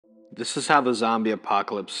This is how the zombie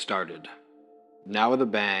apocalypse started. Not with a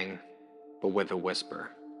bang, but with a whisper.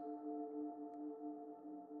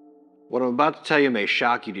 What I'm about to tell you may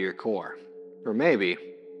shock you to your core. Or maybe,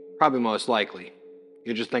 probably most likely,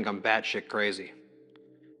 you'll just think I'm batshit crazy.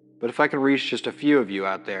 But if I can reach just a few of you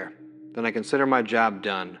out there, then I consider my job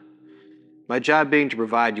done. My job being to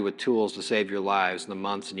provide you with tools to save your lives in the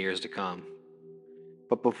months and years to come.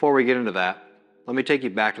 But before we get into that, let me take you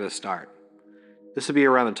back to the start. This would be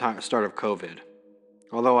around the start of COVID,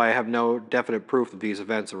 although I have no definite proof that these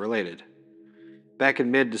events are related. Back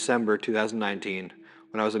in mid-December 2019,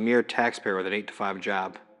 when I was a mere taxpayer with an 8-to-5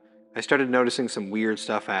 job, I started noticing some weird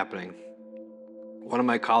stuff happening. One of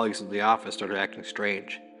my colleagues at the office started acting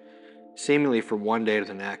strange, seemingly from one day to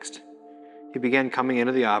the next. He began coming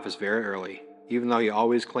into the office very early, even though he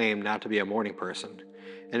always claimed not to be a morning person,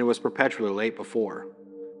 and it was perpetually late before.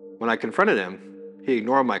 When I confronted him, he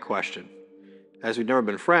ignored my question. As we'd never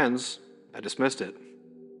been friends, I dismissed it.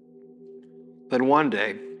 Then one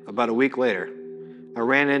day, about a week later, I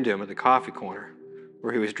ran into him at the coffee corner,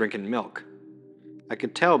 where he was drinking milk. I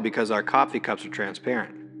could tell because our coffee cups were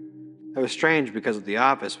transparent. That was strange because at the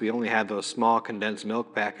office we only had those small condensed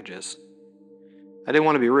milk packages. I didn't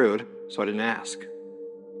want to be rude, so I didn't ask.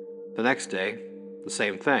 The next day, the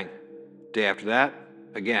same thing. Day after that,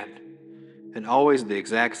 again. And always at the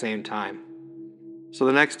exact same time. So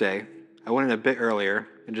the next day, I went in a bit earlier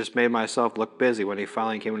and just made myself look busy when he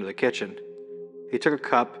finally came into the kitchen. He took a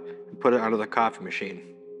cup and put it under the coffee machine.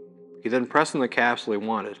 He then pressed on the capsule he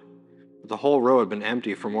wanted, but the whole row had been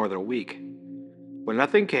empty for more than a week. When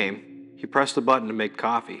nothing came, he pressed the button to make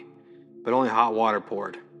coffee, but only hot water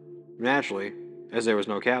poured, naturally, as there was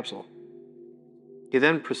no capsule. He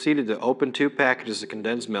then proceeded to open 2 packages of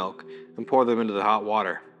condensed milk and pour them into the hot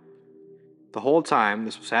water. The whole time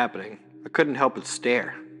this was happening, I couldn't help but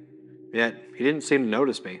stare. Yet, he didn't seem to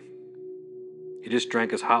notice me. He just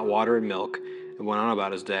drank his hot water and milk and went on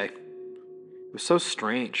about his day. It was so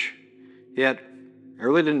strange. Yet, I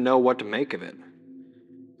really didn't know what to make of it.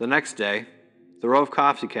 The next day, the row of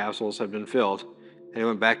coffee capsules had been filled, and he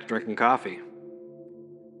went back to drinking coffee.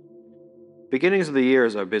 Beginnings of the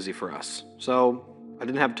years are busy for us, so I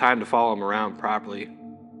didn't have time to follow him around properly.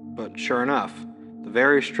 But sure enough, the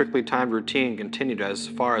very strictly timed routine continued as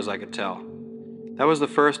far as I could tell. That was the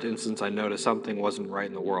first instance I noticed something wasn't right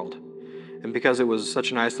in the world. And because it was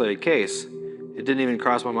such an isolated case, it didn't even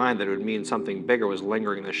cross my mind that it would mean something bigger was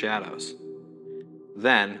lingering in the shadows.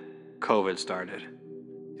 Then, COVID started.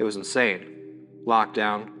 It was insane.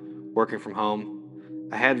 Lockdown, working from home.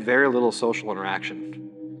 I had very little social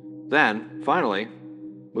interaction. Then, finally,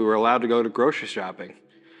 we were allowed to go to grocery shopping.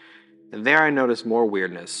 And there I noticed more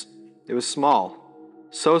weirdness. It was small.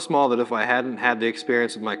 So small that if I hadn't had the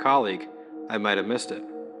experience with my colleague, I might have missed it.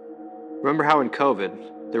 Remember how in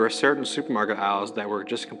COVID, there were certain supermarket aisles that were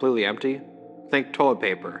just completely empty? Think toilet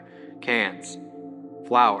paper, cans,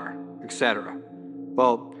 flour, etc.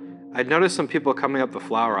 Well, I'd noticed some people coming up the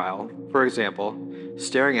flour aisle, for example,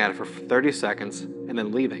 staring at it for 30 seconds and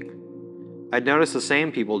then leaving. I'd noticed the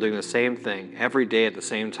same people doing the same thing every day at the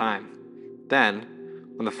same time. Then,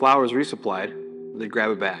 when the flour was resupplied, they'd grab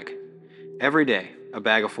a bag. Every day, a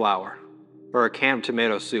bag of flour, or a can of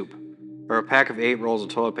tomato soup, or a pack of 8 rolls of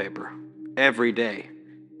toilet paper. Every day.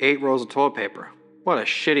 8 rolls of toilet paper. What a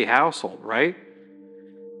shitty household, right?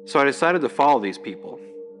 So I decided to follow these people.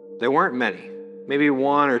 There weren't many, maybe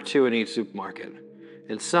 1 or 2 in each supermarket,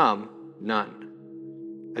 and some, none.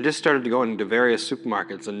 I just started going to various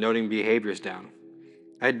supermarkets and noting behaviors down.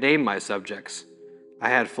 I had named my subjects. I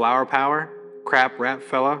had Flower Power, Crap Rap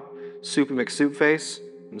Fella, Soupy McSoupface,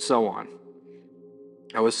 and so on.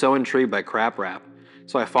 I was so intrigued by Crap Rap,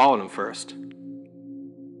 so I followed him first.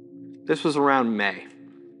 This was around May,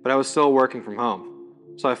 but I was still working from home,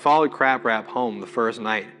 so I followed Crap Rap home the first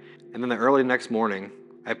night, and then the early next morning,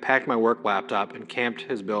 I packed my work laptop and camped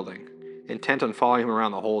his building, intent on following him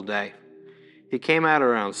around the whole day. He came out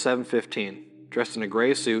around 7:15, dressed in a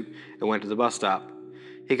gray suit, and went to the bus stop.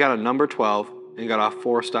 He got on number 12 and got off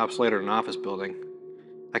 4 stops later in an office building.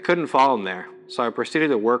 I couldn't follow him there, so I proceeded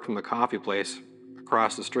to work from the coffee place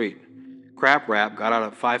across the street. Crap Rap got out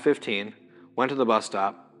at 5:15, went to the bus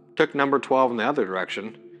stop, took number 12 in the other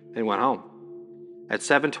direction, and went home. At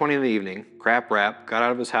 7:20 in the evening, Crap Rap got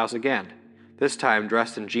out of his house again, this time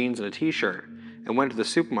dressed in jeans and a t-shirt, and went to the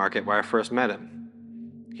supermarket where I first met him.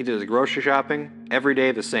 He did his grocery shopping, every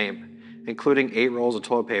day the same, including 8 rolls of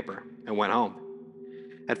toilet paper, and went home.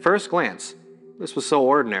 At first glance, this was so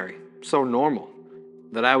ordinary, so normal,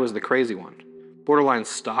 that I was the crazy one, borderline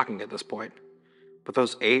stalking at this point. But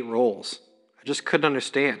those 8 rolls, I just couldn't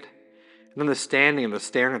understand. And then the standing and the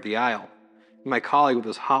staring at the aisle. and my colleague with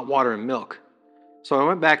his hot water and milk. So I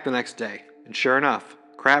went back the next day, and sure enough,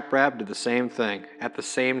 Crap Rap did the same thing at the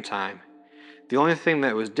same time. The only thing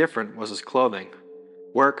that was different was his clothing.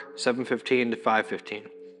 Work 7:15 to 5:15.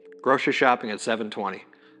 Grocery shopping at 7:20.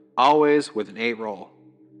 Always with an 8 roll.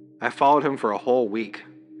 I followed him for a whole week.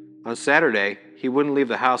 On Saturday, he wouldn't leave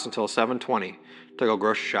the house until 7:20 to go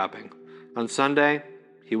grocery shopping. On Sunday,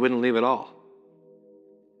 he wouldn't leave at all.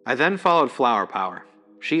 I then followed Flower Power.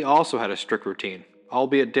 She also had a strict routine,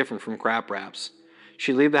 albeit different from Crap Rap's.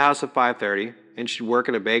 She'd leave the house at 5:30, and she'd work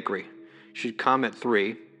at a bakery. She'd come at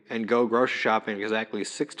 3 and go grocery shopping at exactly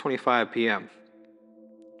 6:25 p.m.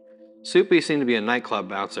 Soupy seemed to be a nightclub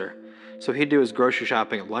bouncer, so he'd do his grocery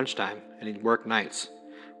shopping at lunchtime, and he'd work nights.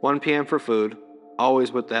 1 p.m. for food,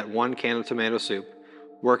 always with that 1 can of tomato soup,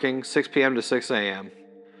 working 6 p.m. to 6 a.m.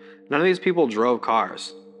 None of these people drove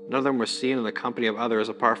cars. None of them were seen in the company of others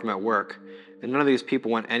apart from at work, and none of these people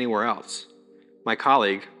went anywhere else. My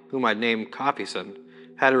colleague, whom I'd named Coffeeson,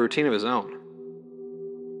 had a routine of his own.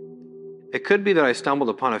 It could be that I stumbled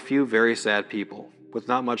upon a few very sad people, with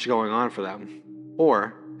not much going on for them,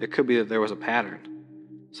 or it could be that there was a pattern.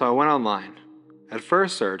 So I went online. At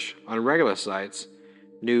first search, on regular sites,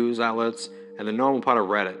 news outlets, and the normal part of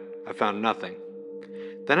Reddit, I found nothing.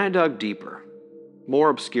 Then I dug deeper. More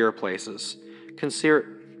obscure places,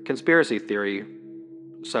 conspiracy theory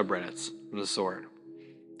subreddits, and the sort.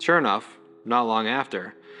 Sure enough, not long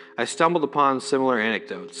after, I stumbled upon similar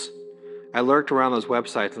anecdotes. I lurked around those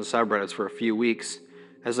websites and subreddits for a few weeks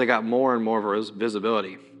as they got more and more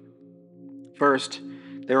visibility. First,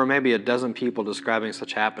 there were maybe a dozen people describing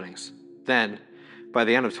such happenings. Then, by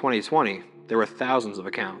the end of 2020, there were thousands of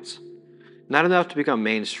accounts. Not enough to become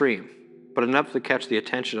mainstream, but enough to catch the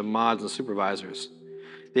attention of mods and supervisors.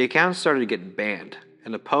 The accounts started getting banned,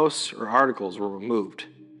 and the posts or articles were removed.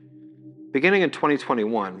 Beginning in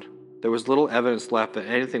 2021, there was little evidence left that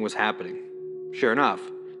anything was happening. Sure enough,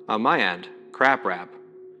 on my end, Crap Rap.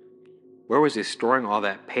 Where was he storing all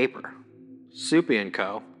that paper? Soupy &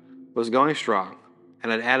 Co. was going strong,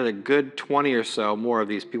 and I'd added a good 20 or so more of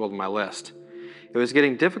these people to my list. It was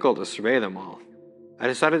getting difficult to survey them all. I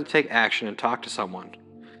decided to take action and talk to someone.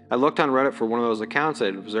 I looked on Reddit for one of those accounts I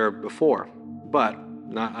had observed before, but,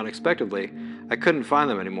 not unexpectedly, I couldn't find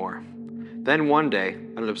them anymore. Then one day,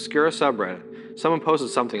 on an obscure subreddit, someone posted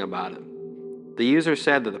something about it. The user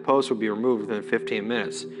said that the post would be removed within 15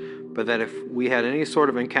 minutes, but that if we had any sort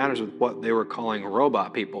of encounters with what they were calling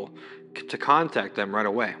robot people, to contact them right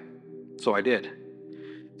away. So I did.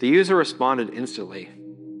 The user responded instantly,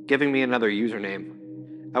 giving me another username.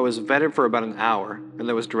 I was vetted for about an hour, and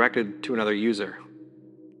then was directed to another user.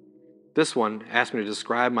 This one asked me to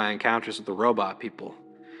describe my encounters with the robot people,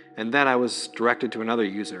 and then I was directed to another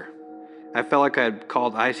user. I felt like I had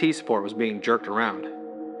called IT support was being jerked around.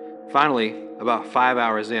 Finally, about 5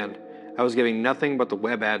 hours in, I was giving nothing but the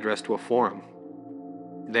web address to a forum.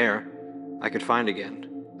 There, I could find again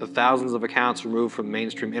the thousands of accounts removed from the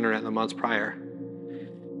mainstream internet in the months prior.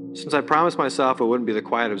 Since I promised myself I wouldn't be the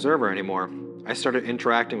quiet observer anymore, I started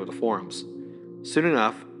interacting with the forums. Soon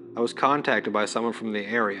enough, I was contacted by someone from the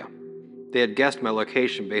area. They had guessed my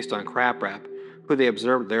location based on Crap Rap, who they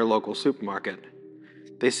observed at their local supermarket.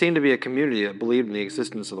 They seemed to be a community that believed in the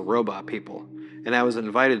existence of the robot people, and I was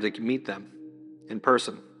invited to meet them in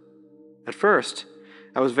person. At first,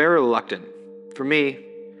 I was very reluctant. For me,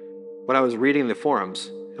 what I was reading in the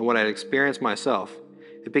forums and what I had experienced myself,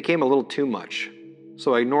 it became a little too much,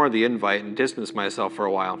 so I ignored the invite and distanced myself for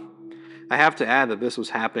a while. I have to add that this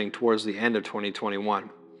was happening towards the end of 2021.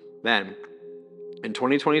 Then, in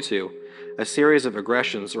 2022, a series of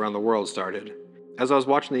aggressions around the world started. As I was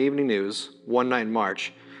watching the evening news, one night in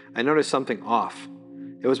March, I noticed something off.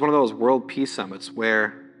 It was one of those World Peace Summits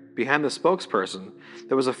where, behind the spokesperson,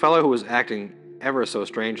 there was a fellow who was acting ever so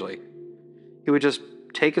strangely. He would just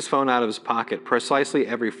take his phone out of his pocket precisely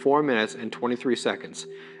every 4 minutes and 23 seconds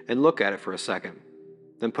and look at it for a second,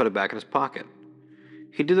 then put it back in his pocket.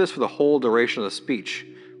 He did this for the whole duration of the speech,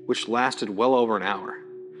 which lasted well over an hour.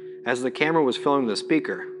 As the camera was filming the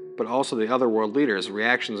speaker, but also the other world leaders'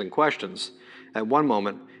 reactions and questions, at one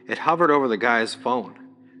moment, it hovered over the guy's phone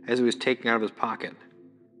as he was taking it out of his pocket.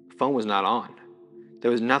 The phone was not on.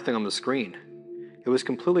 There was nothing on the screen. It was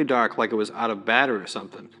completely dark, like it was out of battery or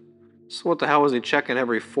something. So what the hell was he checking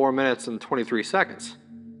every 4 minutes and 23 seconds?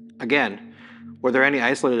 Again, were there any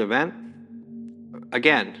isolated event?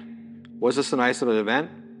 Again, was this an isolated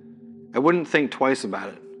event? I wouldn't think twice about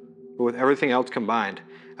it, but with everything else combined,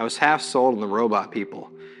 I was half sold on the robot people,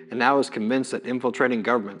 and now I was convinced that infiltrating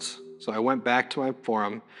governments, so I went back to my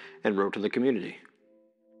forum and wrote to the community.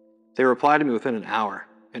 They replied to me within an hour,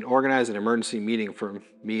 and organized an emergency meeting for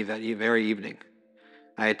me that very evening.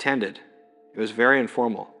 I attended. It was very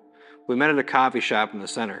informal. We met at a coffee shop in the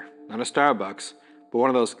center, not a Starbucks, but one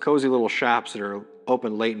of those cozy little shops that are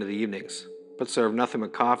open late into the evenings, but serve nothing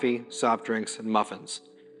but coffee, soft drinks, and muffins.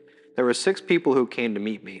 There were 6 people who came to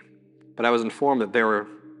meet me, but I was informed that there were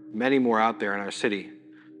many more out there in our city.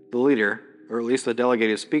 The leader, or at least the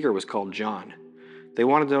delegated speaker, was called John. They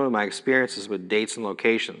wanted to know my experiences with dates and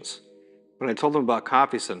locations. When I told them about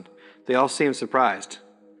Coffeeson, they all seemed surprised.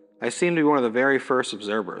 I seemed to be one of the very first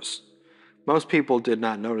observers. Most people did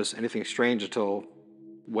not notice anything strange until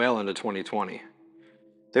well into 2020.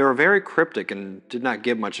 They were very cryptic and did not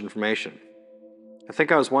give much information. I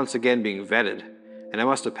think I was once again being vetted, and I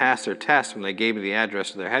must have passed their test when they gave me the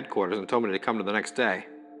address to their headquarters and told me to come to the next day.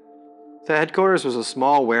 The headquarters was a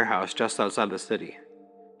small warehouse just outside the city.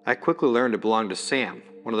 I quickly learned it belonged to Sam,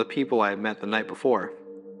 one of the people I had met the night before.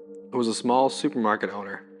 It was a small supermarket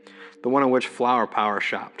owner, the one in which Flower Power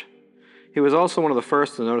shopped. He was also one of the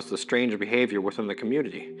first to notice the strange behavior within the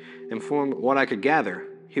community, and from what I could gather,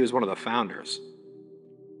 he was one of the founders.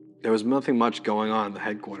 There was nothing much going on in the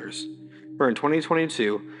headquarters, for in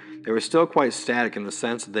 2022, they were still quite static in the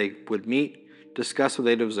sense that they would meet, discuss what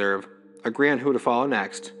they'd observe, agree on who to follow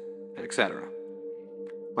next, etc.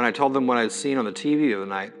 When I told them what I had seen on the TV the other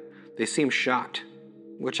night, they seemed shocked,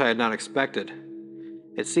 which I had not expected.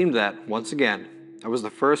 It seemed that, once again, I was the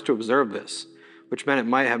first to observe this, which meant it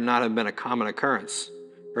might have not have been a common occurrence,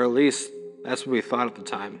 or at least that's what we thought at the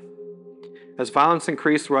time. As violence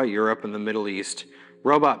increased throughout Europe and the Middle East,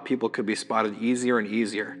 robot people could be spotted easier and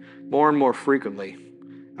easier, more and more frequently.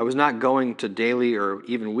 I was not going to daily or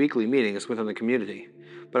even weekly meetings within the community,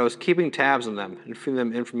 but I was keeping tabs on them and feeding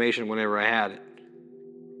them information whenever I had it.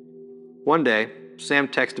 One day, Sam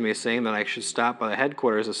texted me saying that I should stop by the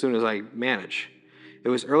headquarters as soon as I manage. It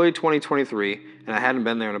was early 2023, and I hadn't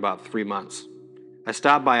been there in about 3 months. I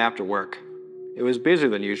stopped by after work. It was busier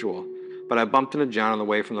than usual, but I bumped into John on the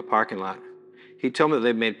way from the parking lot. He told me that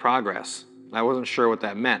they'd made progress, and I wasn't sure what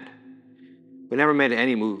that meant. We never made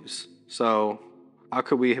any moves, so how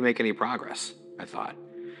could we make any progress? I thought.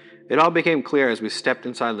 It all became clear as we stepped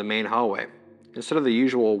inside the main hallway. Instead of the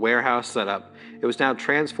usual warehouse setup, it was now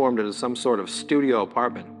transformed into some sort of studio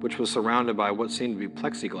apartment, which was surrounded by what seemed to be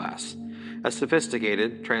plexiglass, a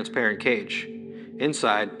sophisticated, transparent cage.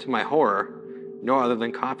 Inside, to my horror, no other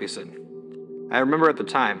than Coffeeson. I remember at the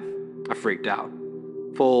time, I freaked out.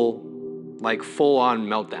 Full-on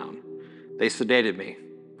meltdown. They sedated me.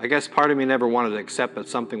 I guess part of me never wanted to accept that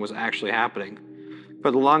something was actually happening for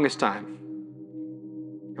the longest time.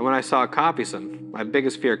 And when I saw Coffeeson, my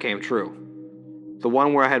biggest fear came true. The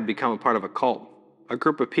one where I had become a part of a cult, a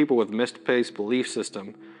group of people with misplaced belief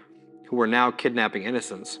system who were now kidnapping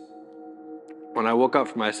innocents. When I woke up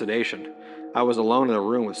from my sedation, I was alone in a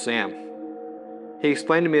room with Sam. He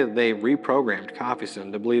explained to me that they reprogrammed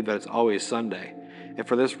Coffeeson to believe that it's always Sunday, and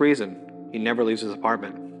for this reason, he never leaves his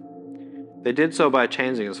apartment. They did so by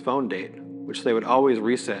changing his phone date, which they would always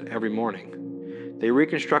reset every morning. They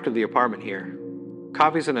reconstructed the apartment here.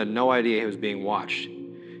 Coffeeson had no idea he was being watched.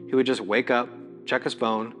 He would just wake up, check his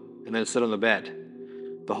phone, and then sit on the bed,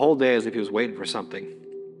 the whole day as if he was waiting for something.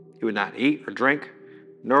 He would not eat or drink,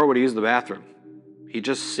 nor would he use the bathroom. He'd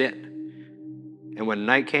just sit. And when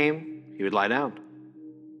night came, he would lie down.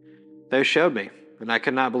 They showed me, and I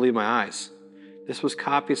could not believe my eyes. This was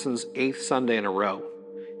Coffeeson's 8th Sunday in a row.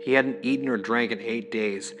 He hadn't eaten or drank in 8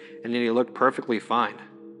 days, and yet he looked perfectly fine.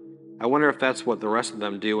 I wonder if that's what the rest of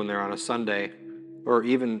them do when they're on a Sunday, or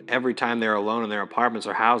even every time they're alone in their apartments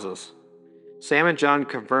or houses. Sam and John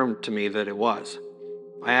confirmed to me that it was.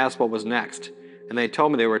 I asked what was next, and they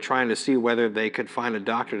told me they were trying to see whether they could find a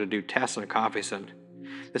doctor to do tests on Coffeeson.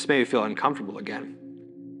 This made me feel uncomfortable again.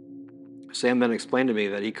 Sam then explained to me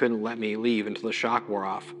that he couldn't let me leave until the shock wore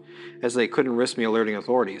off, as they couldn't risk me alerting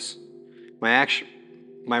authorities.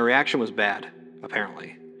 My reaction was bad,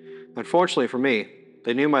 apparently. Unfortunately for me,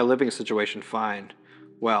 they knew my living situation fine.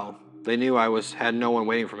 Well, they knew I had no one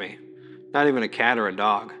waiting for me, not even a cat or a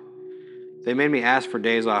dog. They made me ask for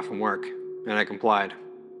days off from work, and I complied.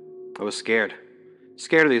 I was scared.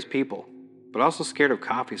 Scared of these people, but also scared of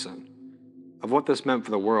Coffeeson, of what this meant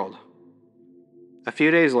for the world. A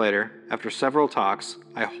few days later, after several talks,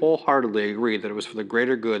 I wholeheartedly agreed that it was for the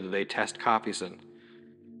greater good that they test Coffeeson.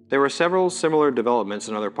 There were several similar developments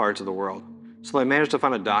in other parts of the world, so I managed to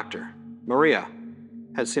find a doctor. Maria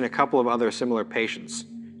had seen a couple of other similar patients.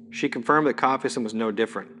 She confirmed that Coffeeson was no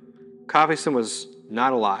different. Coffeeson was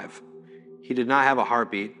not alive. He did not have a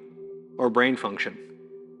heartbeat or brain function.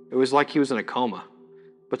 It was like he was in a coma,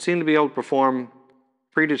 but seemed to be able to perform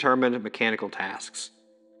predetermined mechanical tasks.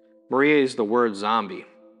 Maria used the word zombie,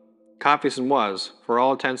 Coffeeson was, for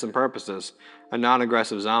all intents and purposes, a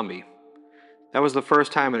non-aggressive zombie. That was the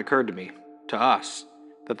first time it occurred to me, to us,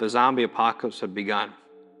 that the zombie apocalypse had begun.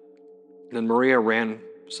 Then Maria ran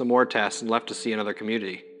some more tests and left to see another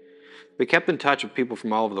community. We kept in touch with people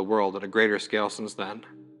from all over the world at a greater scale since then.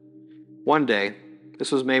 One day,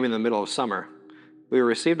 this was maybe in the middle of summer, we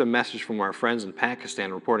received a message from our friends in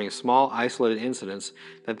Pakistan reporting small, isolated incidents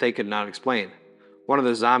that they could not explain. One of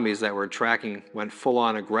the zombies that we're tracking went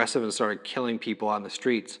full-on aggressive and started killing people on the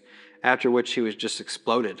streets, after which he was just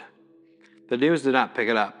exploded. The news did not pick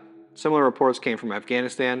it up. Similar reports came from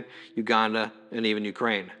Afghanistan, Uganda, and even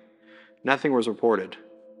Ukraine. Nothing was reported,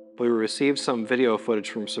 but we received some video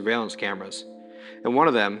footage from surveillance cameras. In one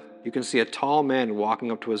of them, you can see a tall man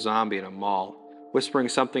walking up to a zombie in a mall, whispering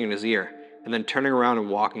something in his ear, and then turning around and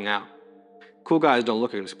walking out. Cool guys don't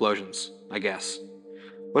look at explosions, I guess.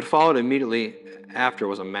 What followed immediately after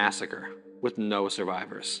was a massacre, with no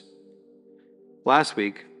survivors. Last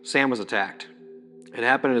week, Sam was attacked. It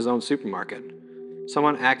happened in his own supermarket.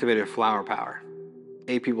 Someone activated flower power.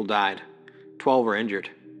 8 people died. 12 were injured.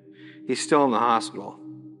 He's still in the hospital.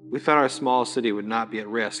 We thought our small city would not be at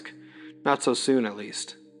risk, not so soon at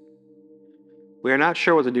least. We are not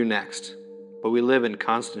sure what to do next, but we live in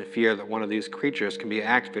constant fear that one of these creatures can be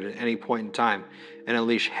activated at any point in time and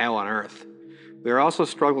unleash hell on Earth. We are also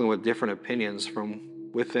struggling with different opinions from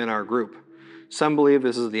within our group. Some believe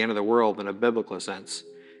this is the end of the world in a biblical sense,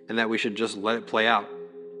 and that we should just let it play out.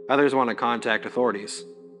 Others want to contact authorities.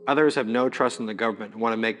 Others have no trust in the government and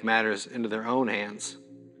want to make matters into their own hands.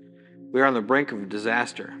 We are on the brink of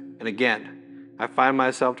disaster, and again, I find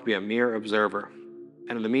myself to be a mere observer.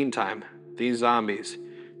 And in the meantime, these zombies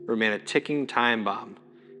remain a ticking time bomb.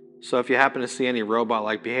 So if you happen to see any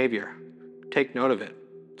robot-like behavior, take note of it.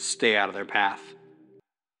 Stay out of their path.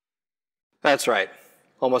 That's right.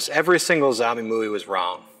 Almost every single zombie movie was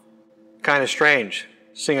wrong. Kind of strange,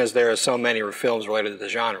 seeing as there are so many films related to the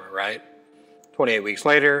genre, right? 28 Weeks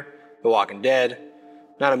Later, The Walking Dead,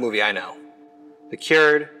 not a movie I know. The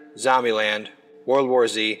Cured, Zombieland, World War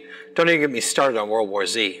Z, don't even get me started on World War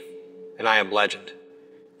Z, and I Am Legend.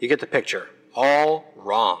 You get the picture. All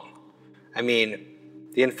wrong. I mean,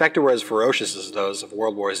 the infected were as ferocious as those of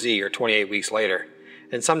World War Z or 28 Weeks Later,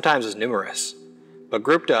 and sometimes as numerous, but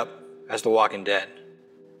grouped up as The Walking Dead.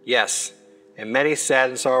 Yes, in many sad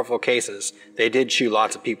and sorrowful cases, they did chew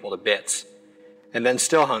lots of people to bits. And then,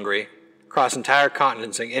 still hungry, cross entire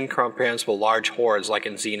continents in incomprehensible large hordes like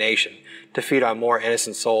in Z Nation to feed on more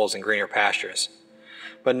innocent souls in greener pastures.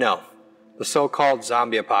 But no, the so-called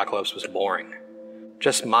zombie apocalypse was boring.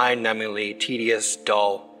 Just mind-numbingly tedious,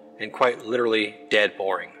 dull, and quite literally dead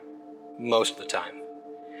boring. Most of the time.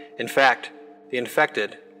 In fact, the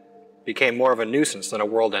infected became more of a nuisance than a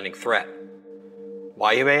world-ending threat.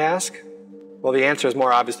 Why, you may ask? Well, the answer is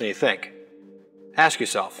more obvious than you think. Ask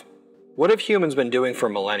yourself, what have humans been doing for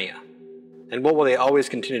millennia? And what will they always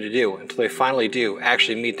continue to do until they finally do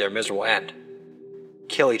actually meet their miserable end?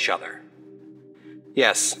 Kill each other.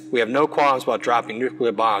 Yes, we have no qualms about dropping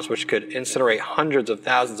nuclear bombs which could incinerate hundreds of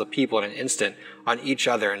thousands of people in an instant on each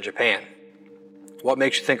other in Japan. What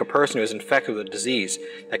makes you think a person who is infected with a disease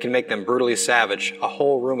that can make them brutally savage a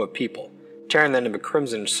whole room of people, tearing them into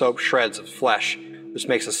crimson-soaked shreds of flesh, which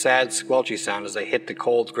makes a sad, squelchy sound as they hit the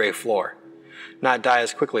cold, gray floor, not die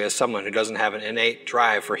as quickly as someone who doesn't have an innate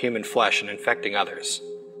drive for human flesh and infecting others?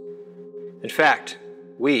 In fact,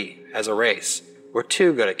 we, as a race, were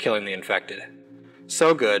too good at killing the infected.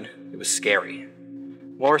 So good, it was scary.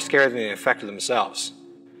 More scary than the infected themselves.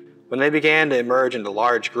 When they began to emerge into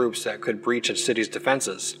large groups that could breach a city's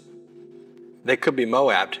defenses, they could be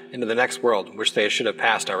Moabbed into the next world, which they should have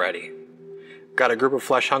passed already. Got a group of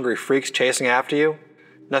flesh-hungry freaks chasing after you?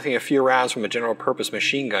 Nothing a few rounds from a general-purpose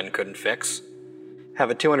machine gun couldn't fix. Have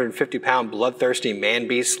a 250-pound bloodthirsty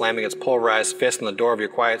man-beast slamming its pulverized fist on the door of your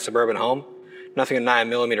quiet suburban home? Nothing a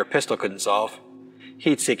 9mm pistol couldn't solve.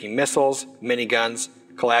 Heat-seeking missiles, miniguns,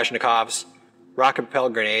 Kalashnikovs,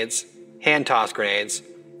 rocket-propelled grenades, hand-tossed grenades,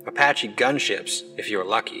 Apache gunships, if you were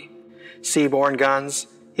lucky, seaborne guns,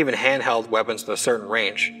 even handheld weapons with a certain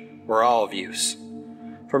range, were all of use.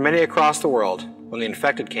 For many across the world, when the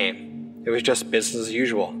infected came, it was just business as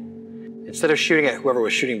usual. Instead of shooting at whoever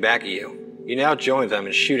was shooting back at you, you now joined them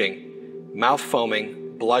in shooting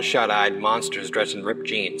mouth-foaming, bloodshot-eyed monsters dressed in ripped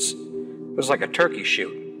jeans. It was like a turkey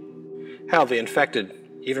shoot. Hell, the infected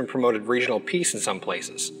even promoted regional peace in some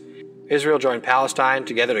places. Israel joined Palestine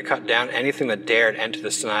together to cut down anything that dared enter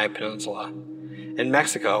the Sinai Peninsula. In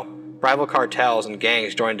Mexico, rival cartels and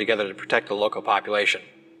gangs joined together to protect the local population,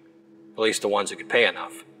 at least the ones who could pay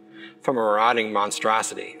enough, from a marauding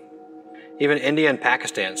monstrosity. Even India and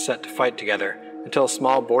Pakistan set to fight together until a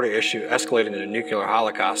small border issue escalated into a nuclear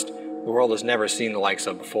holocaust the world has never seen the likes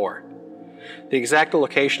of before. The exact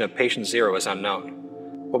location of patient 0 is unknown.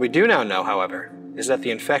 What we do now know, however, is that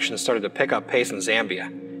the infection started to pick up pace in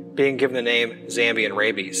Zambia, being given the name Zambian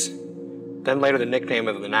rabies, then later the nickname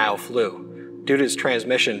of the Nile flu, due to its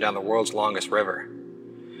transmission down the world's longest river.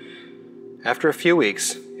 After a few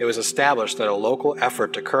weeks, it was established that a local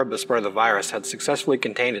effort to curb the spread of the virus had successfully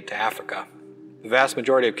contained it to Africa. The vast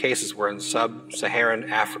majority of cases were in sub-Saharan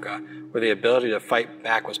Africa, where the ability to fight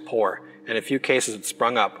back was poor, and a few cases had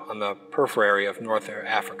sprung up on the periphery of North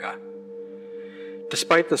Africa.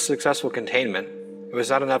 Despite the successful containment, it was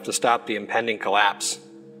not enough to stop the impending collapse.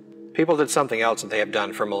 People did something else that they have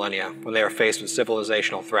done for millennia when they are faced with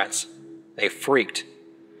civilizational threats. They freaked.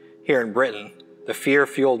 Here in Britain, the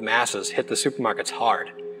fear-fueled masses hit the supermarkets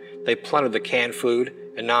hard. They plundered the canned food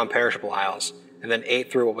and non-perishable aisles, and then ate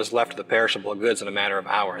through what was left of the perishable goods in a matter of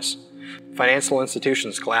hours. Financial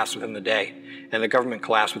institutions collapsed within the day, and the government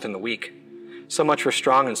collapsed within the week. So much for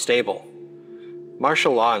strong and stable.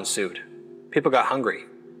 Martial law ensued. People got hungry,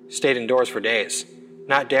 stayed indoors for days,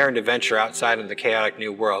 not daring to venture outside into the chaotic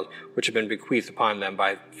new world which had been bequeathed upon them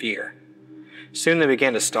by fear. Soon they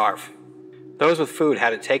began to starve. Those with food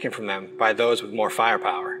had it taken from them by those with more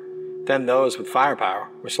firepower. Then those with firepower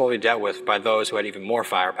were slowly dealt with by those who had even more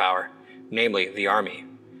firepower, namely the army.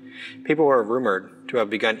 People were rumored to have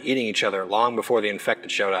begun eating each other long before the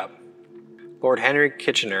infected showed up. Lord Henry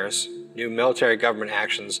Kitchener's new military government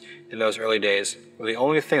actions in those early days were the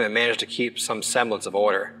only thing that managed to keep some semblance of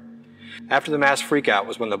order. After the mass freakout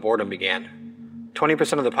was when the boredom began.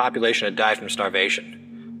 20% of the population had died from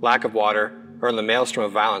starvation, lack of water, or in the maelstrom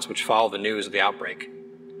of violence which followed the news of the outbreak.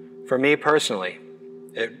 For me personally,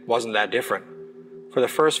 it wasn't that different. For the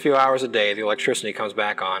first few hours a day, the electricity comes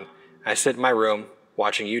back on. I sit in my room,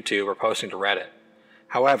 watching YouTube or posting to Reddit.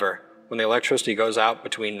 However, when the electricity goes out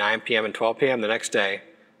between 9 p.m. and 12 p.m. the next day,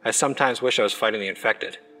 I sometimes wish I was fighting the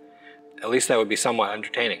infected. At least that would be somewhat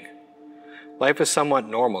entertaining. Life is somewhat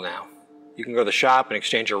normal now. You can go to the shop and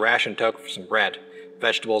exchange your ration token for some bread,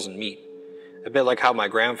 vegetables, and meat. A bit like how my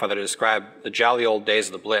grandfather described the jolly old days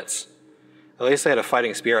of the Blitz. At least they had a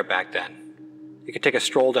fighting spirit back then. You could take a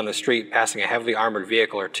stroll down the street passing a heavily armored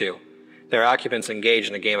vehicle or two. Their occupants engaged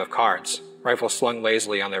in a game of cards, rifles slung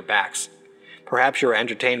lazily on their backs. Perhaps you are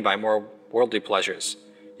entertained by more worldly pleasures.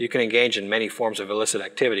 You can engage in many forms of illicit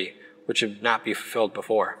activity which would not be fulfilled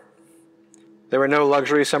before. There were no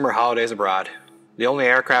luxury summer holidays abroad. The only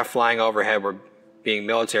aircraft flying overhead were being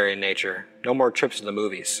military in nature. No more trips to the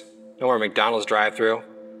movies. No more McDonald's drive-thru.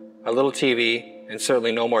 A little TV, and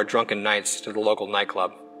certainly no more drunken nights to the local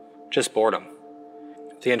nightclub. Just boredom.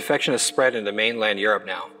 The infection has spread into mainland Europe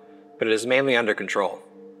now, but it is mainly under control.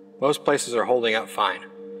 Most places are holding up fine,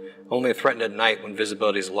 only threatened at night when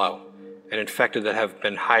visibility is low, and infected that have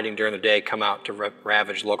been hiding during the day come out to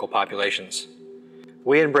ravage local populations.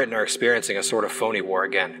 We in Britain are experiencing a sort of phony war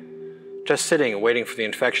again, just sitting and waiting for the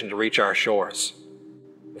infection to reach our shores,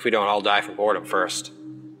 if we don't all die from boredom first.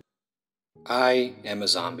 I am a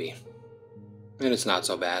zombie, and it's not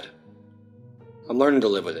so bad. I'm learning to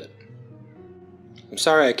live with it. I'm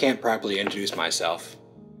sorry I can't properly introduce myself,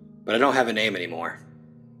 but I don't have a name anymore.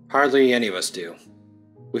 Hardly any of us do.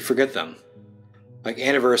 We forget them, like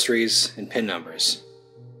anniversaries and PIN numbers.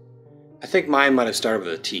 I think mine might have started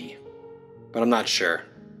with a T, but I'm not sure.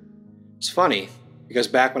 It's funny, because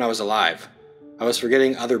back when I was alive, I was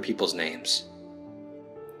forgetting other people's names.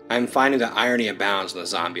 I am finding that irony abounds in the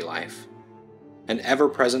zombie life. An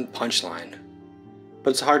ever-present punchline, but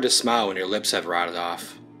it's hard to smile when your lips have rotted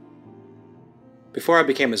off. Before I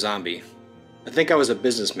became a zombie, I think I was a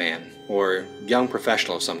businessman or young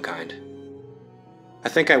professional of some kind. I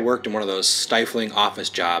think I worked in one of those stifling office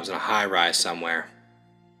jobs in a high-rise somewhere.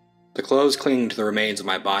 The clothes clinging to the remains of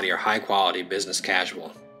my body are high-quality business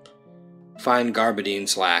casual. Fine gabardine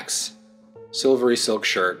slacks, silvery silk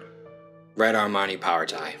shirt, red Armani power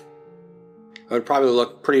tie. I would probably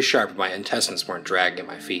look pretty sharp if my intestines weren't dragging at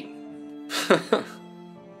my feet.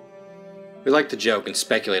 We like to joke and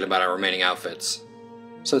speculate about our remaining outfits,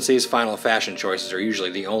 since these final fashion choices are usually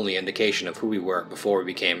the only indication of who we were before we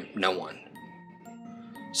became no one.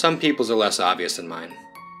 Some people's are less obvious than mine.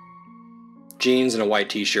 Jeans and a white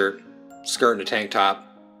t-shirt, skirt and a tank top,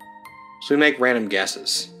 so we make random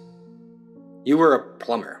guesses. You were a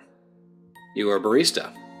plumber. You were a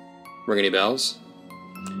barista. Ring any bells?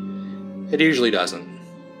 It usually doesn't.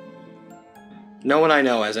 No one I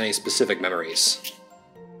know has any specific memories.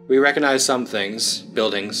 We recognize some things,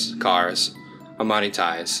 buildings, cars, Armani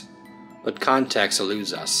ties, but context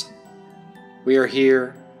eludes us. We are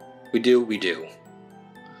here, we do what we do.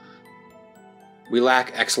 We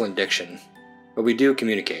lack excellent diction. but we do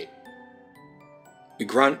communicate. We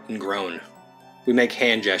grunt and groan. We make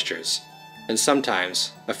hand gestures, and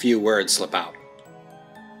sometimes a few words slip out.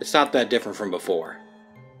 It's not that different from before.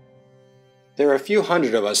 There are a few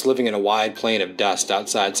hundred of us living in a wide plain of dust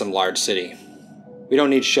outside some large city. We don't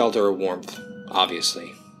need shelter or warmth,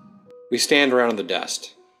 obviously. We stand around in the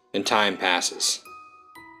dust, and time passes.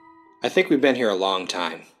 I think we've been here a long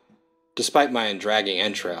time. Despite my dragging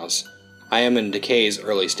entrails, I am in decay's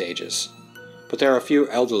early stages. But there are a few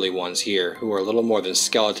elderly ones here who are little more than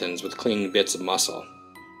skeletons with clinging bits of muscle.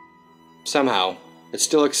 Somehow, it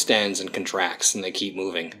still extends and contracts, and they keep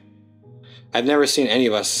moving. I've never seen any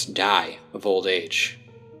of us die of old age.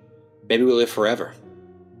 Maybe we live forever.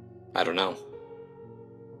 I don't know.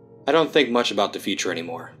 I don't think much about the future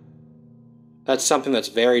anymore. That's something that's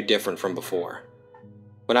very different from before.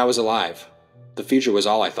 When I was alive, the future was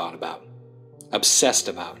all I thought about, obsessed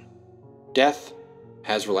about. Death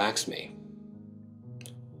has relaxed me.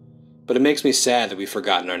 But it makes me sad that we've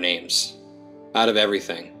forgotten our names. Out of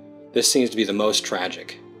everything, this seems to be the most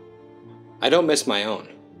tragic. I don't miss my own,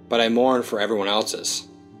 but I mourn for everyone else's,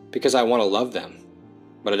 because I want to love them,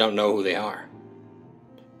 but I don't know who they are.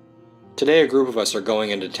 Today a group of us are going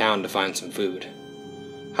into town to find some food.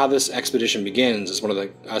 How this expedition begins is one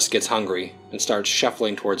of us gets hungry and starts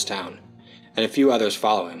shuffling towards town, and a few others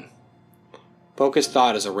follow him. Focused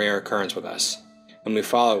thought is a rare occurrence with us, and we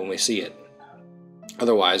follow when we see it.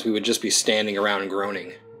 Otherwise, we would just be standing around and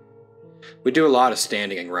groaning. We do a lot of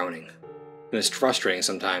standing and groaning, and it's frustrating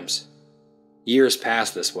sometimes. Years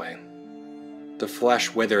pass this way. The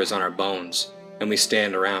flesh withers on our bones, and we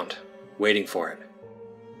stand around, waiting for it.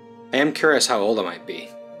 I am curious how old I might be.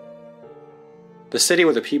 The city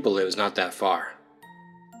where the people live is not that far.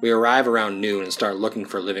 We arrive around noon and start looking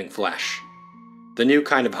for living flesh. The new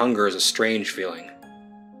kind of hunger is a strange feeling.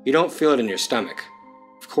 You don't feel it in your stomach.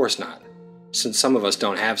 Of course not, since some of us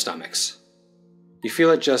don't have stomachs. You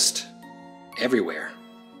feel it just everywhere.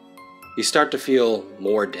 You start to feel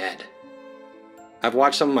more dead. I've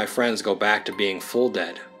watched some of my friends go back to being full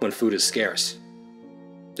dead when food is scarce.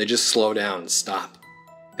 They just slow down and stop,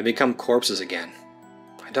 and become corpses again.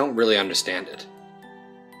 I don't really understand it.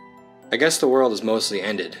 I guess the world is mostly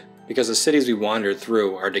ended, because the cities we wandered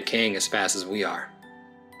through are decaying as fast as we are.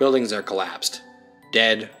 Buildings are collapsed.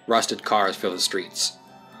 Dead, rusted cars fill the streets.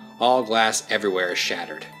 All glass everywhere is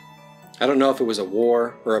shattered. I don't know if it was a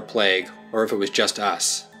war or a plague, or if it was just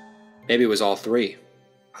us. Maybe it was all three.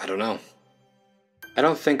 I don't know. I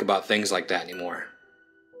don't think about things like that anymore.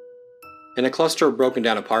 In a cluster of broken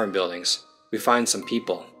down apartment buildings, we find some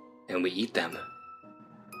people, and we eat them.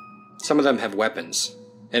 Some of them have weapons,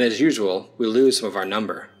 and as usual, we lose some of our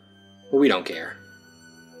number. But we don't care.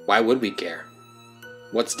 Why would we care?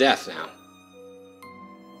 What's death now?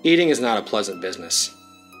 Eating is not a pleasant business.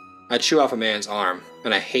 I chew off a man's arm,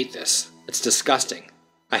 and I hate this. It's disgusting.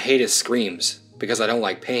 I hate his screams, because I don't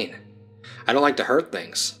like pain. I don't like to hurt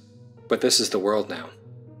things. But this is the world now.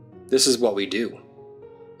 This is what we do.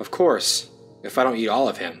 Of course, if I don't eat all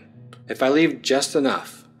of him, if I leave just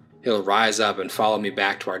enough, he'll rise up and follow me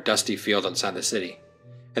back to our dusty field outside the city,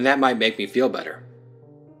 and that might make me feel better.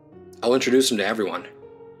 I'll introduce him to everyone,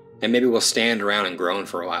 and maybe we'll stand around and groan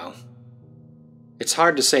for a while. It's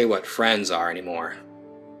hard to say what friends are anymore,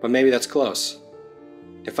 but maybe that's close.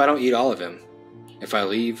 If I don't eat all of him, if I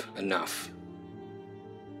leave enough.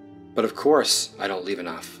 But of course I don't leave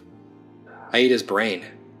enough. I eat his brain,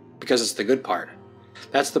 because it's the good part.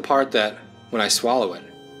 That's the part that, when I swallow it,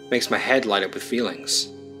 makes my head light up with feelings.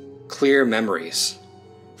 Clear memories.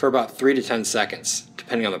 For about 3 to 10 seconds,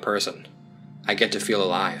 depending on the person, I get to feel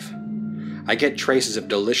alive. I get traces of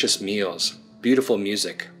delicious meals, beautiful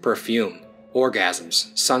music, perfume,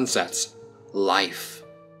 orgasms, sunsets, life.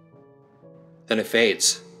 Then it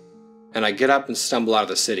fades, and I get up and stumble out of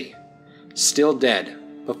the city, still dead,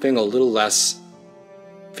 but feeling a little less,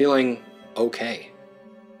 feeling okay.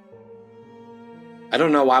 I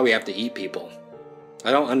don't know why we have to eat people.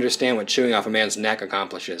 I don't understand what chewing off a man's neck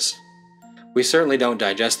accomplishes. We certainly don't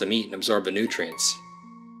digest the meat and absorb the nutrients.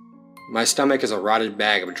 My stomach is a rotted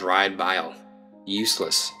bag of dried bile.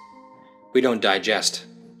 Useless. We don't digest.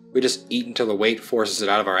 We just eat until the weight forces it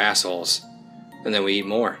out of our assholes, and then we eat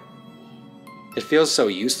more. It feels so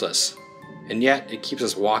useless, and yet it keeps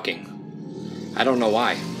us walking. I don't know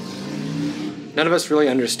why. None of us really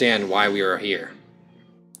understand why we are here.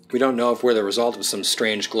 We don't know if we're the result of some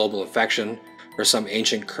strange global infection, or some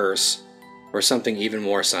ancient curse, or something even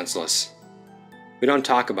more senseless. We don't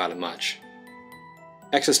talk about it much.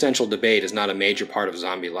 Existential debate is not a major part of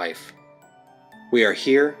zombie life. We are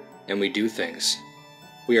here, and we do things.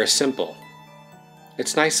 We are simple.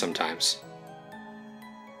 It's nice sometimes.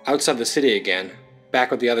 Outside the city again, back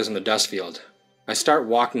with the others in the dust field, I start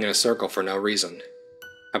walking in a circle for no reason.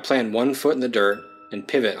 I plant one foot in the dirt and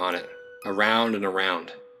pivot on it, around and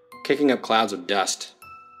around, kicking up clouds of dust.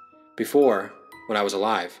 Before, when I was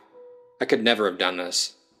alive, I could never have done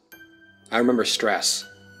this. I remember stress.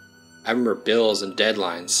 I remember bills and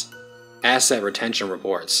deadlines, asset retention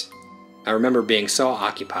reports. I remember being so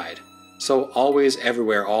occupied, so always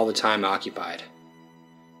everywhere all the time occupied.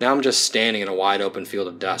 Now I'm just standing in a wide open field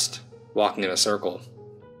of dust, walking in a circle.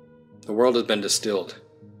 The world has been distilled.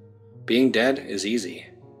 Being dead is easy.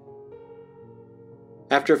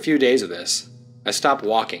 After a few days of this, I stop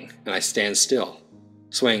walking and I stand still,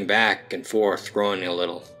 swaying back and forth, groaning a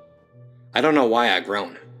little. I don't know why I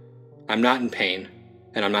groan. I'm not in pain,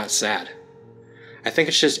 and I'm not sad. I think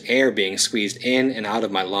it's just air being squeezed in and out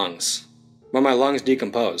of my lungs. When my lungs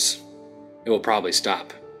decompose, it will probably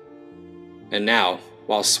stop. And now,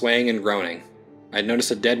 while swaying and groaning, I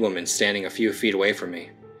notice a dead woman standing a few feet away from me,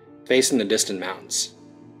 facing the distant mountains.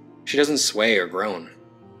 She doesn't sway or groan.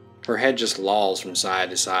 Her head just lolls from side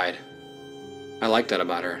to side. I like that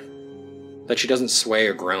about her, that she doesn't sway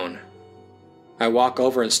or groan. I walk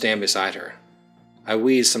over and stand beside her. I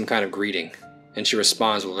wheeze some kind of greeting, and she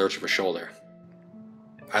responds with a lurch of her shoulder.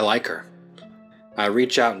 I like her. I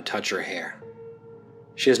reach out and touch her hair.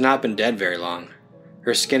 She has not been dead very long.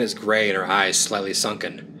 Her skin is gray and her eyes slightly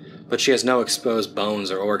sunken, but she has no exposed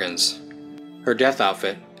bones or organs. Her death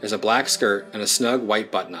outfit is a black skirt and a snug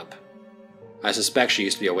white button-up. I suspect she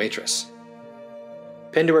used to be a waitress.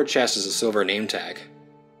 Pinned to her chest is a silver name tag.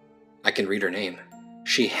 I can read her name.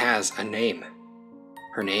 She has a name.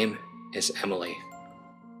 Her name is Emily.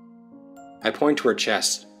 I point to her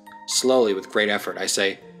chest. Slowly, with great effort, I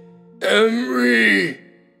say, Emery!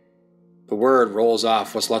 The word rolls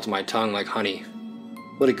off what's left of my tongue like honey.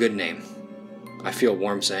 What a good name. I feel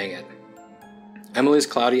warm saying it. Emily's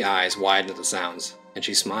cloudy eyes widen at the sounds, and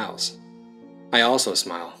she smiles. I also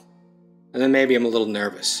smile. And then maybe I'm a little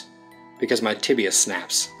nervous, because my tibia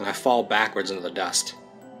snaps, and I fall backwards into the dust.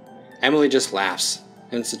 Emily just laughs,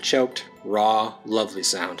 and it's a choked, raw, lovely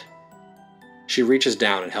sound. She reaches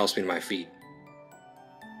down and helps me to my feet.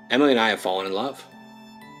 Emily and I have fallen in love.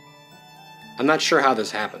 I'm not sure how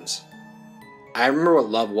this happens. I remember what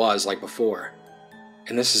love was like before,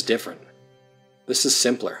 and this is different. This is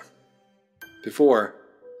simpler. Before,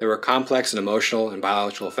 there were complex and emotional and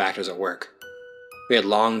biological factors at work. We had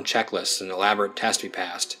long checklists and elaborate tests we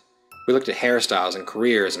passed. We looked at hairstyles and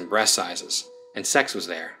careers and breast sizes, and sex was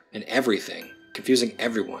there, and everything, confusing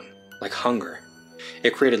everyone, like hunger.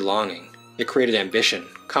 It created longing. It created ambition,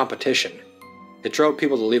 competition. It drove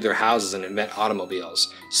people to leave their houses and invent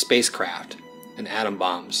automobiles, spacecraft, and atom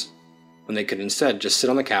bombs, when they could instead just sit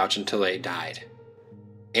on the couch until they died.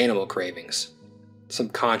 Animal cravings,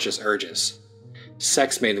 subconscious urges.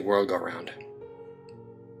 Sex made the world go round.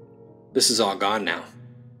 This is all gone now.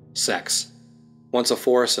 Sex, once a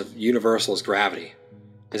force of universal as gravity,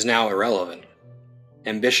 is now irrelevant.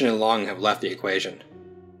 Ambition and longing have left the equation.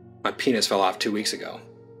 My penis fell off 2 weeks ago.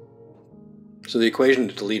 So the equation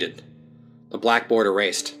is deleted. The blackboard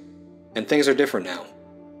erased, and things are different now.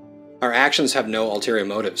 Our actions have no ulterior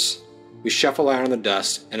motives. We shuffle around in the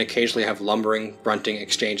dust and occasionally have lumbering, grunting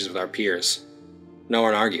exchanges with our peers. No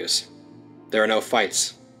one argues. There are no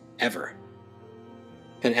fights. Ever.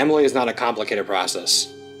 And Emily is not a complicated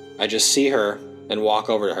process. I just see her and walk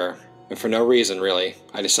over to her, and for no reason, really,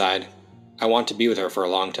 I decide I want to be with her for a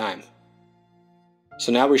long time.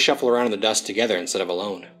 So now we shuffle around in the dust together instead of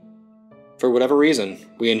alone. For whatever reason,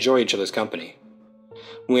 we enjoy each other's company.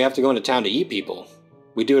 When we have to go into town to eat people,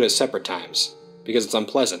 we do it at separate times, because it's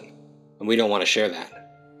unpleasant, and we don't want to share that.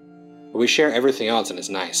 But we share everything else and it's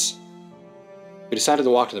nice. We decided to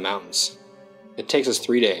walk to the mountains. It takes us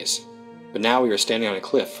 3 days, but now we are standing on a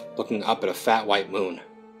cliff, looking up at a fat white moon.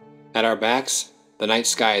 At our backs, the night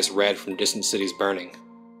sky is red from distant cities burning.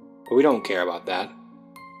 But we don't care about that.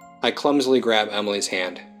 I clumsily grab Emily's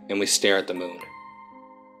hand, and we stare at the moon.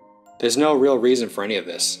 There's no real reason for any of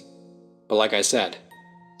this, but like I said,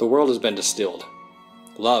 the world has been distilled.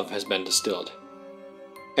 Love has been distilled.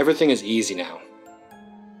 Everything is easy now.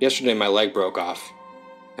 Yesterday my leg broke off,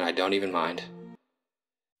 and I don't even mind.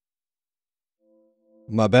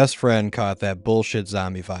 My best friend caught that bullshit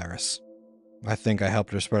zombie virus. I think I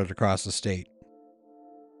helped her spread it across the state.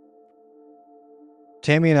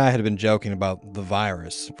 Tammy and I had been joking about the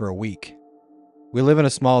virus for a week. We live in a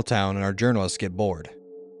small town and our journalists get bored.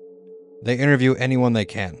 They interview anyone they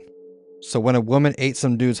can. So when a woman ate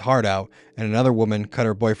some dude's heart out and another woman cut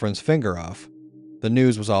her boyfriend's finger off, the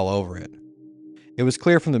news was all over it. It was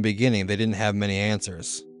clear from the beginning they didn't have many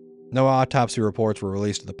answers. No autopsy reports were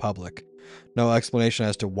released to the public, No explanation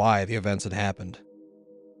as to why the events had happened.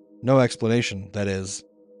 No explanation, that is,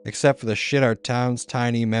 except for the shit our town's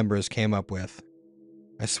tiny members came up with.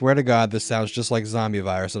 I swear to God this sounds just like zombie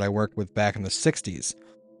virus that I worked with back in the 60s,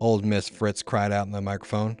 old Miss Fritz cried out in the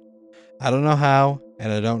microphone. I don't know how,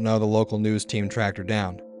 and I don't know the local news team tracked her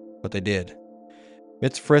down, but they did.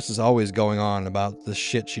 Miss Fritz is always going on about the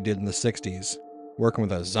shit she did in the 60s. Working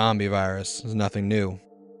with a zombie virus is nothing new.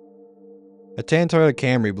 A tan Toyota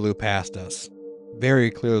Camry blew past us,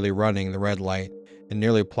 very clearly running the red light and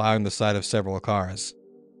nearly plowing the side of several cars.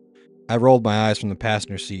 I rolled my eyes from the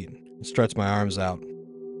passenger seat and stretched my arms out.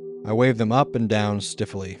 I waved them up and down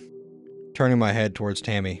stiffly, turning my head towards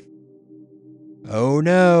Tammy. Oh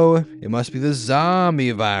no, it must be the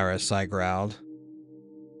zombie virus, I growled.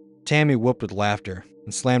 Tammy whooped with laughter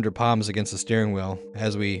and slammed her palms against the steering wheel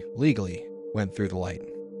as we, legally, went through the light.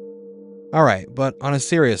 Alright, but on a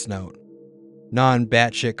serious note,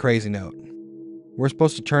 non-batshit crazy note, we're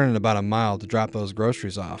supposed to turn in about a mile to drop those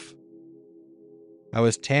groceries off. I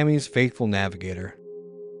was Tammy's faithful navigator.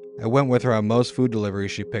 I went with her on most food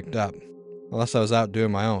deliveries she picked up, unless I was out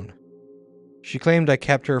doing my own. She claimed I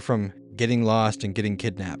kept her from getting lost and getting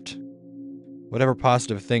kidnapped. Whatever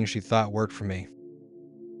positive thing she thought worked for me.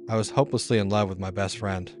 I was hopelessly in love with my best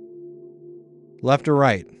friend. Left or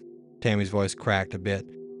right? Tammy's voice cracked a bit,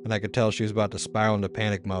 and I could tell she was about to spiral into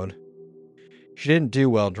panic mode. She didn't do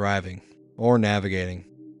well driving, or navigating,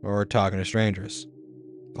 or talking to strangers.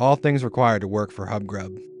 All things required to work for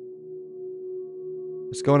Hubgrub.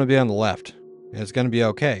 It's going to be on the left, and it's going to be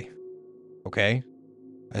okay. Okay?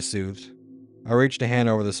 I soothed. I reached a hand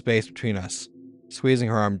over the space between us, squeezing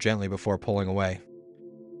her arm gently before pulling away.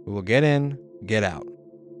 We will get in, get out.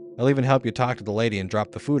 I'll even help you talk to the lady and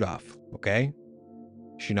drop the food off, okay?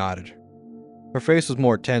 She nodded. Her face was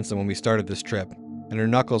more tense than when we started this trip, and her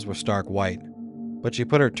knuckles were stark white, but she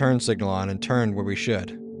put her turn signal on and turned where we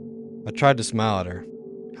should. I tried to smile at her,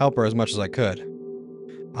 help her as much as I could.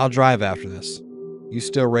 I'll drive after this. You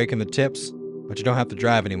still raking the tips, but you don't have to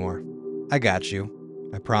drive anymore. I got you.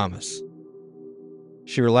 I promise.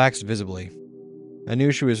 She relaxed visibly. I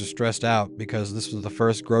knew she was stressed out because this was the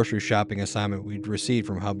first grocery shopping assignment we'd received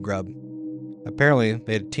from Hubgrub. Apparently,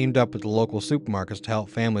 they had teamed up with the local supermarkets to help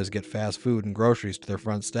families get fast food and groceries to their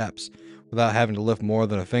front steps without having to lift more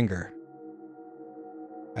than a finger.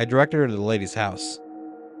 I directed her to the lady's house,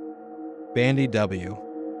 Bandy W,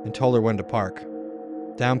 and told her when to park.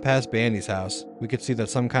 Down past Bandy's house, we could see that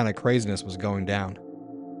some kind of craziness was going down.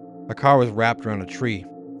 A car was wrapped around a tree,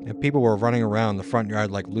 and people were running around the front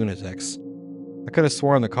yard like lunatics. I could have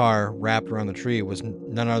sworn the car wrapped around the tree was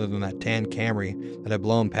none other than that tan Camry that had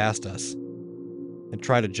blown past us. I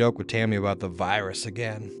tried to joke with Tammy about the virus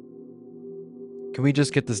again. Can we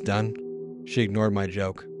just get this done? She ignored my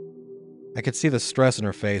joke. I could see the stress in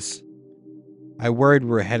her face. I worried we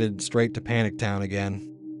were headed straight to Panic Town again.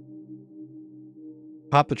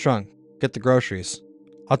 Pop the trunk. Get the groceries.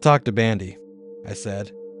 I'll talk to Bandy, I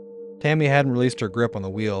said. Tammy hadn't released her grip on the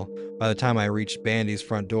wheel by the time I reached Bandy's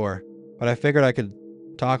front door, but I figured I could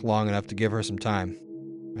talk long enough to give her some time.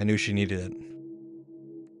 I knew she needed it.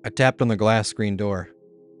 I tapped on the glass screen door,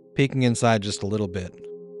 peeking inside just a little bit.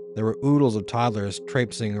 There were oodles of toddlers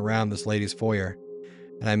traipsing around this lady's foyer,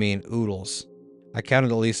 and I mean oodles. I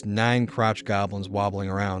counted at least 9 crotch goblins wobbling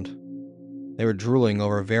around. They were drooling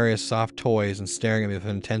over various soft toys and staring at me with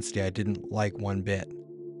an intensity I didn't like one bit.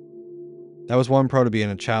 That was one pro to being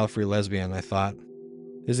a child-free lesbian, I thought.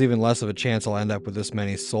 There's even less of a chance I'll end up with this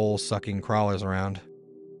many soul-sucking crawlers around.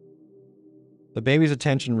 The baby's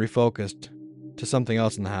attention refocused to something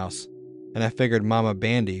else in the house, and I figured Mama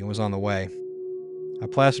Bandy was on the way. I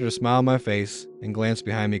plastered a smile on my face and glanced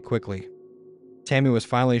behind me quickly. Tammy was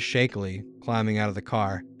finally shakily climbing out of the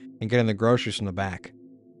car and getting the groceries from the back.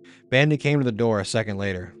 Bandy came to the door a second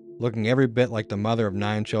later, looking every bit like the mother of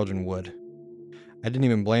 9 children would. I didn't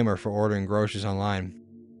even blame her for ordering groceries online.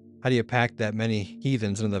 How do you pack that many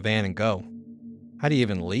heathens into the van and go? How do you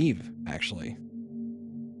even leave, actually?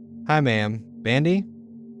 Hi, ma'am. Bandy?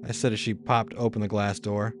 I said as she popped open the glass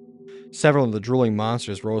door. Several of the drooling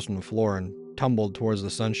monsters rose from the floor and tumbled towards the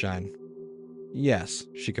sunshine. Yes,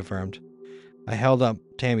 she confirmed. I held up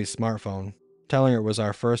Tammy's smartphone, telling her it was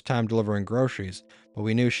our first time delivering groceries, but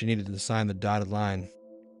we knew she needed to sign the dotted line.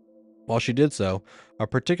 While she did so, a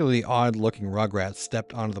particularly odd-looking rugrat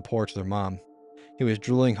stepped onto the porch with her mom. He was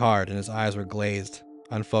drooling hard and his eyes were glazed,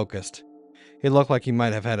 unfocused. He looked like he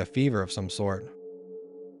might have had a fever of some sort.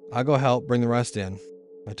 I'll go help bring the rest in,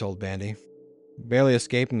 I told Bandy, barely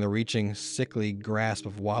escaping the reaching, sickly grasp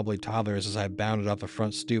of wobbly toddlers as I bounded off the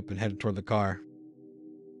front stoop and headed toward the car.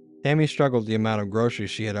 Tammy struggled with the amount of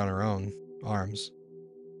groceries she had on her own arms.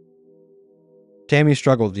 Tammy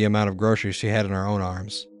struggled with the amount of groceries she had in her own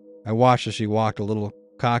arms. I watched as she walked a little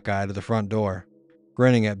cockeyed to the front door,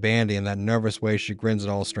 grinning at Bandy in that nervous way she grins at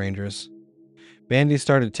all strangers. Bandy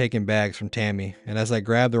started taking bags from Tammy, and as I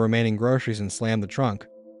grabbed the remaining groceries and slammed the trunk,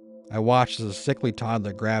 I watched as a sickly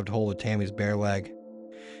toddler grabbed hold of Tammy's bare leg.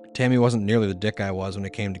 Tammy wasn't nearly the dick I was when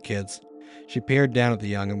it came to kids. She peered down at the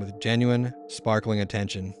young'un with genuine, sparkling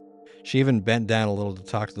attention. She even bent down a little to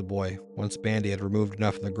talk to the boy, once Bandy had removed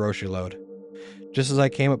enough of the grocery load. Just as I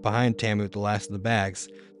came up behind Tammy with the last of the bags,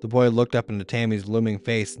 the boy looked up into Tammy's looming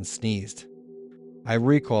face and sneezed. I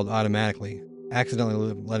recoiled automatically,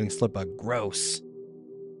 accidentally letting slip a gross.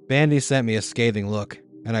 Bandy sent me a scathing look,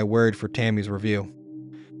 and I worried for Tammy's review.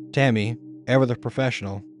 Tammy, ever the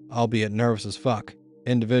professional, albeit nervous as fuck,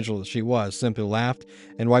 individual that she was, simply laughed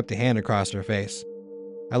and wiped a hand across her face.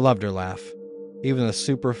 I loved her laugh. Even the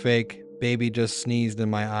super fake, baby just sneezed in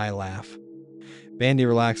my eye laugh. Bandy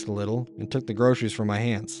relaxed a little and took the groceries from my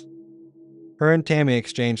hands. Her and Tammy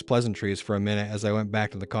exchanged pleasantries for a minute as I went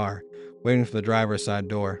back to the car, waiting for the driver's side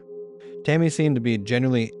door. Tammy seemed to be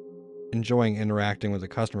genuinely enjoying interacting with the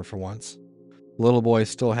customer for once. The little boy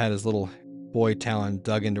still had his little boy talon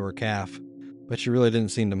dug into her calf, but she really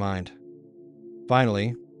didn't seem to mind.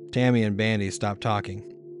 Finally, Tammy and Bandy stopped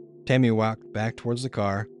talking. Tammy walked back towards the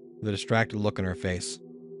car with a distracted look on her face.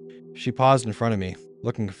 She paused in front of me,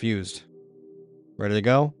 looking confused. "Ready to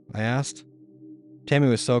go?" I asked. Tammy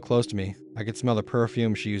was so close to me, I could smell the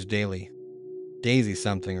perfume she used daily. Daisy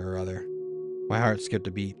something or other. My heart skipped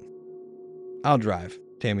a beat. "I'll drive,"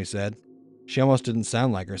 Tammy said. She almost didn't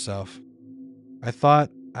sound like herself. "I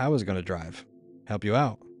thought I was going to drive. Help you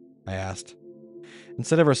out?" I asked.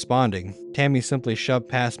 Instead of responding, Tammy simply shoved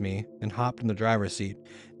past me and hopped in the driver's seat,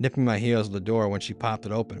 nipping my heels at the door when she popped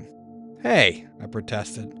it open. "Hey!" I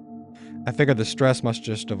protested. I figured the stress must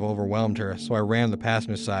just have overwhelmed her, so I ran to the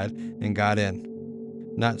passenger side and got in,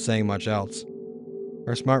 not saying much else.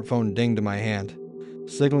 Her smartphone dinged in my hand,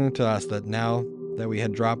 signaling to us that now that we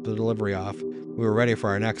had dropped the delivery off, we were ready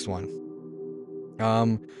for our next one.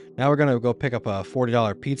 Now we're gonna go pick up a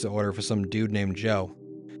 $40 pizza order for some dude named Joe.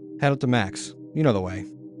 Head up to Max. You know the way,"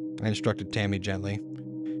 I instructed Tammy gently.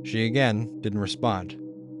 She again didn't respond.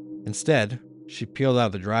 Instead, she peeled out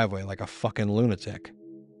of the driveway like a fucking lunatic.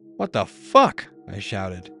 "What the fuck?" I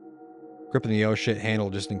shouted, gripping the oh shit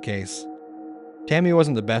handle just in case. Tammy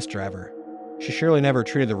wasn't the best driver. She surely never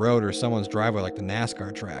treated the road or someone's driveway like the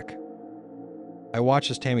NASCAR track. I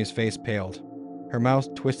watched as Tammy's face paled. Her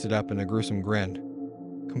mouth twisted up in a gruesome grin,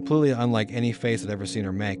 completely unlike any face I'd ever seen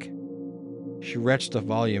her make. She wrenched the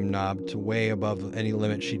volume knob to way above any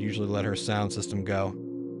limit she'd usually let her sound system go.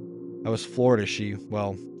 I was floored as she,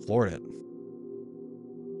 floored it.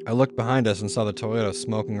 I looked behind us and saw the Toyota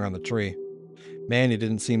smoking around the tree. Mandy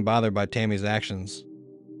didn't seem bothered by Tammy's actions.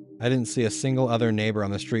 I didn't see a single other neighbor on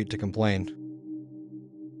the street to complain.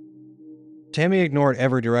 Tammy ignored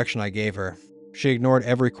every direction I gave her. She ignored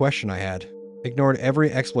every question I had, ignored every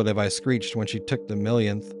expletive I screeched when she took the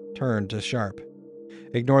millionth turn to sharp,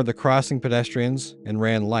 ignored the crossing pedestrians and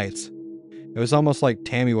ran lights. It was almost like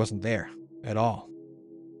Tammy wasn't there at all.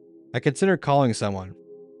 I considered calling someone.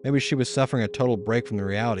 Maybe she was suffering a total break from the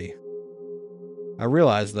reality. I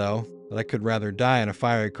realized, though, that I could rather die in a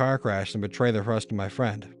fiery car crash than betray the trust of my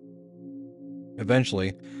friend.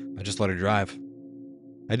 Eventually, I just let her drive.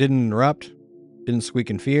 I didn't interrupt, didn't squeak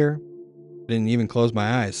in fear, didn't even close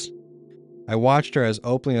my eyes. I watched her as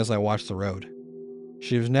openly as I watched the road.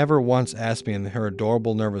 She was never once asked me in her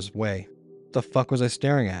adorable, nervous way, what the fuck was I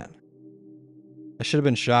staring at? I should have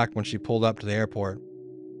been shocked when she pulled up to the airport.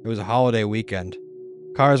 It was a holiday weekend.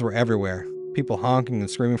 Cars were everywhere, people honking and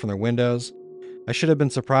screaming from their windows. I should have been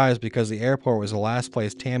surprised because the airport was the last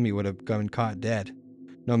place Tammy would have been caught dead,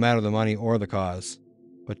 no matter the money or the cause.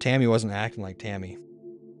 But Tammy wasn't acting like Tammy.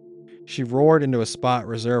 She roared into a spot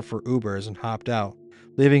reserved for Ubers and hopped out,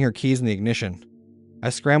 leaving her keys in the ignition. I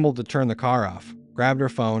scrambled to turn the car off, grabbed her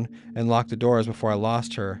phone, and locked the doors before I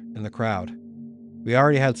lost her in the crowd. We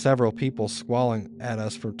already had several people squalling at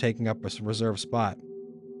us for taking up a reserved spot.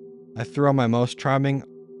 I threw on my most charming,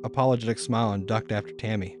 apologetic smile and ducked after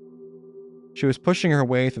Tammy. She was pushing her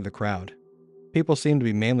way through the crowd. People seemed to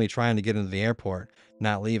be mainly trying to get into the airport,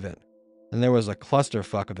 not leave it, and there was a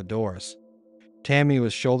clusterfuck at the doors. Tammy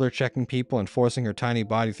was shoulder-checking people and forcing her tiny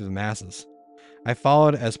body through the masses. I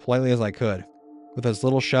followed as politely as I could, with as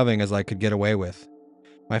little shoving as I could get away with,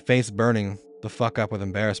 my face burning the fuck up with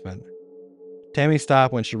embarrassment. Tammy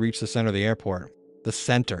stopped when she reached the center of the airport. The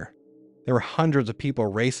center. There were hundreds of people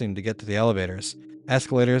racing to get to the elevators,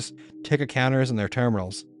 escalators, ticket counters, and their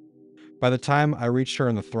terminals. By the time I reached her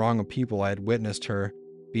in the throng of people, I had witnessed her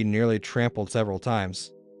be nearly trampled several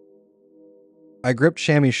times. I gripped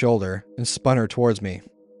Shammy's shoulder and spun her towards me.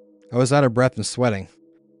 I was out of breath and sweating.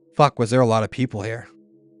 Fuck, was there a lot of people here?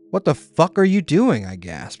 What the fuck are you doing? I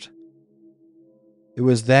gasped. It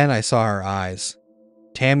was then I saw her eyes.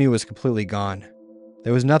 Tammy was completely gone.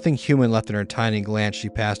 There was nothing human left in her tiny glance she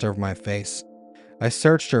passed over my face. I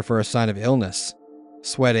searched her for a sign of illness.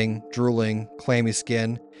 Sweating, drooling, clammy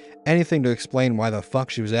skin, anything to explain why the fuck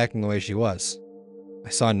she was acting the way she was. I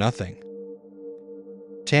saw nothing.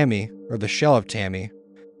 Tammy, or the shell of Tammy,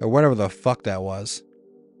 or whatever the fuck that was,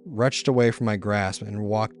 wrenched away from my grasp and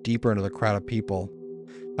walked deeper into the crowd of people.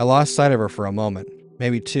 I lost sight of her for a moment,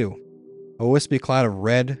 maybe two. A wispy cloud of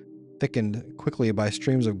red, thickened quickly by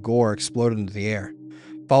streams of gore, exploded into the air,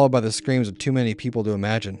 followed by the screams of too many people to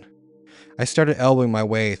imagine. I started elbowing my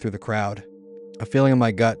way through the crowd. A feeling in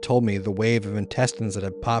my gut told me the wave of intestines that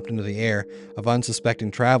had popped into the air of unsuspecting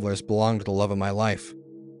travelers belonged to the love of my life.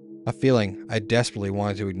 A feeling I desperately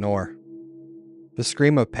wanted to ignore. The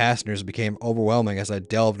scream of passengers became overwhelming as I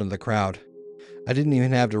delved into the crowd. I didn't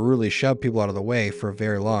even have to really shove people out of the way for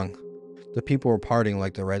very long. The people were parting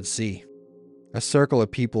like the Red Sea. A circle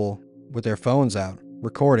of people with their phones out,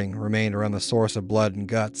 recording, remained around the source of blood and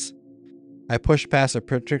guts. I pushed past a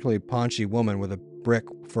particularly paunchy woman with a brick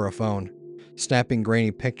for a phone, snapping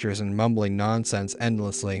grainy pictures and mumbling nonsense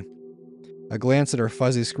endlessly. A glance at her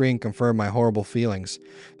fuzzy screen confirmed my horrible feelings.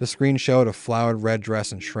 The screen showed a flowered red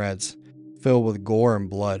dress in shreds, filled with gore and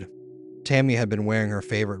blood. Tammy had been wearing her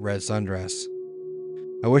favorite red sundress.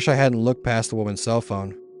 I wish I hadn't looked past the woman's cell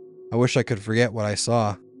phone. I wish I could forget what I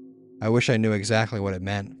saw. I wish I knew exactly what it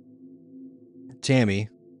meant. Tammy,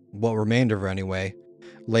 what remained of her anyway,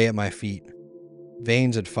 lay at my feet.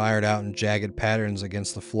 Veins had fired out in jagged patterns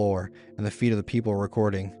against the floor and the feet of the people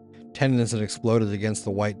recording. Tendons had exploded against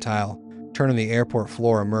the white tile, turning the airport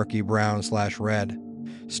floor a murky brown/red.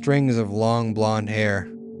 Strings of long blonde hair,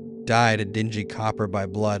 dyed a dingy copper by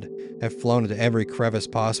blood, had flown into every crevice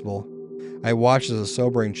possible. I watched as a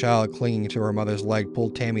sobering child clinging to her mother's leg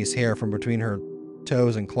pulled Tammy's hair from between her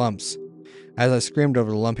toes in clumps. As I screamed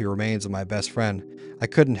over the lumpy remains of my best friend, I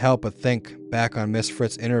couldn't help but think back on Miss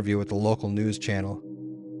Fritz's interview with the local news channel.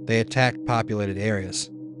 They attacked populated areas.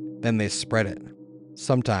 Then they spread it.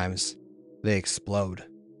 Sometimes they explode.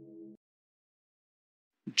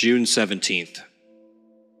 June 17th.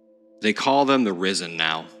 They call them the Risen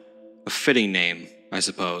now. A fitting name, I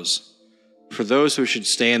suppose, for those who should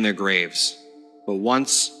stay in their graves. But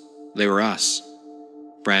once, they were us.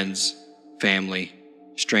 Friends, family,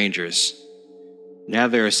 strangers. Now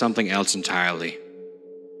there is something else entirely.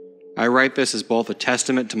 I write this as both a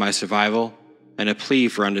testament to my survival and a plea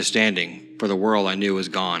for understanding for the world I knew was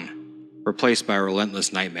gone, replaced by a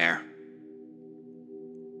relentless nightmare.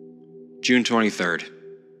 June 23rd.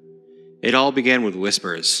 It all began with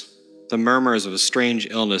whispers, the murmurs of a strange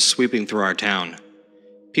illness sweeping through our town.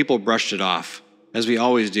 People brushed it off, as we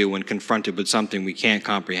always do when confronted with something we can't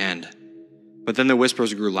comprehend. But then the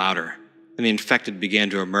whispers grew louder, and the infected began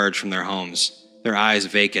to emerge from their homes, their eyes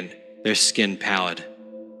vacant, their skin pallid.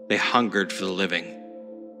 They hungered for the living.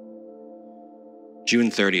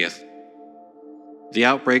 June 30th. The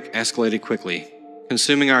outbreak escalated quickly,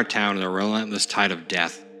 consuming our town in a relentless tide of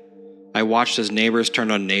death. I watched as neighbors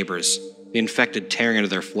turned on neighbors, the infected tearing into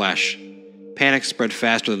their flesh. Panic spread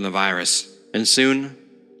faster than the virus, and soon,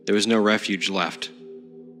 there was no refuge left.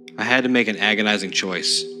 I had to make an agonizing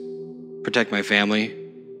choice: protect my family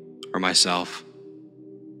or myself.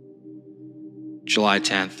 July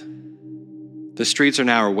 10th. The streets are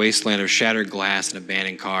now a wasteland of shattered glass and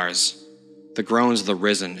abandoned cars. The groans of the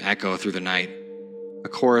Risen echo through the night, a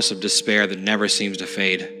chorus of despair that never seems to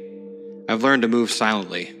fade. I've learned to move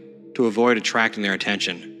silently, to avoid attracting their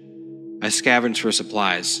attention. I scavenge for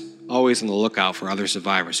supplies, always on the lookout for other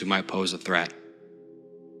survivors who might pose a threat.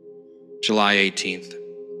 July 18th.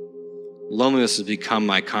 Loneliness has become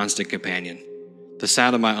my constant companion. The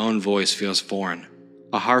sound of my own voice feels foreign,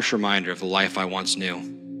 a harsh reminder of the life I once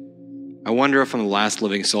knew. I wonder if I'm the last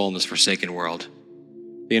living soul in this forsaken world.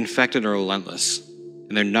 The infected are relentless,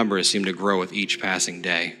 and their numbers seem to grow with each passing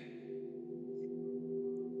day.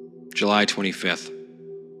 July 25th.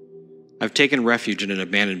 I've taken refuge in an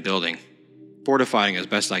abandoned building, fortifying as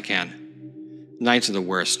best I can. Nights are the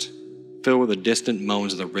worst, filled with the distant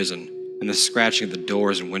moans of the Risen and the scratching of the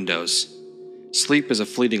doors and windows. Sleep is a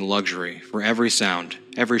fleeting luxury, for every sound,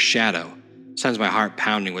 every shadow, sends my heart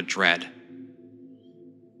pounding with dread.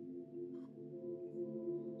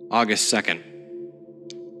 August 2nd.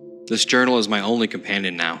 This journal is my only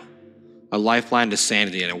companion now, a lifeline to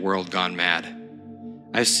sanity in a world gone mad.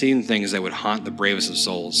 I've seen things that would haunt the bravest of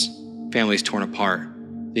souls, families torn apart,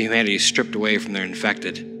 the humanity stripped away from their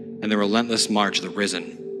infected, and the relentless march of the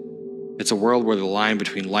Risen. It's a world where the line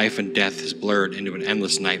between life and death is blurred into an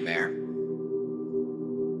endless nightmare.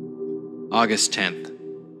 August 10th.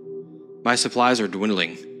 My supplies are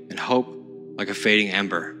dwindling, and hope, like a fading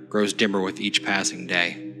ember, grows dimmer with each passing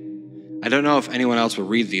day. I don't know if anyone else will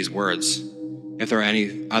read these words, if there are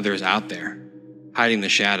any others out there, hiding in the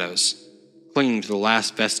shadows, clinging to the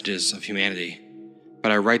last vestiges of humanity,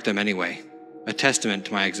 but I write them anyway, a testament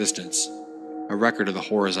to my existence, a record of the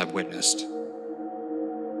horrors I've witnessed.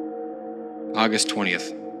 August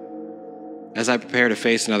 20th. As I prepare to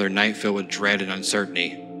face another night filled with dread and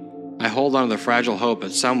uncertainty, I hold on to the fragile hope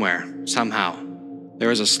that somewhere, somehow,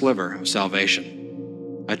 there is a sliver of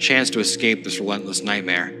salvation, a chance to escape this relentless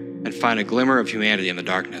nightmare and find a glimmer of humanity in the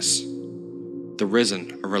darkness. The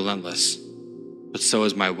risen are relentless, but so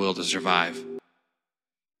is my will to survive.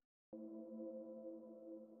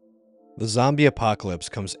 The zombie apocalypse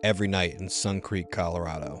comes every night in Suncreek,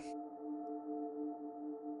 Colorado.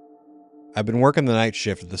 I've been working the night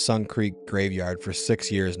shift at the Suncreek graveyard for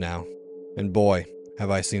 6 years now, and boy, have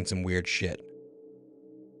I seen some weird shit.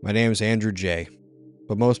 My name is Andrew J.,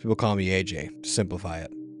 but most people call me AJ, to simplify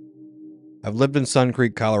it. I've lived in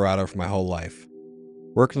Suncreek, Colorado for my whole life,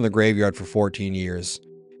 worked in the graveyard for 14 years,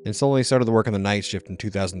 and slowly started to work on the night shift in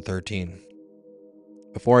 2013.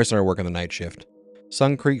 Before I started working the night shift,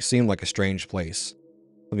 Suncreek seemed like a strange place,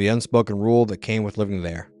 with the unspoken rule that came with living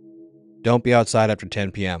there. Don't be outside after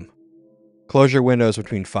 10 p.m. Close your windows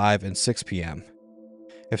between 5 and 6 p.m.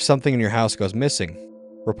 If something in your house goes missing,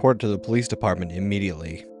 report it to the police department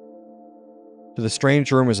immediately. To the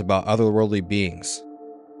strange rumors about otherworldly beings.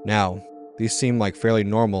 Now, these seem like fairly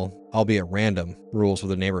normal, albeit random, rules for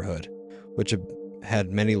the neighborhood, which have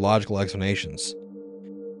had many logical explanations.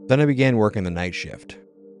 Then I began working the night shift.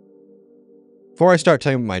 Before I start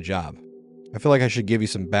telling you about my job, I feel like I should give you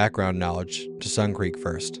some background knowledge to Suncreek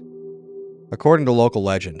first. According to local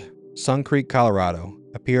legend, Suncreek, Colorado,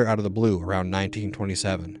 appeared out of the blue around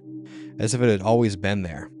 1927, as if it had always been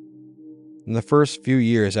there. In the first few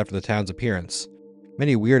years after the town's appearance,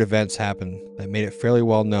 many weird events happened that made it fairly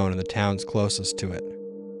well known in the towns closest to it.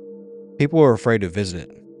 People were afraid to visit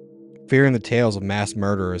it, fearing the tales of mass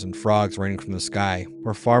murderers and frogs raining from the sky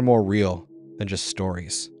were far more real than just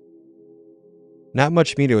stories. Not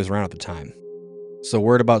much media was around at the time, so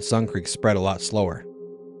word about Suncreek spread a lot slower,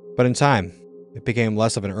 but in time, it became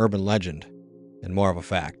less of an urban legend and more of a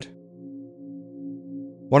fact.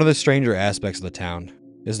 One of the stranger aspects of the town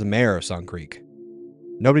is the mayor of Suncreek.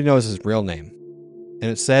 Nobody knows his real name,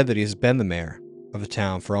 and it's said that he has been the mayor of the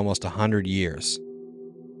town for almost 100 years,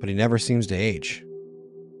 but he never seems to age.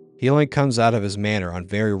 He only comes out of his manor on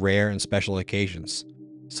very rare and special occasions,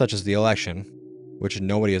 such as the election, which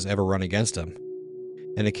nobody has ever run against him,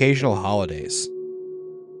 and occasional holidays.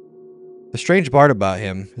 The strange part about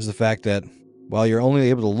him is the fact that, while you're only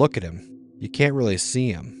able to look at him, you can't really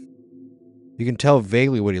see him. You can tell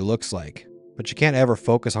vaguely what he looks like, but you can't ever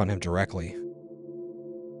focus on him directly.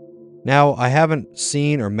 Now, I haven't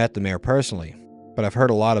seen or met the mayor personally, but I've heard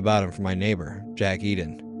a lot about him from my neighbor, Jack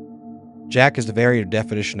Eden. Jack is the very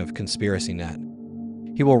definition of conspiracy nut.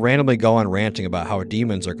 He will randomly go on ranting about how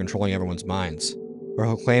demons are controlling everyone's minds, or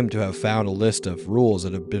he'll claim to have found a list of rules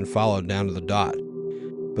that have been followed down to the dot,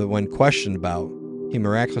 but when questioned about, he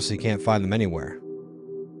miraculously can't find them anywhere.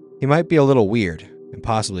 He might be a little weird, and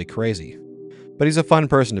possibly crazy, but he's a fun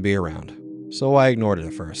person to be around, so I ignored it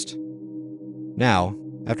at first. Now,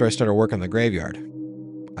 after I started working in the graveyard,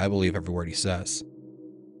 I believe every word he says.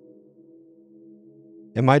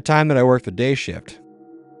 In my time that I worked the day shift,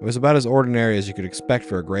 it was about as ordinary as you could expect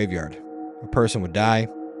for a graveyard. A person would die,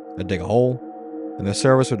 I'd dig a hole, and the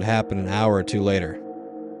service would happen an hour or two later.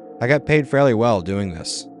 I got paid fairly well doing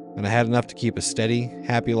this, and I had enough to keep a steady,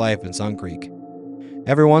 happy life in Suncreek.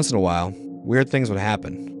 Every once in a while, weird things would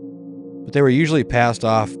happen, but they were usually passed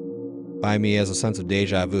off by me as a sense of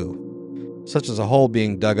deja vu, such as a hole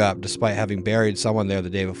being dug up despite having buried someone there the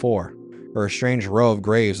day before, or a strange row of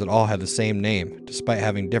graves that all had the same name despite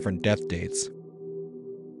having different death dates.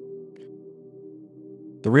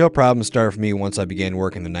 The real problem started for me once I began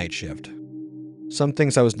working the night shift. Some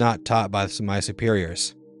things I was not taught by my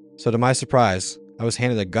superiors, so to my surprise, I was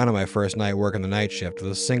handed a gun on my first night working the night shift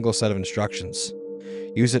with a single set of instructions.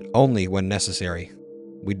 Use it only when necessary.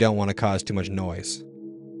 We don't want to cause too much noise.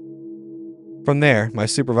 From there, my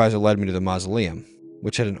supervisor led me to the mausoleum,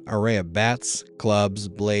 which had an array of bats, clubs,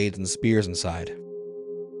 blades, and spears inside.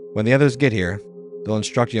 When the others get here, they'll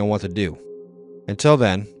instruct you on what to do. Until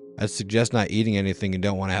then, I'd suggest not eating anything you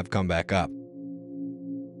don't want to have come back up.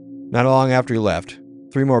 Not long after he left,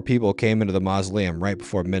 3 more people came into the mausoleum right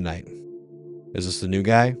before midnight. "Is this the new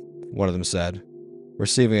guy?" one of them said,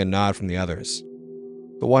 receiving a nod from the others.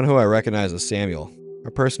 The one who I recognized as Samuel,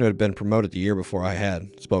 a person who had been promoted the year before I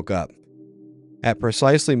had, spoke up. At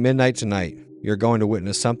precisely midnight tonight, you're going to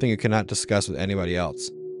witness something you cannot discuss with anybody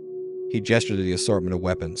else. He gestured to the assortment of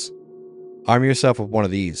weapons. Arm yourself with one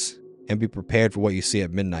of these, and be prepared for what you see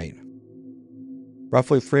at midnight.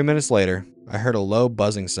 Roughly 3 minutes later, I heard a low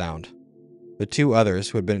buzzing sound. The two others,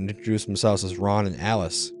 who had been introduced themselves as Ron and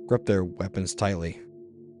Alice, gripped their weapons tightly.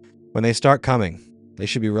 When they start coming, they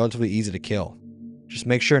should be relatively easy to kill. Just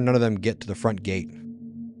make sure none of them get to the front gate.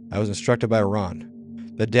 I was instructed by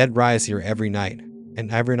Ron. The dead rise here every night, and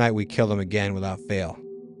every night we kill them again without fail.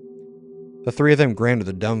 The three of them grinned with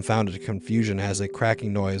a dumbfounded confusion as a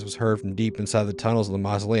cracking noise was heard from deep inside the tunnels of the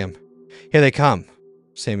mausoleum. Here they come,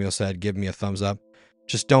 Samuel said, giving me a thumbs up.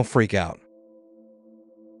 Just don't freak out.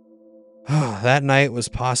 That night was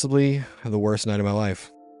possibly the worst night of my life.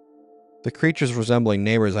 The creatures resembling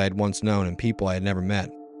neighbors I had once known and people I had never met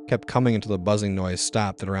kept coming until the buzzing noise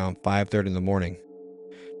stopped at around 5:30 in the morning.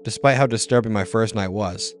 Despite how disturbing my first night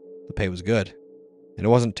was, the pay was good, and it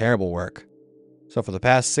wasn't terrible work. So for the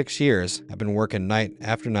past 6 years, I've been working night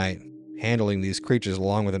after night, handling these creatures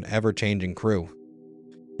along with an ever-changing crew.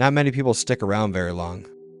 Not many people stick around very long,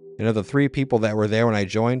 and of the 3 people that were there when I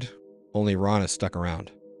joined, only Ron has stuck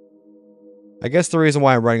around. I guess the reason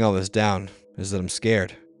why I'm writing all this down is that I'm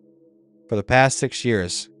scared. For the past 6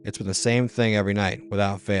 years, it's been the same thing every night,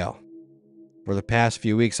 without fail. For the past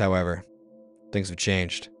few weeks, however, things have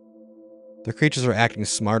changed. The creatures are acting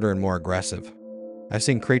smarter and more aggressive. I've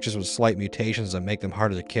seen creatures with slight mutations that make them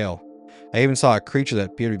harder to kill. I even saw a creature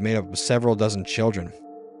that appeared to be made up of several dozen children.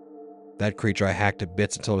 That creature I hacked to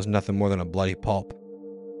bits until it was nothing more than a bloody pulp.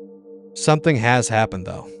 Something has happened,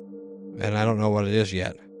 though, and I don't know what it is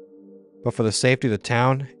yet. But for the safety of the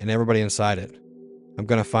town and everybody inside it, I'm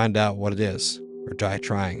going to find out what it is, or die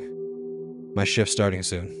trying. My shift's starting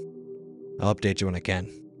soon. I'll update you when I can.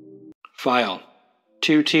 File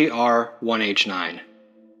 2TR1H9.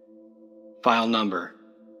 File number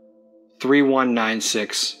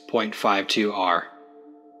 3196.52R.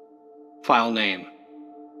 File name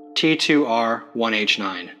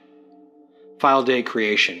T2R1H9. File date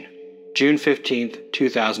creation June 15th,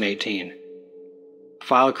 2018.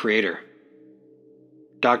 File creator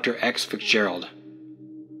Dr. X. Fitzgerald.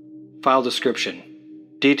 File description: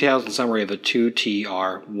 details and summary of the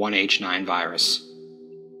 2TR1H9 virus.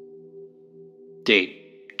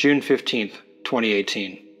 Date: June 15th,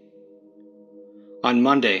 2018. On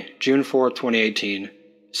Monday, June 4th, 2018,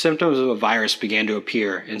 symptoms of a virus began to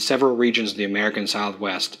appear in several regions of the American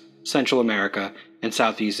Southwest, Central America, and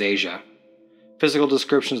Southeast Asia. Physical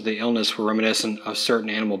descriptions of the illness were reminiscent of certain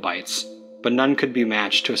animal bites, but none could be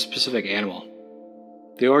matched to a specific animal.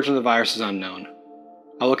 The origin of the virus is unknown.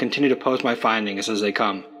 I will continue to post my findings as they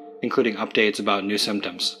come, including updates about new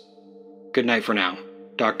symptoms. Good night for now.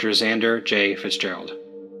 Dr. Xander J. Fitzgerald.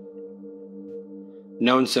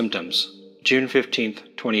 Known symptoms: June 15th,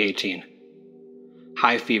 2018.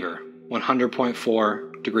 High fever,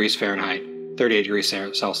 100.4 degrees Fahrenheit, 38 degrees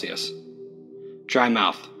Celsius. Dry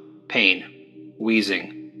mouth, pain,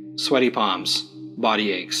 wheezing, sweaty palms,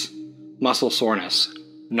 body aches, muscle soreness,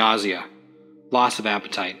 nausea, loss of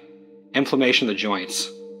appetite, inflammation of the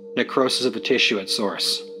joints, necrosis of the tissue at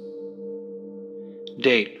source.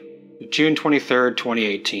 Date: June 23,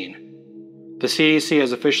 2018. The CDC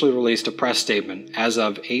has officially released a press statement as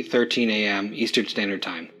of 8:13 a.m. Eastern Standard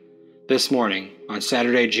Time, this morning, on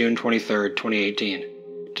Saturday, June 23, 2018,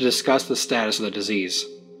 to discuss the status of the disease.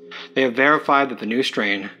 They have verified that the new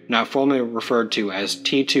strain, now formally referred to as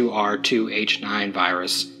T2R2H9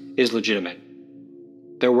 virus, is legitimate.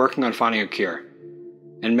 They're working on finding a cure,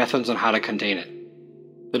 and methods on how to contain it.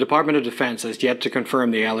 The Department of Defense has yet to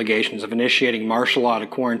confirm the allegations of initiating martial law to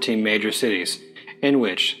quarantine major cities, in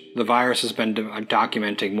which the virus has been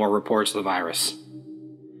documenting more reports of the virus.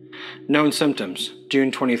 Known symptoms: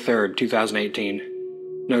 June 23, 2018.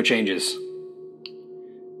 No changes.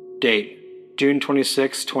 Date: June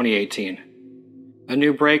 26, 2018. A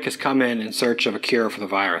new break has come in search of a cure for the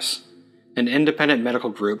virus. An independent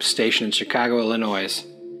medical group stationed in Chicago, Illinois,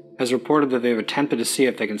 has reported that they have attempted to see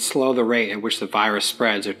if they can slow the rate at which the virus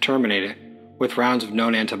spreads or terminate it with rounds of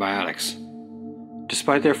known antibiotics.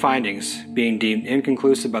 Despite their findings being deemed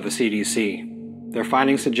inconclusive by the CDC, their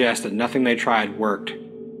findings suggest that nothing they tried worked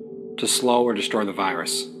to slow or destroy the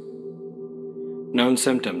virus. Known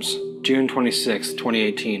symptoms: June 26,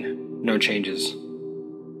 2018. No changes.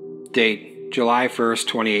 Date: July 1st,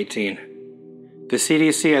 2018. The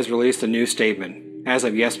CDC has released a new statement as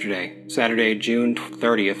of yesterday, Saturday, June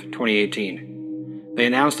 30th, 2018. They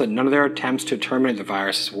announced that none of their attempts to terminate the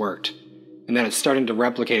virus has worked, and that it's starting to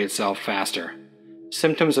replicate itself faster.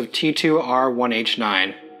 Symptoms of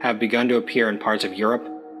T2R1H9 have begun to appear in parts of Europe,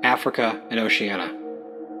 Africa, and Oceania.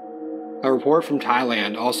 A report from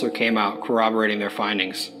Thailand also came out corroborating their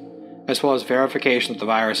findings, as well as verification that the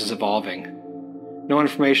virus is evolving. No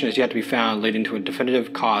information is yet to be found leading to a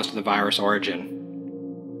definitive cause to the virus origin.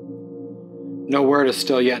 No word is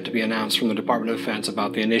still yet to be announced from the Department of Defense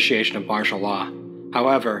about the initiation of martial law.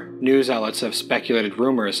 However, news outlets have speculated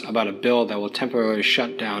rumors about a bill that will temporarily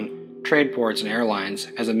shut down trade ports and airlines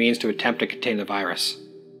as a means to attempt to contain the virus.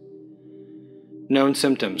 Known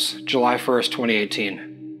symptoms, July 1st,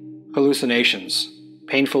 2018. Hallucinations,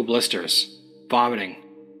 painful blisters, vomiting,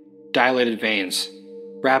 dilated veins,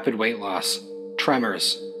 rapid weight loss,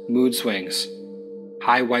 tremors, mood swings,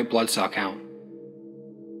 high white blood cell count.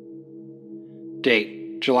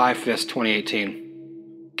 Date, July 5th,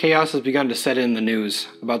 2018. Chaos has begun to set in the news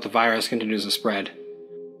about the virus continues to spread.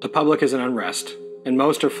 The public is in unrest, and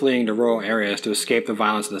most are fleeing to rural areas to escape the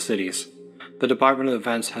violence of the cities. The Department of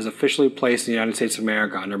Defense has officially placed the United States of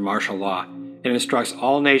America under martial law and instructs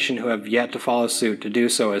all nations who have yet to follow suit to do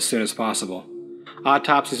so as soon as possible.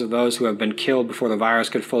 Autopsies of those who have been killed before the virus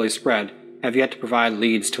could fully spread have yet to provide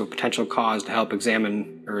leads to a potential cause to help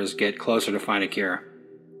examiners get closer to find a cure.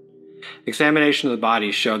 Examination of the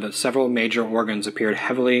bodies showed that several major organs appeared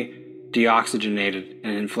heavily deoxygenated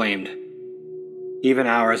and inflamed, even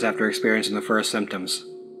hours after experiencing the first symptoms.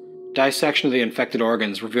 Dissection of the infected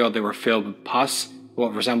organs revealed they were filled with pus and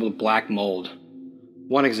what resembled black mold.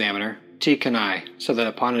 One examiner, T. Kanai, said that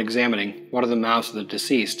upon examining one of the mouths of the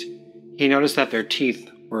deceased, he noticed that their teeth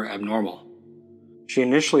were abnormal. She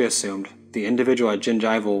initially assumed the individual had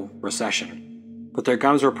gingival recession, but their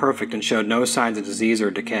gums were perfect and showed no signs of disease or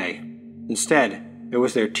decay. Instead, it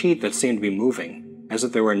was their teeth that seemed to be moving, as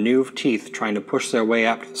if there were new teeth trying to push their way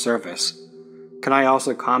up to the surface. Kanai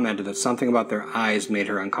also commented that something about their eyes made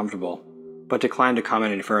her uncomfortable, but declined to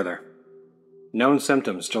comment any further. Known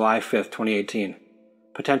symptoms, July 5th, 2018.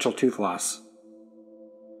 Potential tooth loss.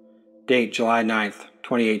 Date, July 9th,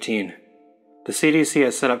 2018. The CDC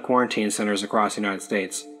has set up quarantine centers across the United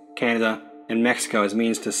States, Canada, and Mexico as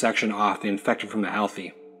means to section off the infected from the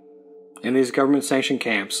healthy. In these government-sanctioned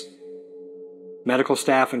camps, medical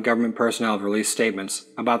staff and government personnel have released statements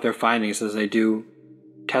about their findings as they do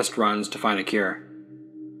test runs to find a cure,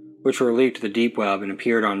 which were leaked to the deep web and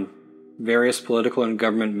appeared on various political and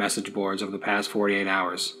government message boards over the past 48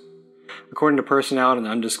 hours. According to personnel at an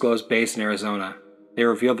undisclosed base in Arizona, they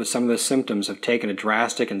revealed that some of the symptoms have taken a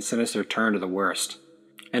drastic and sinister turn to the worst.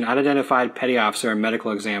 An unidentified petty officer and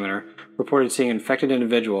medical examiner reported seeing infected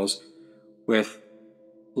individuals with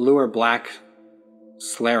Luer black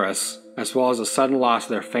sclerosis, as well as a sudden loss of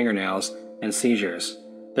their fingernails and seizures.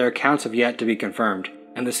 Their accounts have yet to be confirmed,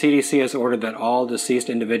 and the CDC has ordered that all deceased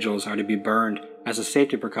individuals are to be burned as a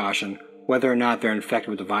safety precaution, whether or not they're infected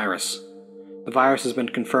with the virus. The virus has been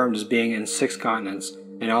confirmed as being in 6 continents,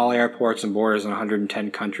 and all airports and borders in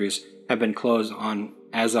 110 countries have been closed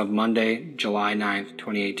as of Monday, July 9th,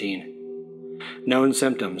 2018. Known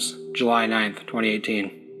symptoms, July 9th,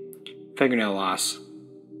 2018. Fingernail loss.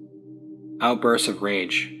 Outbursts of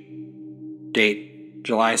rage. Date,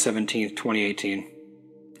 July 17th, 2018.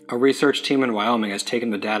 A research team in Wyoming has taken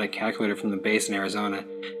the data calculated from the base in Arizona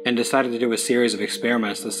and decided to do a series of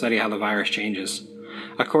experiments to study how the virus changes.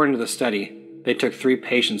 According to the study, they took 3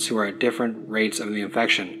 patients who were at different rates of the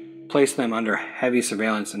infection, placed them under heavy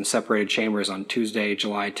surveillance in separated chambers on Tuesday,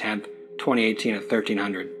 July 10th, 2018 at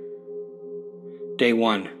 1300. Day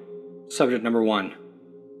 1. Subject number 1.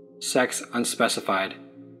 Sex unspecified.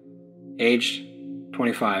 Age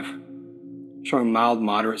 25. Showing mild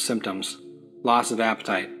moderate symptoms. Loss of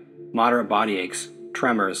appetite, moderate body aches,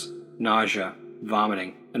 tremors, nausea,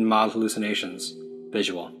 vomiting, and mild hallucinations.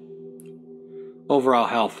 Visual. Overall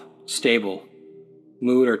health, stable.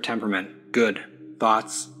 Mood or temperament, good.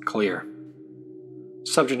 Thoughts, clear.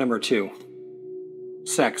 Subject number 2.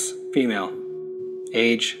 Sex, female.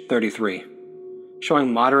 Age, 33.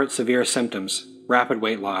 Showing moderate severe symptoms, rapid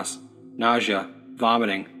weight loss, nausea,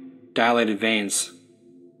 vomiting, dilated veins,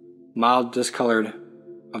 mild discolored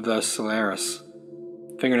of the sclerosis,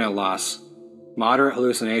 fingernail loss, moderate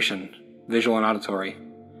hallucination, visual and auditory,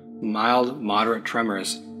 mild moderate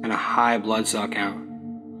tremors, and a high blood cell count.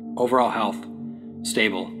 Overall health,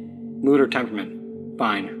 stable. Mood or temperament,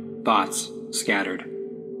 fine. Thoughts, scattered.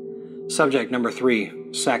 Subject number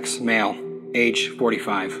 3, sex, male, age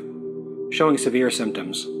 45. Showing severe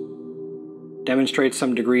symptoms. Demonstrates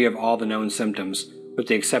some degree of all the known symptoms, with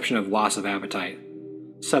the exception of loss of appetite.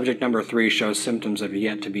 Subject number 3 shows symptoms that have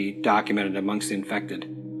yet to be documented amongst the infected.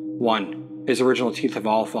 1. His original teeth have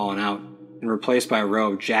all fallen out and replaced by a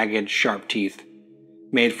row of jagged, sharp teeth,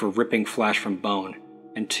 made for ripping flesh from bone,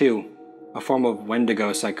 and 2, a form of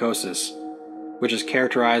Wendigo psychosis, which is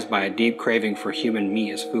characterized by a deep craving for human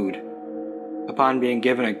meat as food. Upon being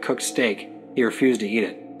given a cooked steak, he refused to eat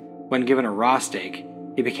it. When given a raw steak,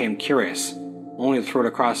 he became curious, only to throw it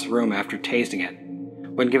across the room after tasting it.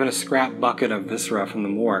 When given a scrap bucket of viscera from the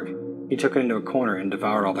morgue, he took it into a corner and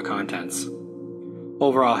devoured all the contents.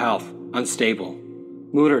 Overall health, unstable.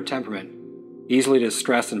 Mood or temperament, easily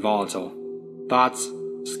distressed and volatile. Thoughts,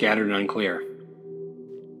 scattered and unclear.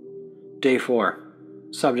 Day 4.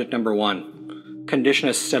 Subject number 1. Condition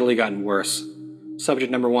has steadily gotten worse.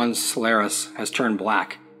 Subject number 1's scleras has turned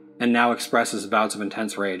black and now expresses bouts of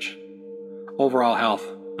intense rage. Overall health,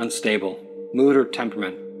 unstable. Mood or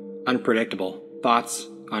temperament, unpredictable. Thoughts,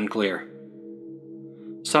 unclear.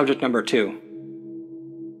 Subject number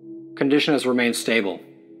 2. Condition has remained stable.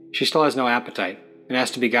 She still has no appetite and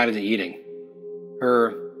has to be guided to eating.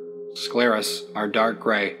 Her scleras are dark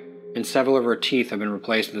gray, and several of her teeth have been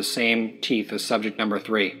replaced with the same teeth as subject number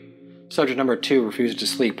 3. Subject number 2 refuses to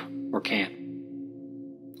sleep or can't.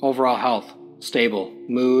 Overall health, stable.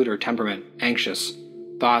 Mood or temperament, anxious.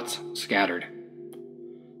 Thoughts, scattered.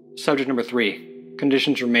 Subject number 3.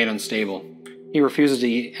 Conditions remain unstable. He refuses to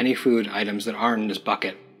eat any food items that aren't in his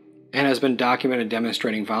bucket, and has been documented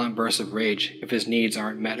demonstrating violent bursts of rage if his needs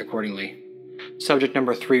aren't met accordingly. Subject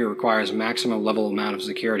number 3 requires maximum level amount of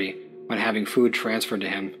security when having food transferred to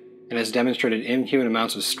him, and has demonstrated inhuman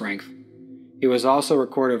amounts of strength. He was also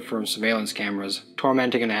recorded from surveillance cameras,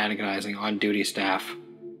 tormenting and agonizing on-duty staff.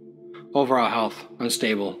 Overall health,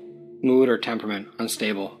 unstable. Mood or temperament,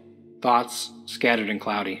 unstable. Thoughts, scattered and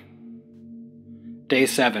cloudy. Day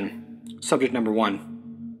 7. Subject number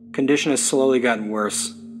 1. Condition has slowly gotten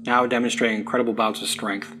worse, now demonstrating incredible bouts of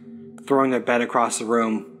strength, throwing their bed across the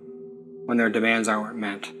room when their demands aren't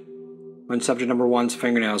met. When subject number 1's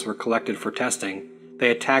fingernails were collected for testing,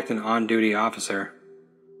 they attacked an on-duty officer,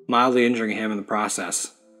 mildly injuring him in the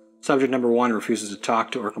process. Subject number 1 refuses to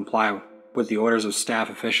talk to or comply with the orders of staff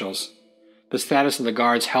officials. The status of the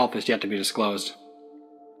guard's health is yet to be disclosed.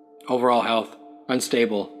 Overall health,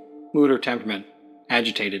 unstable. Mood or temperament,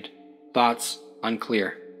 agitated. Thoughts,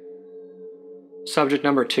 unclear. Subject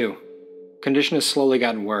number 2. Condition has slowly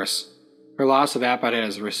gotten worse. Her loss of appetite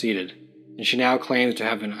has receded, and she now claims to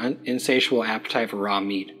have an insatiable appetite for raw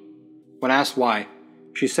meat. When asked why,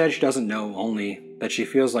 she said she doesn't know, only that she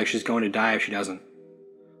feels like she's going to die if she doesn't.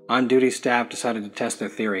 On-duty staff decided to test their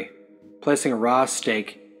theory, placing a raw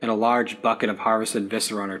steak and a large bucket of harvested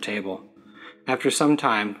viscera on her table. After some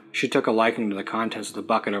time, she took a liking to the contents of the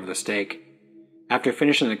bucket over the steak. After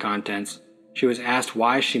finishing the contents, she was asked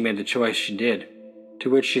why she made the choice she did, to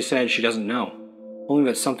which she said she doesn't know, only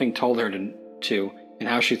that something told her to and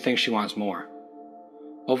how she thinks she wants more.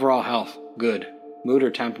 Overall health, good. Mood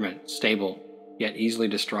or temperament, stable, yet easily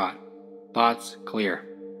distraught. Thoughts, clear.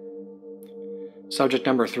 Subject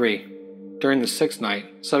number 3. During the 6th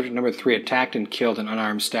night, subject number 3 attacked and killed an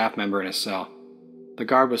unarmed staff member in his cell. The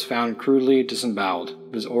guard was found crudely disemboweled,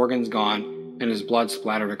 with his organs gone and his blood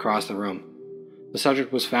splattered across the room. The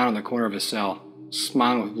subject was found in the corner of his cell,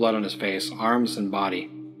 smiling with blood on his face, arms, and body.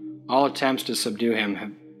 All attempts to subdue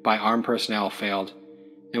him by armed personnel failed,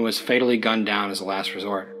 and was fatally gunned down as a last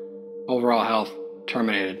resort. Overall health,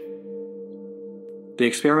 terminated. The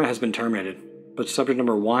experiment has been terminated, but subject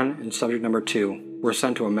number 1 and subject number 2 were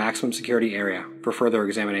sent to a maximum security area for further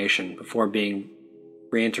examination before being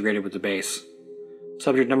reintegrated with the base.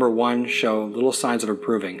 Subject number 1 show little signs of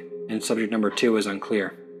improving, and subject number 2 is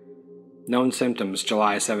unclear. Known symptoms,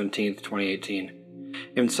 July 17, 2018.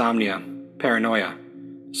 Insomnia, paranoia,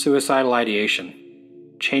 suicidal ideation,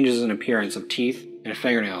 changes in appearance of teeth and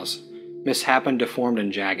fingernails, misshapen, deformed,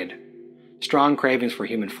 and jagged. Strong cravings for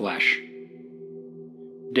human flesh.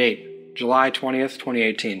 Date, July 20th,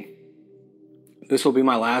 2018. This will be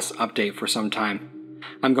my last update for some time.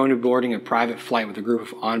 I'm going to be boarding a private flight with a group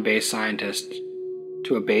of on-base scientists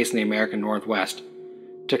to a base in the American Northwest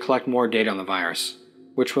to collect more data on the virus,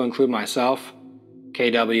 which will include myself,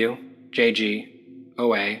 KW, JG,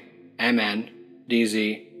 OA, MN,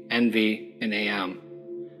 DZ, NV, and AM.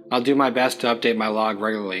 I'll do my best to update my log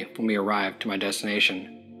regularly when we arrive to my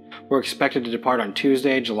destination. We're expected to depart on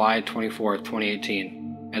Tuesday, July 24th,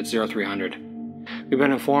 2018 at 0300. We've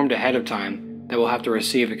been informed ahead of time that we'll have to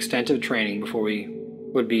receive extensive training before we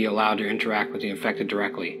would be allowed to interact with the infected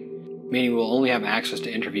directly, meaning we'll only have access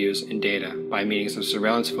to interviews and data by means of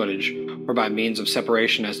surveillance footage or by means of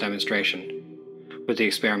separation as demonstration with the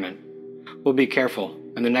experiment. We'll be careful,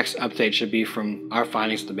 and the next update should be from our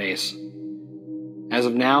findings at the base. As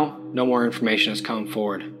of now, no more information has come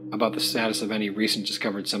forward about the status of any recent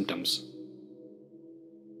discovered symptoms.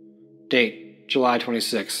 Date, July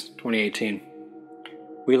 26, 2018.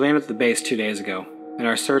 We landed at the base 2 days ago, and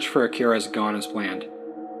our search for a cure has gone as planned.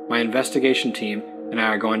 My investigation team and I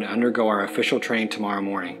are going to undergo our official training tomorrow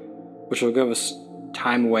morning, which will give us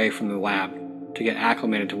time away from the lab to get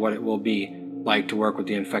acclimated to what it will be like to work with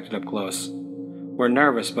the infected up close. We're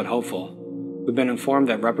nervous but hopeful. We've been informed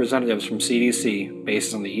that representatives from CDC,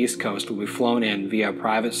 bases on the East Coast, will be flown in via a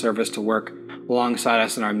private service to work alongside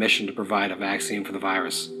us in our mission to provide a vaccine for the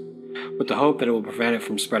virus, with the hope that it will prevent it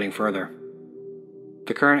from spreading further.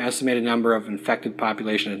 The current estimated number of infected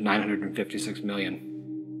population is 956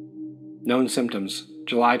 million. Known symptoms,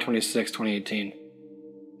 July 26, 2018.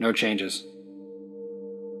 No changes.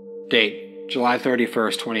 Date, July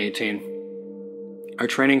 31st, 2018. Our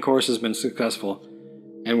training course has been successful,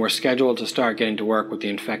 and we're scheduled to start getting to work with the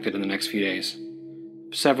infected in the next few days.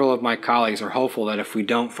 Several of my colleagues are hopeful that if we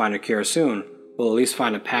don't find a cure soon, we'll at least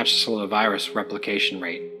find a patch to slow the virus replication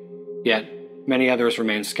rate. Yet, many others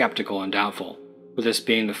remain skeptical and doubtful, with this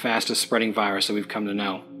being the fastest spreading virus that we've come to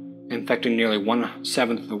know, infecting nearly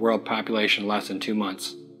 1/7 of the world population in less than 2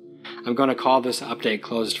 months. I'm going to call this update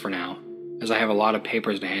closed for now, as I have a lot of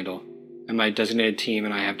papers to handle, and my designated team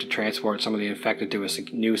and I have to transport some of the infected to a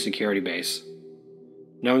new security base.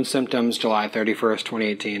 Known symptoms, July 31st,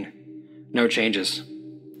 2018. No changes.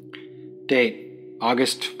 Date,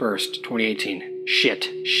 August 1st, 2018.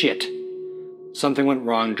 Shit. Something went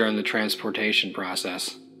wrong during the transportation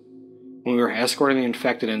process. When we were escorting the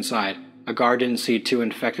infected inside, a guard didn't see 2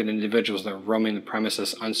 infected individuals that were roaming the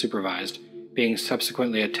premises unsupervised, being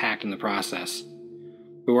subsequently attacked in the process.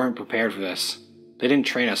 We weren't prepared for this. They didn't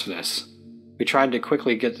train us for this. We tried to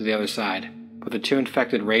quickly get to the other side, but the 2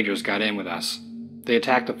 infected ragers got in with us. They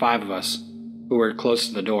attacked the 5 of us, who were close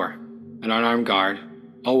to the door, an unarmed guard,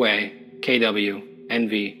 OA, KW,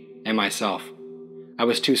 NV, and myself. I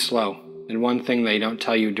was too slow, and one thing they don't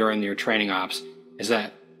tell you during your training ops is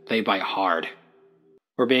that they bite hard.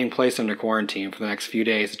 We're being placed under quarantine for the next few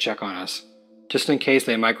days to check on us, just in case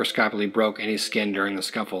they microscopically broke any skin during the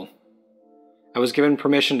scuffle. I was given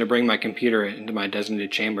permission to bring my computer into my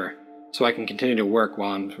designated chamber, so I can continue to work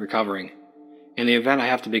while I'm recovering. In the event I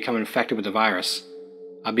have to become infected with the virus,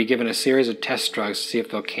 I'll be given a series of test drugs to see if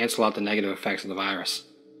they'll cancel out the negative effects of the virus.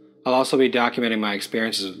 I'll also be documenting my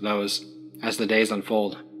experiences with those as the days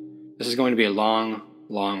unfold. This is going to be a long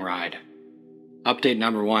ride. Update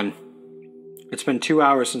number 1. It's been 2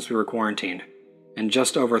 hours since we were quarantined, and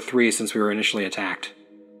just over 3 since we were initially attacked.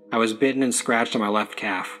 I was bitten and scratched on my left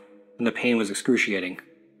calf, and the pain was excruciating.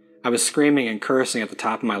 I was screaming and cursing at the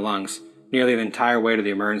top of my lungs, nearly the entire way to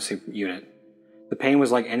the emergency unit. The pain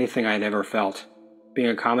was like anything I had ever felt, being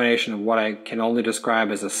a combination of what I can only describe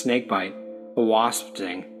as a snake bite, a wasp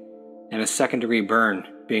sting, and a second-degree burn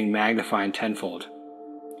being magnified tenfold.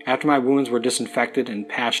 After my wounds were disinfected and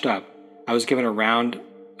patched up, I was given a round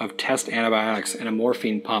of test antibiotics and a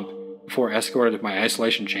morphine pump before escorted to my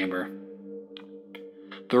isolation chamber.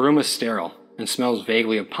 The room is sterile and smells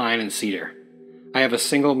vaguely of pine and cedar. I have a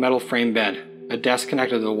single metal frame bed, a desk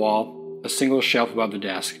connected to the wall, a single shelf above the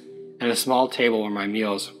desk, and a small table where my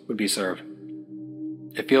meals would be served.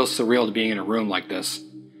 It feels surreal to be in a room like this,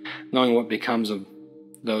 knowing what becomes of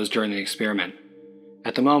those during the experiment.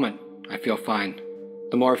 At the moment, I feel fine.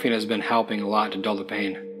 The morphine has been helping a lot to dull the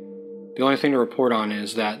pain. The only thing to report on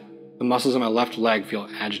is that the muscles in my left leg feel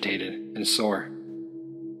agitated and sore.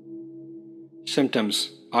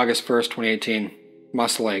 Symptoms, August 1st, 2018.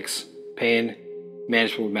 Muscle aches, pain,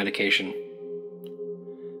 management with medication.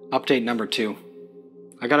 Update number 2.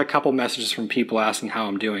 I got a couple messages from people asking how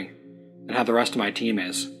I'm doing, and how the rest of my team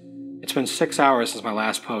is. It's been 6 hours since my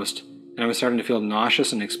last post, and I'm starting to feel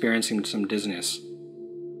nauseous and experiencing some dizziness.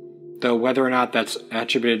 Though whether or not that's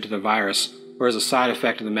attributed to the virus or as a side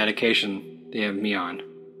effect of the medication they have me on,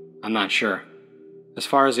 I'm not sure. As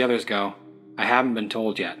far as the others go, I haven't been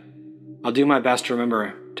told yet. I'll do my best to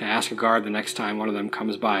remember to ask a guard the next time one of them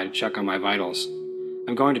comes by to check on my vitals.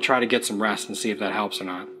 I'm going to try to get some rest and see if that helps or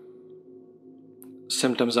not.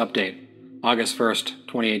 Symptoms update, August 1st,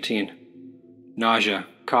 2018. Nausea,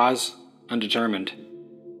 cause, undetermined.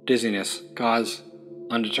 Dizziness, cause,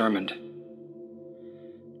 undetermined.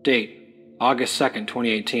 Date, August 2nd,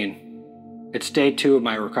 2018. It's day 2 of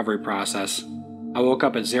my recovery process. I woke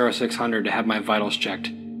up at 0600 to have my vitals checked,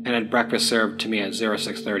 and had breakfast served to me at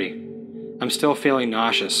 0630. I'm still feeling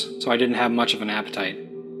nauseous, so I didn't have much of an appetite.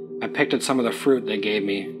 I picked at some of the fruit they gave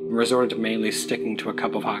me, and resorted to mainly sticking to a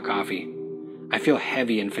cup of hot coffee. I feel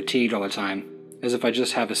heavy and fatigued all the time, as if I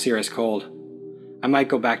just have a serious cold. I might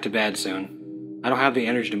go back to bed soon. I don't have the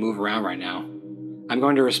energy to move around right now. I'm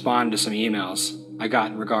going to respond to some emails I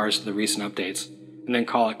got in regards to the recent updates, and then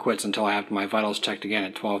call it quits until I have my vitals checked again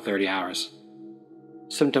at 12:30 hours.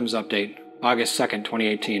 Symptoms update, August 2nd,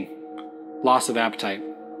 2018. Loss of appetite.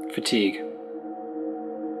 Fatigue.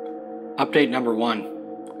 Update number 1.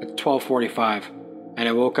 It's 12:45, and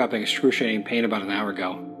I woke up in excruciating pain about an hour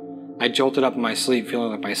ago. I jolted up in my sleep feeling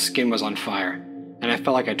like my skin was on fire, and I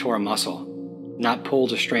felt like I tore a muscle. Not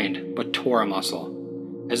pulled or strained, but tore a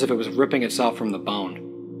muscle, as if it was ripping itself from the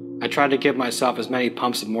bone. I tried to give myself as many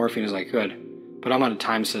pumps of morphine as I could, but I'm on a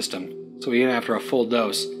time system, so even after a full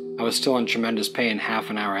dose, I was still in tremendous pain half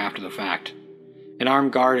an hour after the fact. An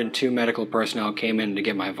armed guard and 2 medical personnel came in to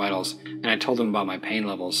get my vitals, and I told them about my pain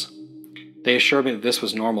levels. They assured me that this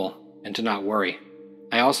was normal, and to not worry.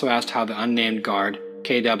 I also asked how the unnamed guard,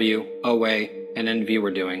 KW, OA, and NV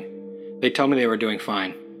were doing. They told me they were doing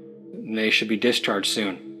fine, and they should be discharged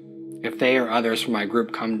soon. If they or others from my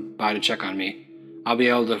group come by to check on me, I'll be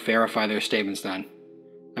able to verify their statements then.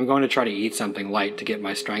 I'm going to try to eat something light to get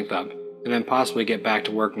my strength up, and then possibly get back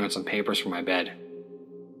to working on some papers for my bed.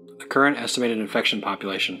 The current estimated infection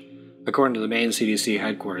population, according to the main CDC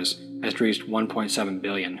headquarters, has reached 1.7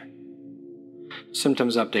 billion.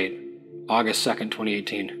 Symptoms update, August 2nd,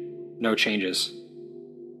 2018. No changes.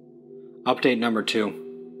 Update number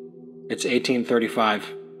 2. It's 18:35,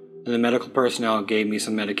 and the medical personnel gave me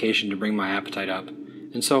some medication to bring my appetite up,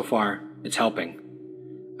 and so far, it's helping.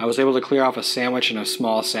 I was able to clear off a sandwich and a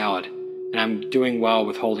small salad, and I'm doing well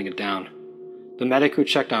with holding it down. The medic who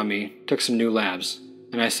checked on me took some new labs,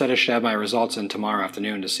 and I said I should have my results in tomorrow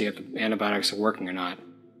afternoon to see if the antibiotics are working or not.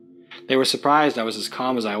 They were surprised I was as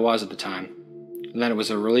calm as I was at the time, and that it was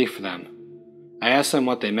a relief for them. I asked them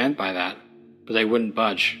what they meant by that, but they wouldn't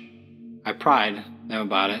budge. I pried them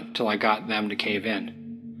about it till I got them to cave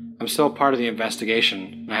in. I'm still part of the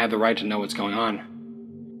investigation, and I have the right to know what's going on.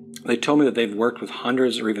 They told me that they've worked with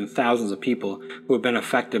hundreds or even thousands of people who have been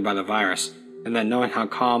affected by the virus, and that knowing how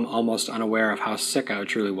calm, almost unaware of how sick I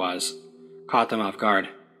truly was, caught them off guard.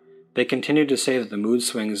 They continued to say that the mood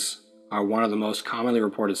swings are one of the most commonly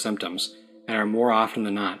reported symptoms, and are more often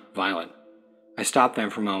than not violent. I stopped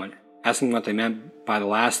them for a moment, asking what they meant by the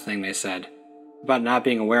last thing they said, about not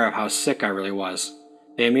being aware of how sick I really was.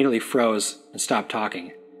 They immediately froze and stopped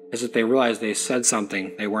talking, as if they realized they said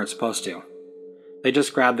something they weren't supposed to. They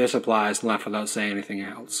just grabbed their supplies and left without saying anything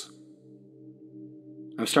else.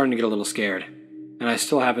 I'm starting to get a little scared, and I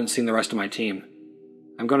still haven't seen the rest of my team.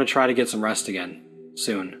 I'm going to try to get some rest again,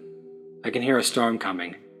 soon. I can hear a storm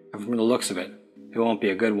coming, and from the looks of it, it won't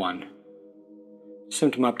be a good one.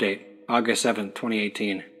 Symptom update, August 7th,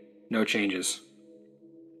 2018. No changes.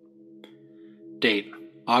 Date,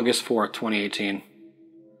 August 4th, 2018.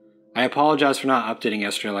 I apologize for not updating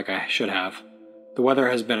yesterday like I should have. The weather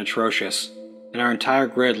has been atrocious, and our entire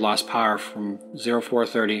grid lost power from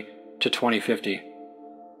 0430 to 2050.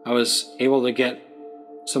 I was able to get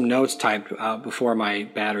some notes typed out before my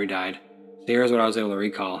battery died, so here's what I was able to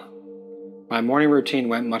recall. My morning routine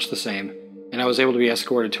went much the same, and I was able to be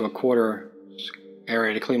escorted to a quarter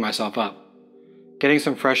area to clean myself up. Getting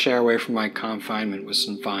some fresh air away from my confinement was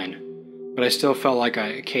fine, but I still felt like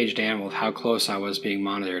a caged animal with how close I was being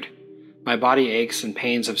monitored. My body aches and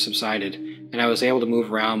pains have subsided, and I was able to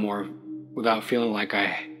move around more without feeling like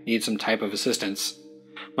I need some type of assistance.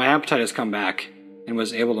 My appetite has come back, and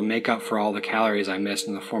was able to make up for all the calories I missed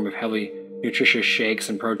in the form of heavily nutritious shakes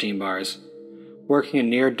and protein bars, working in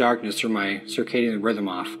near darkness through my circadian rhythm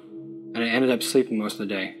off, and I ended up sleeping most of the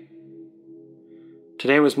day.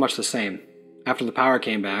 Today was much the same. After the power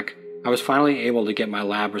came back, I was finally able to get my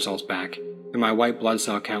lab results back, and my white blood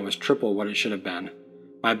cell count was triple what it should have been.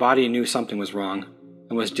 My body knew something was wrong,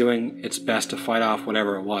 and was doing its best to fight off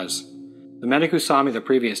whatever it was. The medic who saw me the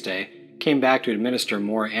previous day came back to administer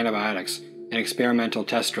more antibiotics and experimental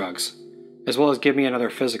test drugs, as well as give me another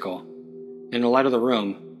physical. In the light of the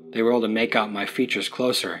room, they were able to make out my features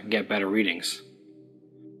closer and get better readings.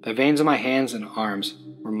 The veins in my hands and arms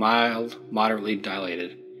were moderately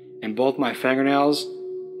dilated, and both my fingernails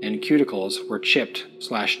and cuticles were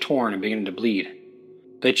chipped/torn and beginning to bleed.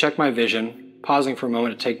 They checked my vision, pausing for a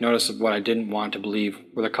moment to take notice of what I didn't want to believe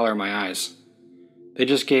were the color of my eyes. They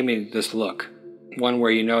just gave me this look, one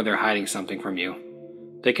where you know they're hiding something from you.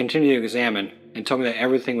 They continued to examine and told me that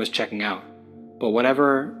everything was checking out, but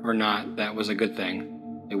whatever or not that was a good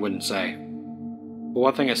thing, they wouldn't say. But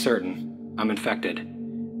one thing is certain, I'm infected,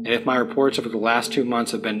 and if my reports over the last 2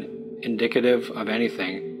 months have been indicative of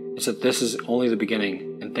anything, it's that this is only the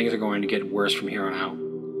beginning and things are going to get worse from here on out.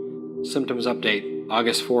 Symptoms update,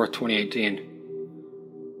 August 4th, 2018.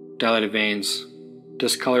 Dilated veins,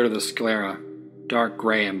 discolored of the sclera, dark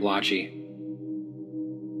gray and blotchy.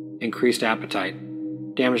 Increased appetite,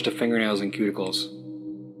 damage to fingernails and cuticles.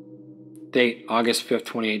 Date, August 5th,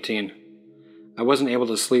 2018. I wasn't able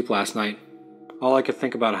to sleep last night. All I could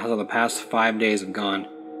think about is how the past 5 days have gone,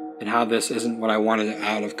 and how this isn't what I wanted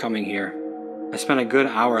out of coming here. I spent a good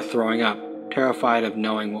hour throwing up, terrified of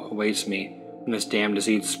knowing what awaits me when this damn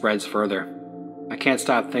disease spreads further. I can't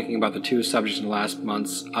stop thinking about the 2 subjects in last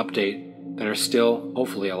month's update that are still,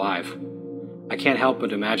 hopefully, alive. I can't help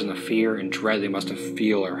but imagine the fear and dread they must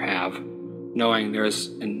feel or have, knowing there is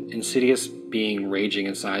an insidious being raging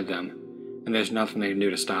inside them, and there's nothing they can do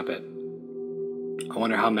to stop it. I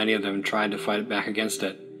wonder how many of them tried to fight back against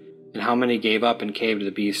it, and how many gave up and caved to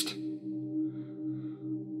the beast.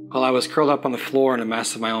 While I was curled up on the floor in a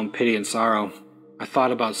mess of my own pity and sorrow, I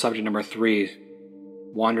thought about subject number 3,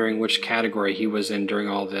 wondering which category he was in during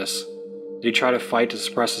all this. Did he try to fight to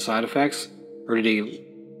suppress the side effects, or did he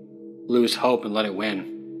lose hope and let it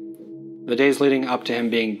win? The days leading up to him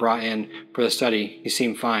being brought in for the study, he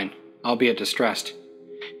seemed fine, albeit distressed.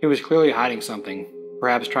 He was clearly hiding something,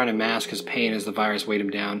 perhaps trying to mask his pain as the virus weighed him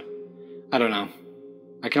down. I don't know.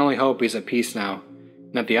 I can only hope he's at peace now,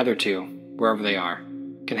 and that the other 2, wherever they are,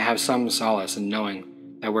 can have some solace in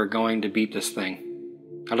knowing that we're going to beat this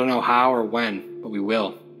thing. I don't know how or when, but we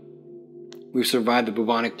will. We've survived the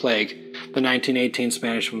bubonic plague, the 1918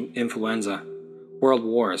 Spanish influenza, world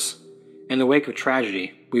wars. In the wake of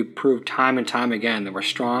tragedy, we've proved time and time again that we're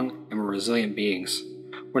strong and we're resilient beings.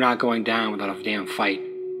 We're not going down without a damn fight.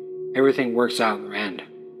 Everything works out in the end,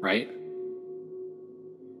 right?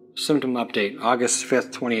 Symptom update, August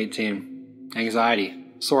 5th, 2018. Anxiety,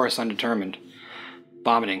 source undetermined.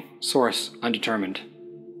 Vomiting, source undetermined.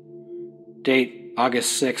 Date,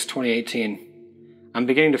 August 6, 2018. I'm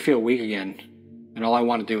beginning to feel weak again, and all I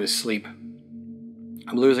want to do is sleep.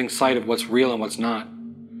 I'm losing sight of what's real and what's not.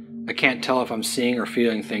 I can't tell if I'm seeing or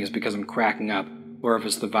feeling things because I'm cracking up, or if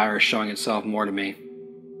it's the virus showing itself more to me.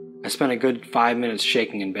 I spent a good 5 minutes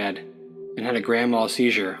shaking in bed, and had a grand mal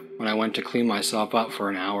seizure when I went to clean myself up for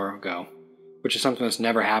an hour ago, which is something that's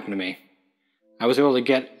never happened to me. I was able to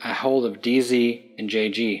get a hold of DZ and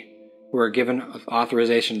JG, who were given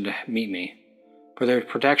authorization to meet me. For their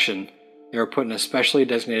protection, they were put in especially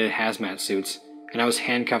designated hazmat suits, and I was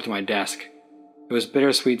handcuffed to my desk. It was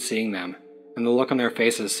bittersweet seeing them, and the look on their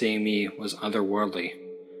faces seeing me was otherworldly.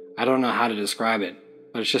 I don't know how to describe it,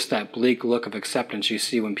 but it's just that bleak look of acceptance you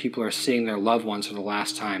see when people are seeing their loved ones for the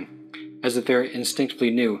last time, as if they instinctively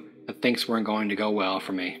knew that things weren't going to go well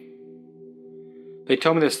for me. They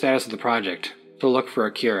told me the status of the project, to look for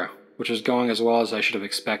a cure, which was going as well as I should have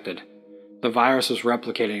expected. The virus was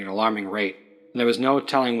replicating at an alarming rate, and there was no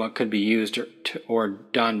telling what could be used or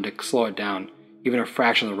done to slow it down, even a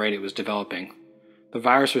fraction of the rate it was developing. The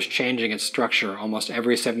virus was changing its structure almost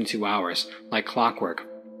every 72 hours, like clockwork,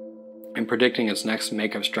 and predicting its next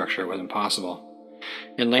makeup structure was impossible.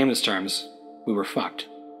 In layman's terms, we were fucked.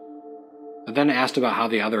 I then asked about how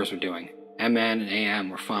the others were doing. MN and AM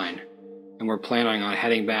were fine, and were planning on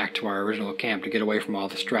heading back to our original camp to get away from all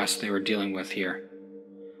the stress they were dealing with here.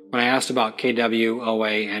 When I asked about KW, OA,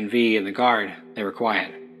 NV, and the guard, they were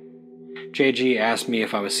quiet. JG asked me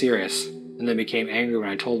if I was serious, and then became angry when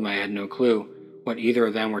I told him I had no clue what either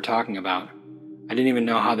of them were talking about. I didn't even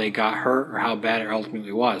know how they got hurt or how bad it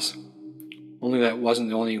ultimately was. Only that wasn't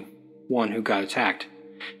the only one who got attacked.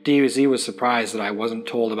 DZ was surprised that I wasn't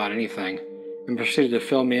told about anything, and proceeded to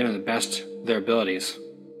fill me in on the best of their abilities.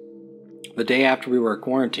 The day after we were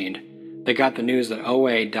quarantined, they got the news that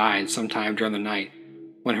OA died sometime during the night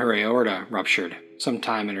when her aorta ruptured,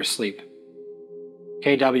 sometime in her sleep.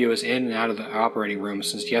 KW was in and out of the operating room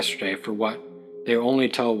since yesterday for what they were only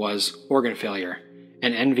told was organ failure,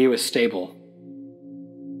 and NV was stable,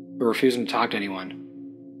 but refusing to talk to anyone.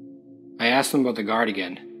 I asked them about the guard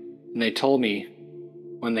again, and they told me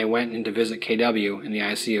when they went in to visit KW in the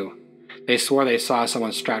ICU. They swore they saw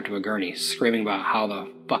someone strapped to a gurney, screaming about how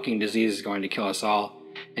the fucking disease is going to kill us all,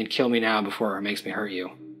 and kill me now before it makes me hurt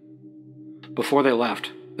you. Before they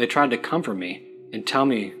left, they tried to comfort me and tell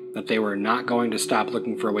me that they were not going to stop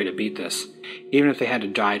looking for a way to beat this, even if they had to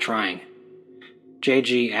die trying.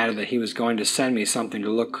 JG added that he was going to send me something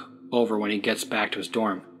to look over when he gets back to his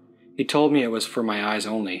dorm. He told me it was for my eyes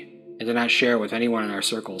only, and did not share with anyone in our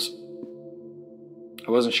circles.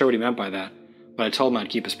 I wasn't sure what he meant by that, but I told him I'd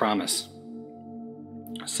keep his promise.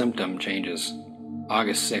 Symptom changes.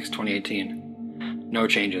 August 6, 2018. No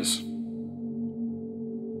changes.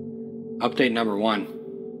 Update number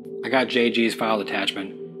 1. I got JG's file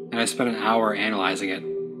attachment, and I spent an hour analyzing it.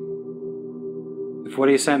 If what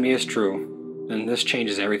he sent me is true, then this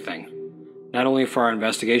changes everything. Not only for our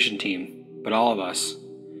investigation team, but all of us.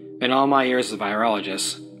 In all my years as a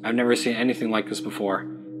virologist, I've never seen anything like this before,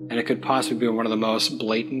 and it could possibly be one of the most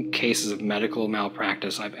blatant cases of medical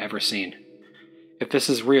malpractice I've ever seen. If this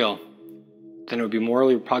is real, then it would be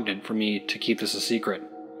morally repugnant for me to keep this a secret.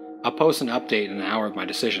 I'll post an update in an hour of my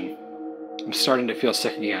decision. I'm starting to feel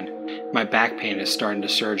sick again. My back pain is starting to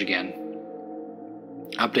surge again.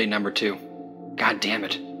 Update number 2. God damn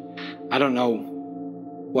it. I don't know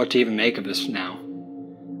what to even make of this now.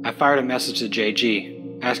 I fired a message to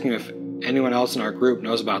JG, asking if anyone else in our group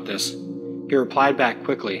knows about this. He replied back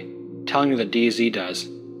quickly, telling me that DZ does,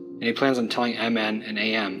 and he plans on telling MN and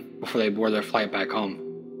AM before they board their flight back home.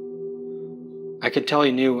 I could tell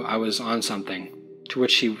he knew I was on something, to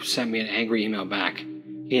which he sent me an angry email back.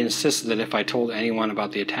 He insisted that if I told anyone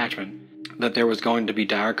about the attachment, that there was going to be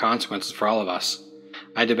dire consequences for all of us.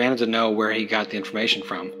 I demanded to know where he got the information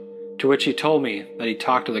from, to which he told me that he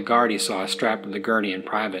talked to the guard he saw strapped to the gurney in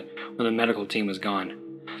private when the medical team was gone.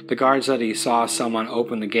 The guard said he saw someone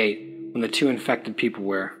open the gate when the 2 infected people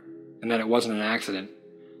were, and that it wasn't an accident.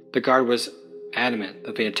 The guard was adamant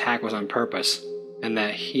that the attack was on purpose, and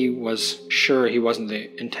that he was sure he wasn't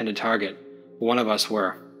the intended target, but one of us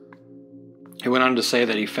were. He went on to say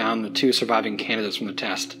that he found the 2 surviving candidates from the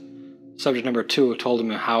test. Subject number 2 told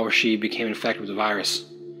him how she became infected with the virus.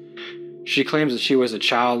 She claims that she was a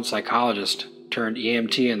child psychologist turned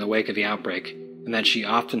EMT in the wake of the outbreak, and that she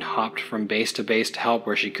often hopped from base to help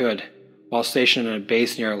where she could. While stationed in a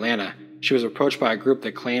base near Atlanta, she was approached by a group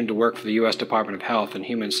that claimed to work for the U.S. Department of Health and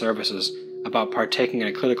Human Services about partaking in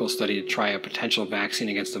a clinical study to try a potential vaccine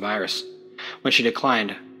against the virus. When she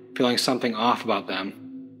declined, feeling something off about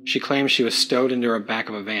them, she claims she was stowed into the back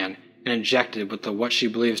of a van and injected with what she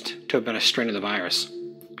believes to have been a strain of the virus.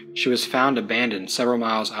 She was found abandoned several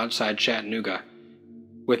miles outside Chattanooga,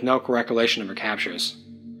 with no recollection of her captures.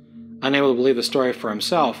 Unable to believe the story for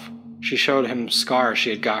himself, she showed him scars she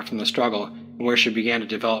had got from the struggle and where she began to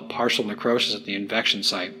develop partial necrosis at the infection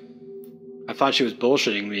site. I thought she was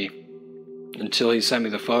bullshitting me until he sent me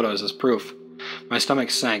the photos as proof. My stomach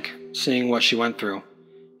sank, seeing what she went through.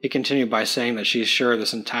 He continued by saying that she's sure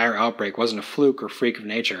this entire outbreak wasn't a fluke or freak of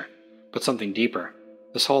nature, but something deeper.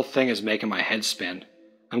 This whole thing is making my head spin.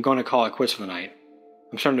 I'm going to call it quits for the night.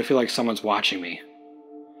 I'm starting to feel like someone's watching me.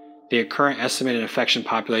 The current estimated infection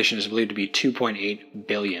population is believed to be 2.8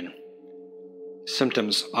 billion.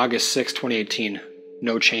 Symptoms, August 6, 2018.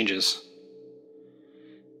 No changes.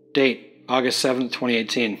 Date, August 7,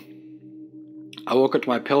 2018. I woke up to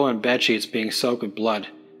my pillow and bedsheets being soaked with blood,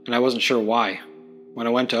 and I wasn't sure why. When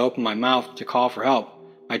I went to open my mouth to call for help,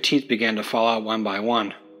 my teeth began to fall out one by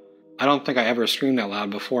one. I don't think I ever screamed that loud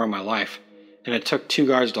before in my life, and it took 2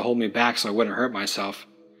 guards to hold me back so I wouldn't hurt myself.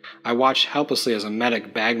 I watched helplessly as a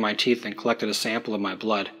medic bagged my teeth and collected a sample of my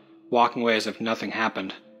blood, walking away as if nothing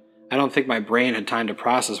happened. I don't think my brain had time to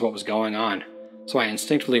process what was going on, so I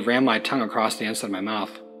instinctively ran my tongue across the inside of my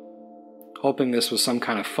mouth, hoping this was some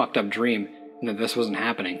kind of fucked up dream and that this wasn't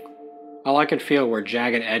happening. All I could feel were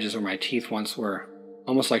jagged edges where my teeth once were,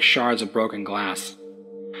 almost like shards of broken glass.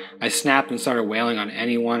 I snapped and started wailing on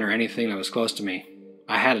anyone or anything that was close to me.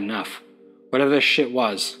 I had enough. Whatever this shit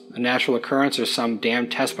was, a natural occurrence or some damn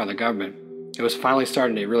test by the government, it was finally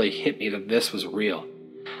starting to really hit me that this was real.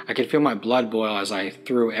 I could feel my blood boil as I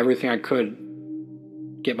threw everything I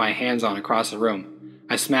could get my hands on across the room.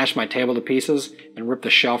 I smashed my table to pieces and ripped the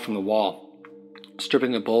shelf from the wall,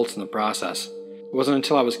 stripping the bolts in the process. It wasn't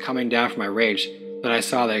until I was coming down from my rage that I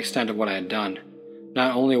saw the extent of what I had done.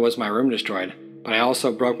 Not only was my room destroyed, but I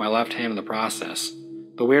also broke my left hand in the process.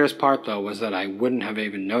 The weirdest part, though, was that I wouldn't have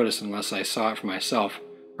even noticed unless I saw it for myself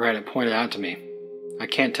or had it pointed out to me. I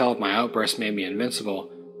can't tell if my outburst made me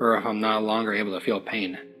invincible or if I'm no longer able to feel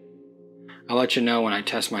pain. I'll let you know when I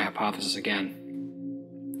test my hypothesis again.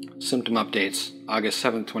 Symptom updates, August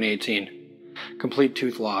 7, 2018. Complete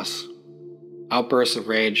tooth loss. Outbursts of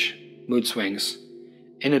rage, mood swings.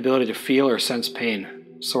 Inability to feel or sense pain.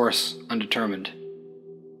 Source undetermined.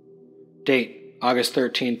 Date, August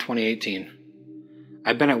 13, 2018.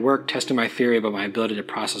 I've been at work testing my theory about my ability to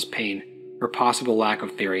process pain, or possible lack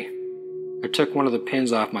of theory. I took one of the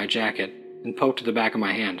pins off my jacket and poked at the back of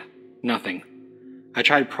my hand. Nothing. I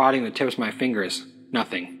tried prodding the tips of my fingers.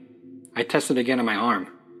 Nothing. I tested again on my arm,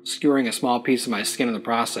 skewering a small piece of my skin in the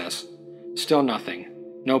process. Still nothing.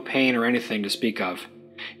 No pain or anything to speak of.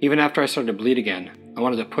 Even after I started to bleed again, I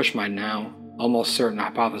wanted to push my now almost certain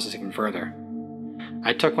hypothesis even further.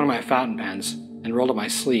 I took one of my fountain pens and rolled up my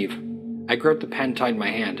sleeve. I gripped the pen tight in my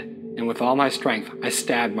hand, and with all my strength, I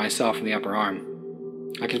stabbed myself in the upper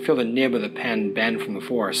arm. I could feel the nib of the pen bend from the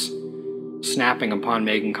force, snapping upon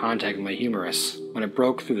making contact with my humerus when it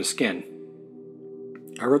broke through the skin.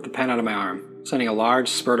 I ripped the pen out of my arm, sending a large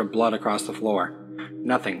spurt of blood across the floor.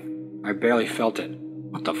 Nothing. I barely felt it.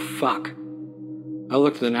 What the fuck? I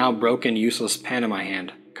looked at the now broken, useless pen in my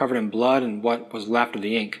hand, covered in blood and what was left of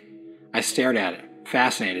the ink. I stared at it,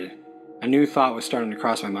 fascinated. A new thought was starting to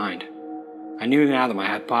cross my mind. I knew now that my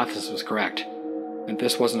hypothesis was correct, that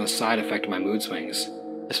this wasn't a side effect of my mood swings.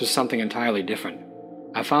 This was something entirely different.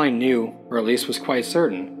 I finally knew, or at least was quite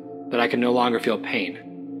certain, that I could no longer feel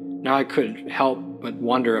pain. Now I couldn't help but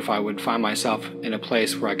wonder if I would find myself in a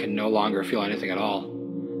place where I could no longer feel anything at all.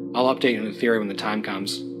 I'll update on the theory when the time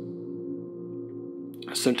comes.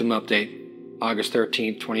 A symptom update, August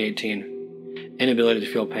 13th, 2018. Inability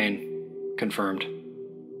to feel pain. Confirmed.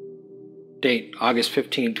 Date, August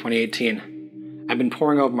 15th, 2018. I've been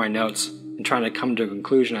poring over my notes and trying to come to a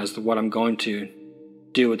conclusion as to what I'm going to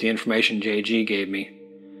do with the information JG gave me.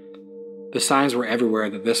 The signs were everywhere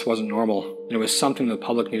that this wasn't normal, and it was something the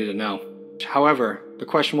public needed to know. However, the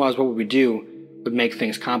question was, what would we do would make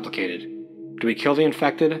things complicated. Do we kill the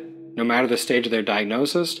infected, no matter the stage of their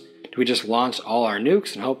diagnosis? Do we just launch all our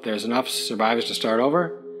nukes and hope there's enough survivors to start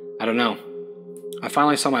over? I don't know. I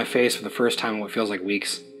finally saw my face for the first time in what feels like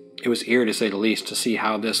weeks. It was eerie to say the least to see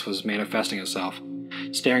how this was manifesting itself.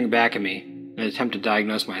 Staring back at me in an attempt to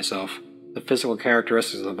diagnose myself, the physical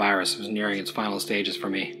characteristics of the virus was nearing its final stages for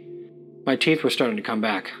me. My teeth were starting to come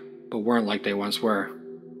back, but weren't like they once were.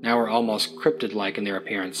 Now were almost cryptid-like in their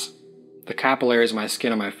appearance. The capillaries of my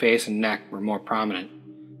skin on my face and neck were more prominent,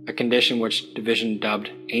 a condition which division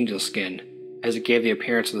dubbed angel skin, as it gave the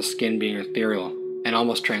appearance of the skin being ethereal and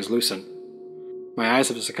almost translucent. My eyes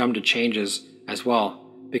have succumbed to changes as well,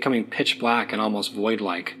 becoming pitch black and almost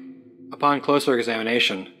void-like. Upon closer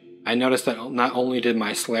examination, I noticed that not only did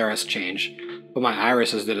my scleras change, but my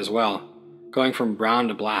irises did as well, going from brown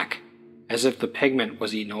to black, as if the pigment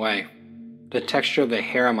was eaten away. The texture of the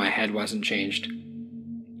hair on my head wasn't changed,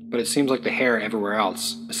 but it seems like the hair everywhere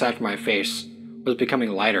else, aside from my face, was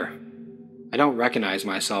becoming lighter. I don't recognize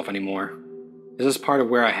myself anymore. Is this part of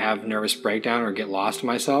where I have nervous breakdown or get lost in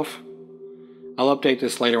myself? I'll update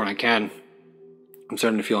this later when I can. I'm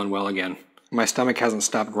starting to feel unwell again. My stomach hasn't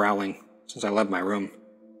stopped growling since I left my room.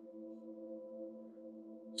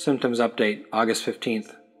 Symptoms update, August 15th,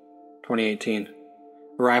 2018.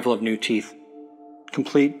 Arrival of new teeth.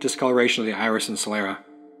 Complete discoloration of the iris and sclera.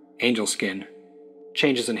 Angel skin.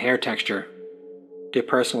 Changes in hair texture.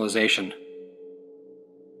 Depersonalization.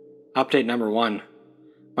 Update number 1.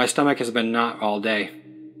 My stomach has been knot all day.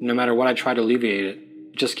 No matter what I try to alleviate it,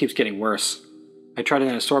 it just keeps getting worse. I tried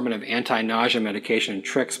an assortment of anti-nausea medication and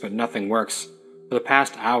tricks, but nothing works. For the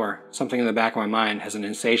past hour, something in the back of my mind has an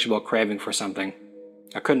insatiable craving for something.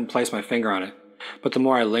 I couldn't place my finger on it, but the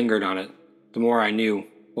more I lingered on it, the more I knew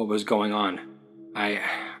what was going on. I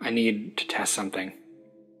need to test something.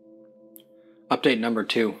 Update number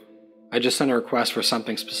 2. I just sent a request for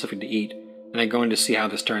something specific to eat, and I'm going to see how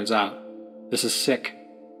this turns out. This is sick.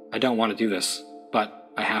 I don't want to do this,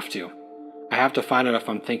 but I have to. I have to find out if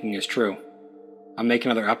I'm thinking is true. I'll make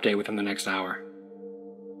another update within the next hour.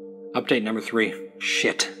 Update number 3.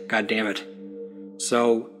 Shit. God damn it.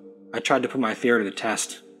 So, I tried to put my theory to the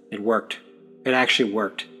test. It worked. It actually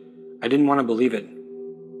worked. I didn't want to believe it,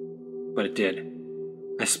 but it did.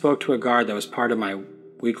 I spoke to a guard that was part of my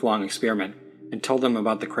week-long experiment and told them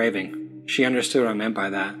about the craving. She understood what I meant by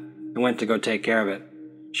that and went to go take care of it.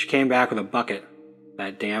 She came back with a bucket.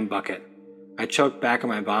 That damn bucket. I choked back on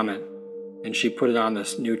my vomit, and she put it on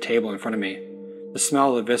this new table in front of me. The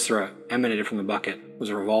smell of the viscera emanated from the bucket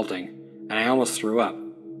was revolting, and I almost threw up.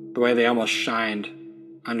 The way they almost shined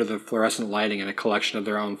under the fluorescent lighting and a collection of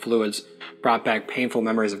their own fluids brought back painful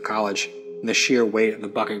memories of college, and the sheer weight of the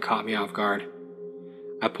bucket caught me off guard.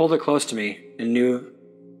 I pulled it close to me and knew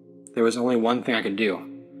there was only one thing I could do.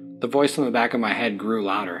 The voice in the back of my head grew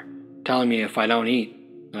louder, telling me if I don't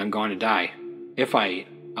eat, then I'm going to die. If I eat,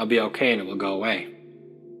 I'll be okay and it will go away.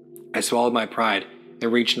 I swallowed my pride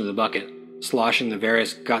and reached into the bucket, sloshing the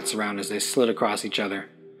various guts around as they slid across each other.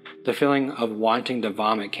 The feeling of wanting to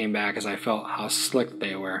vomit came back as I felt how slick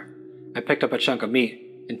they were. I picked up a chunk of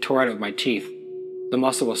meat and tore at it with my teeth. The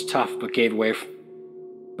muscle was tough but gave way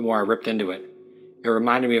the more I ripped into it. It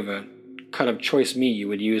reminded me of a cut of choice meat you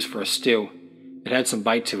would use for a stew. It had some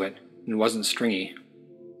bite to it and wasn't stringy.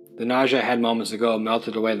 The nausea I had moments ago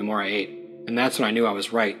melted away the more I ate, and that's when I knew I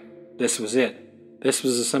was right. This was it. This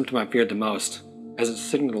was the symptom I feared the most, as it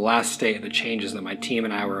signaled the last state of the changes that my team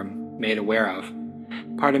and I were made aware of.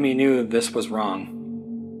 Part of me knew that this was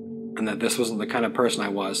wrong, and that this wasn't the kind of person I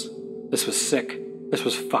was. This was sick. This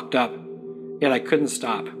was fucked up. Yet I couldn't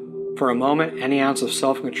stop. For a moment, any ounce of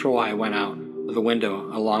self-control I went out of the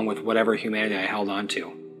window along with whatever humanity I held on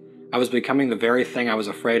to. I was becoming the very thing I was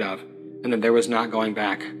afraid of, and that there was not going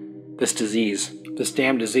back. This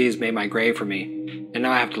damn disease made my grave for me, and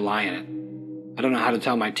now I have to lie in it. I don't know how to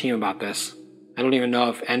tell my team about this. I don't even know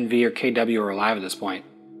if NV or KW are alive at this point.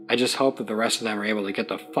 I just hope that the rest of them are able to get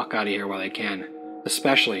the fuck out of here while they can,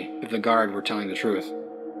 especially if the guard were telling the truth.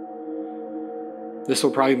 This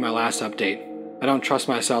will probably be my last update. I don't trust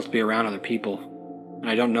myself to be around other people,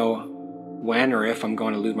 and I don't know when or if I'm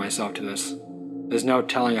going to lose myself to this. There's no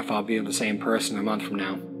telling if I'll be the same person a month from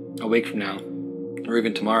now, a week from now, or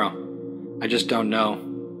even tomorrow. I just don't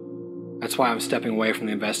know. That's why I'm stepping away from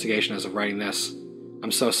the investigation as of writing this.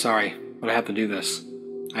 I'm so sorry, but I have to do this.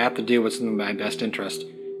 I have to do what's in my best interest,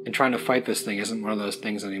 and trying to fight this thing isn't one of those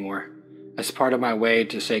things anymore. As part of my way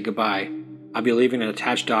to say goodbye, I'll be leaving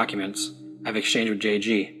attached documents I've exchanged with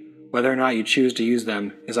JG. Whether or not you choose to use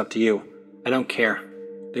them is up to you. I don't care.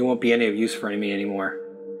 They won't be any of use for me anymore.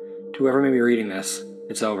 To whoever may be reading this,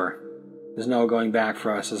 it's over. There's no going back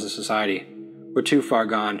for us as a society. We're too far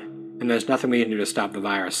gone, and there's nothing we can do to stop the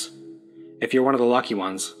virus. If you're one of the lucky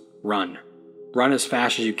ones, run. Run as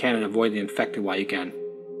fast as you can and avoid the infected while you can.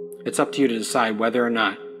 It's up to you to decide whether or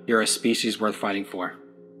not you're a species worth fighting for.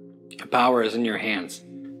 The power is in your hands.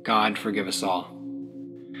 God forgive us all.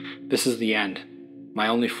 This is the end. My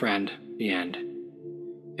only friend, the end.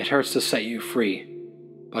 It hurts to set you free,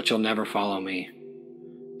 but you'll never follow me.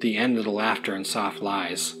 The end of the laughter and soft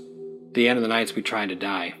lies. The end of the nights we tried to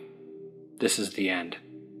die. This is the end.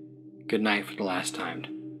 Good night for the last time.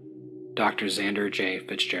 Dr. Xander J.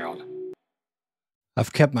 Fitzgerald.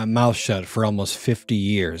 I've kept my mouth shut for almost 50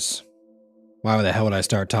 years. Why the hell would I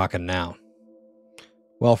start talking now?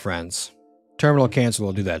 Well, friends, terminal cancer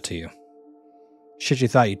will do that to you. Shit you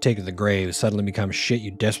thought you'd take to the grave suddenly becomes shit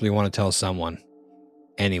you desperately want to tell someone.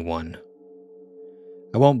 Anyone.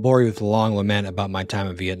 I won't bore you with a long lament about my time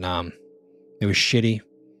in Vietnam. It was shitty.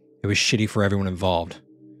 It was shitty for everyone involved.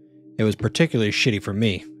 It was particularly shitty for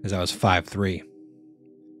me, as I was 5'3".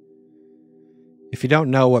 If you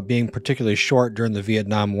don't know what being particularly short during the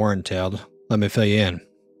Vietnam War entailed, let me fill you in.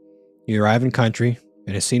 You arrive in country,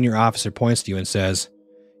 and a senior officer points to you and says,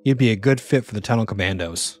 "You'd be a good fit for the Tunnel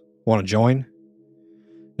Commandos. Want to join?"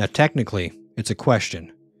 Now technically, it's a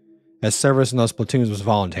question, as service in those platoons was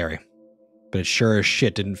voluntary, but it sure as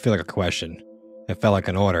shit didn't feel like a question. It felt like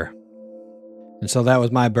an order. And so that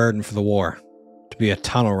was my burden for the war, to be a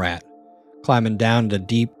tunnel rat, climbing down into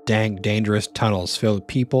deep, dank, dangerous tunnels filled with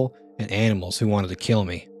people and animals who wanted to kill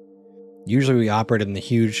me. Usually we operated in the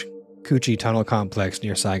huge Coochie Tunnel complex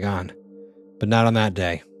near Saigon, but not on that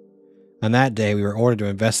day. On that day, we were ordered to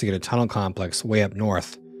investigate a tunnel complex way up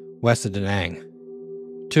north, west of Da Nang.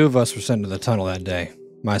 2 of us were sent to the tunnel that day,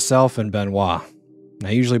 myself and Benoit. Now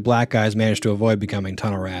usually black guys manage to avoid becoming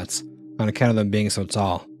tunnel rats, on account of them being so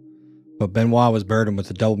tall. But Benoit was burdened with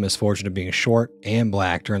the double misfortune of being short and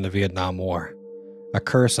black during the Vietnam War. A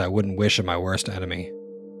curse I wouldn't wish on my worst enemy.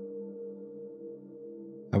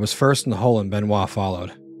 I was first in the hole and Benoit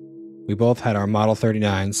followed. We both had our Model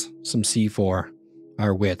 39s, some C4,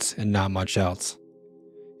 our wits, and not much else.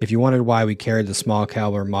 If you wondered why we carried the small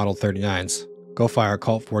caliber Model 39s, go fire a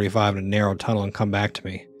Colt 45 in a narrow tunnel and come back to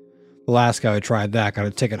me. The last guy who tried that got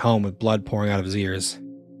a ticket home with blood pouring out of his ears.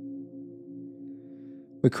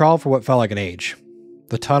 We crawled for what felt like an age.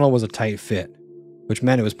 The tunnel was a tight fit, which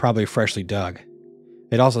meant it was probably freshly dug.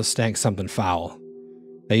 It also stank something foul.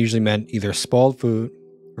 That usually meant either spoiled food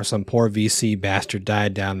or some poor VC bastard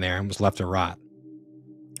died down there and was left to rot.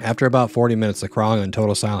 After about 40 minutes of crawling in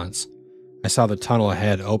total silence, I saw the tunnel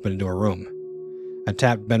ahead open into a room. I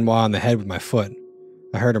tapped Benoit on the head with my foot.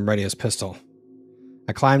 I heard him ready his pistol.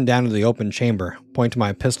 I climbed down into the open chamber, pointing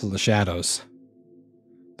my pistol to the shadows.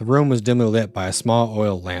 The room was dimly lit by a small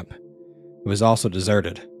oil lamp. It was also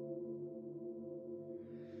deserted.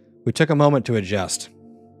 We took a moment to adjust.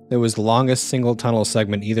 It was the longest single tunnel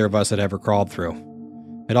segment either of us had ever crawled through.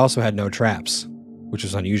 It also had no traps, which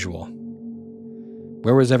was unusual.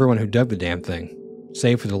 Where was everyone who dug the damn thing?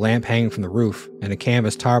 Save for the lamp hanging from the roof and a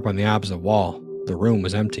canvas tarp on the opposite wall, the room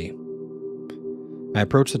was empty. I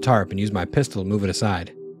approached the tarp and used my pistol to move it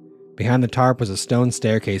aside. Behind the tarp was a stone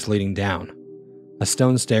staircase leading down. A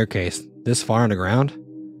stone staircase this far underground?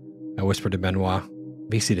 I whispered to Benoit.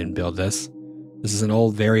 VC didn't build this. This is an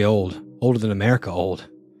old, very old, older than America old.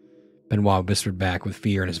 Benoit whispered back with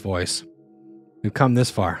fear in his voice. We've come this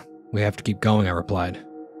far. We have to keep going, I replied.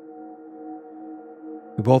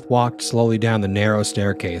 We both walked slowly down the narrow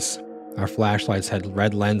staircase. Our flashlights had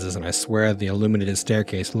red lenses, and I swear the illuminated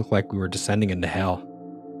staircase looked like we were descending into hell.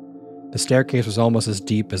 The staircase was almost as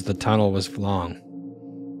deep as the tunnel was long.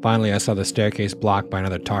 Finally, I saw the staircase blocked by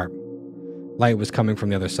another tarp. Light was coming from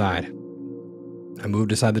the other side. I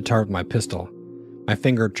moved aside the tarp with my pistol. My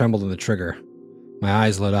finger trembled on the trigger. My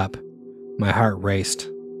eyes lit up. My heart raced.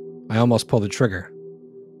 I almost pulled the trigger,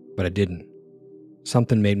 but I didn't.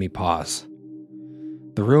 Something made me pause.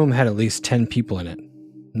 The room had at least 10 people in it.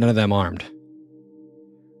 none of them armed.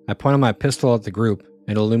 I pointed my pistol at the group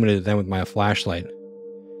and illuminated them with my flashlight.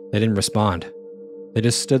 They didn't respond. They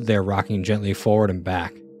just stood there rocking gently forward and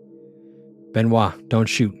back. Benoit, don't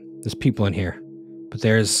shoot. There's people in here. But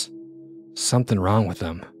there's something wrong with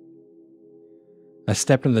them. I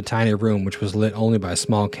stepped into the tiny room, which was lit only by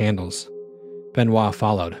small candles. Benoit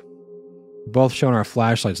followed. We both shone our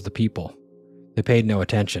flashlights at the people. They paid no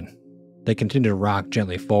attention. They continued to rock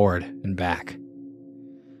gently forward and back.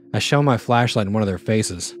 I shone my flashlight in one of their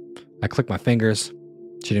faces. I clicked my fingers.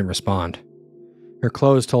 She didn't respond. Her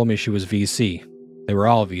clothes told me she was VC. They were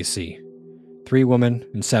all VC. 3 women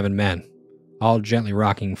and 7 men, all gently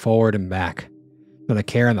rocking forward and back. Not a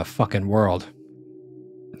care in the fucking world.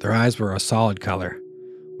 Their eyes were a solid color.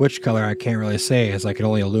 Which color I can't really say, as I could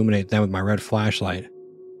only illuminate them with my red flashlight.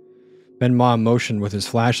 Benoit motioned with his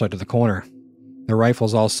flashlight to the corner. Their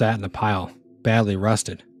rifles all sat in a pile, badly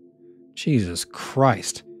rusted. Jesus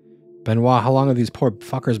Christ. Benoit, how long have these poor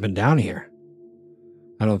fuckers been down here?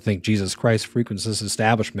 I don't think Jesus Christ frequents this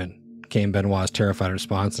establishment, came Benoit's terrified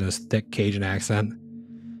response in his thick Cajun accent.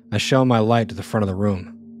 I shone my light to the front of the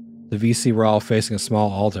room. The VC were all facing a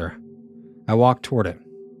small altar. I walked toward it.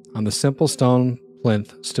 On the simple stone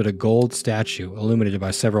plinth stood a gold statue illuminated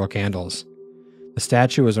by several candles. The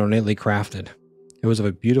statue was ornately crafted. It was of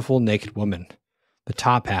a beautiful naked woman. The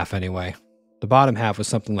top half, anyway. The bottom half was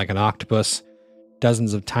something like an octopus.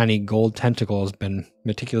 Dozens of tiny gold tentacles had been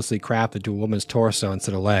meticulously crafted to a woman's torso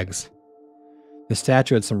instead of legs. The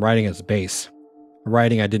statue had some writing at its base, a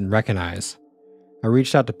writing I didn't recognize. I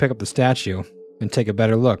reached out to pick up the statue and take a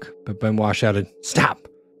better look, but Benoit shouted, "Stop!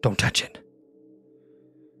 Don't touch it!"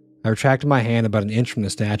 I retracted my hand about an inch from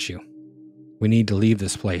the statue. "We need to leave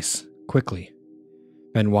this place, quickly,"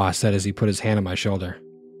 Benoit said as he put his hand on my shoulder.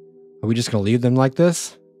 "Are we just going to leave them like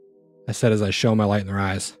this?" I said as I shone my light in their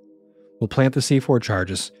eyes. "We'll plant the C4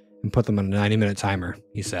 charges and put them on a 90-minute timer,"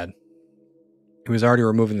 he said. He was already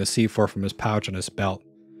removing the C4 from his pouch on his belt.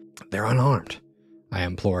 "They're unarmed," I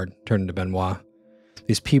implored, turning to Benoit.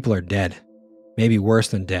 "These people are dead. Maybe worse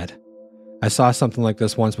than dead. I saw something like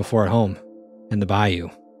this once before at home, in the bayou."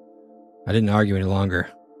 I didn't argue any longer.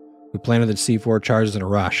 We planted the C4 charges in a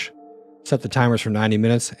rush, set the timers for 90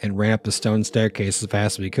 minutes, and ran up the stone staircase as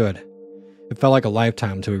fast as we could. It felt like a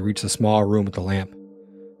lifetime until we reached the small room with the lamp.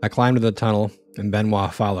 I climbed into the tunnel, and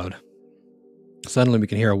Benoit followed. Suddenly we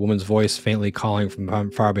could hear a woman's voice faintly calling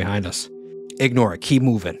from far behind us. "Ignore it, keep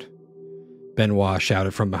moving," Benoit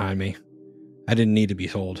shouted from behind me. I didn't need to be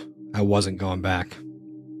told. I wasn't going back.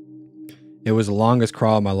 It was the longest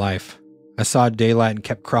crawl of my life. I saw daylight and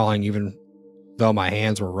kept crawling even though my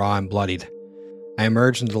hands were raw and bloodied. I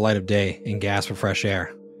emerged into the light of day and gasped for fresh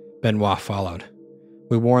air. Benoit followed.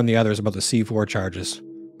 We warned the others about the C4 charges,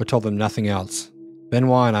 but told them nothing else.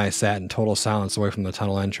 Benoit and I sat in total silence away from the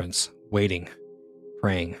tunnel entrance, waiting,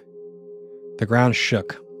 praying. The ground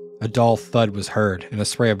shook. A dull thud was heard, and a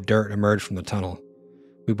spray of dirt emerged from the tunnel.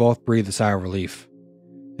 We both breathed a sigh of relief.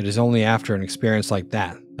 It is only after an experience like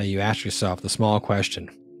that you ask yourself the small question.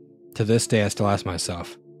 To this day I still ask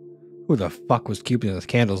myself, who the fuck was keeping the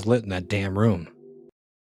candles lit in that damn room?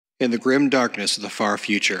 In the grim darkness of the far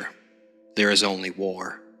future, there is only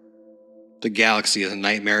war. The galaxy is a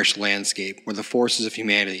nightmarish landscape where the forces of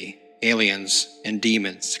humanity, aliens, and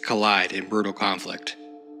demons collide in brutal conflict.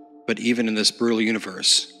 But even in this brutal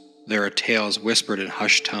universe, there are tales whispered in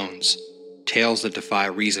hushed tones, tales that defy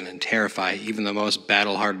reason and terrify even the most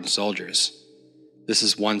battle-hardened soldiers. This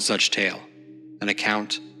is one such tale, an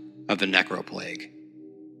account of the Necroplague.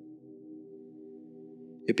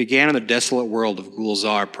 It began in the desolate world of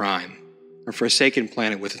Gulzar Prime, a forsaken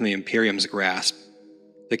planet within the Imperium's grasp.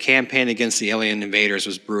 The campaign against the alien invaders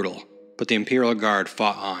was brutal, but the Imperial Guard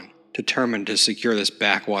fought on, determined to secure this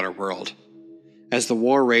backwater world. As the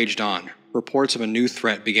war raged on, reports of a new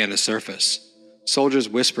threat began to surface. Soldiers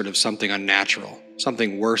whispered of something unnatural,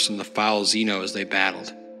 something worse than the foul Xenos they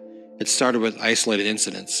battled. It started with isolated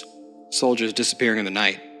incidents, soldiers disappearing in the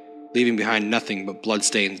night, leaving behind nothing but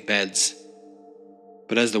blood-stained beds.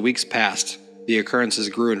 But as the weeks passed, the occurrences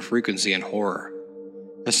grew in frequency and horror.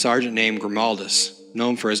 A sergeant named Grimaldus,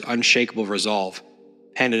 known for his unshakable resolve,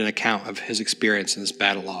 penned an account of his experience in this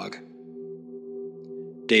battle log.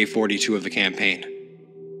 Day 42 of the campaign.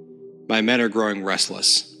 My men are growing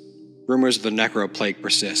restless. Rumors of the Necroplague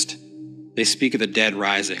persist. They speak of the dead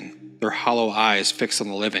rising, their hollow eyes fixed on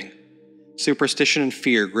the living. Superstition and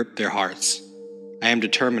fear grip their hearts. I am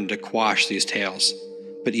determined to quash these tales,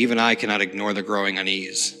 but even I cannot ignore the growing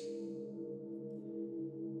unease.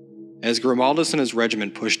 As Grimaldus and his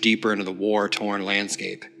regiment pushed deeper into the war-torn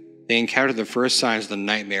landscape, they encountered the first signs of the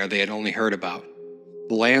nightmare they had only heard about.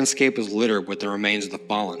 The landscape was littered with the remains of the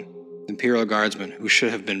fallen, Imperial Guardsmen who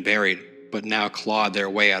should have been buried, but now clawed their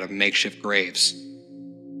way out of makeshift graves.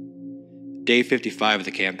 Day 55 of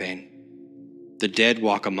the campaign. The dead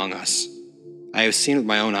walk among us. I have seen with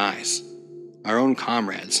my own eyes. Our own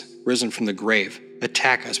comrades, risen from the grave,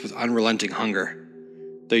 attack us with unrelenting hunger.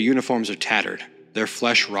 Their uniforms are tattered, their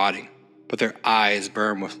flesh rotting, but their eyes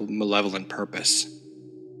burn with malevolent purpose.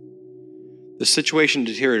 The situation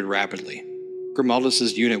deteriorated rapidly.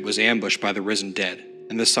 Grimaldus' unit was ambushed by the risen dead,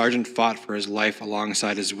 and the sergeant fought for his life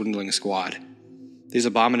alongside his dwindling squad. These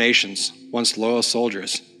abominations, once loyal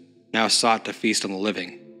soldiers, now sought to feast on the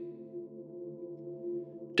living.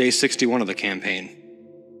 Day 61 of the campaign.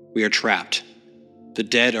 We are trapped. The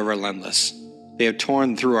dead are relentless. They have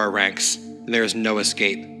torn through our ranks, and there is no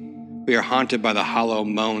escape. We are haunted by the hollow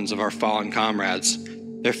moans of our fallen comrades,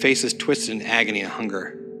 their faces twisted in agony and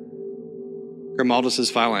hunger. Grimaldus'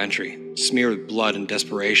 final entry, smeared with blood and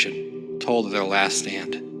desperation, told of their last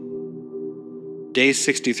stand. Day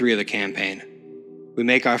 63 of the campaign. We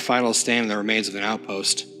make our final stand in the remains of an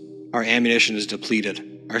outpost. Our ammunition is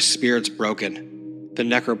depleted, our spirits broken. The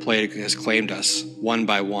necroplague has claimed us, one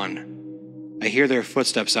by one. I hear their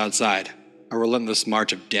footsteps outside, a relentless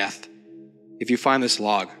march of death. If you find this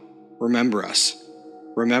log, remember us.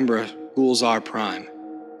 Remember Gulzar Prime,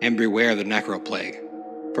 and beware the necroplague,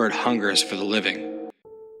 for it hungers for the living.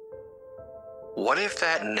 What if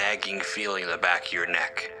that nagging feeling in the back of your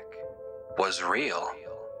neck was real?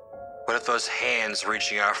 What if those hands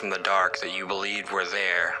reaching out from the dark that you believed were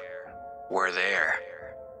there, were there?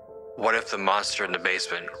 What if the monster in the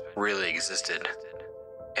basement really existed?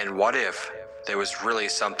 And what if there was really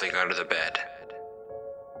something under the bed?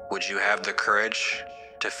 Would you have the courage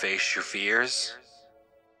to face your fears?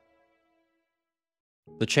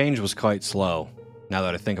 The change was quite slow, now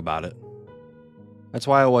that I think about it. That's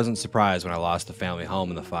why I wasn't surprised when I lost the family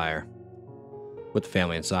home in the fire, with the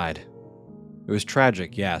family inside. It was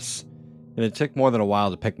tragic, yes, and it took more than a while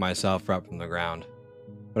to pick myself up from the ground,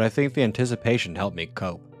 but I think the anticipation helped me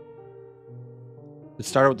cope. It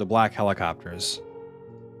started with the black helicopters.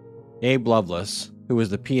 Abe Lovelace, who was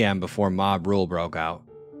the PM before mob rule broke out,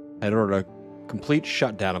 had ordered a complete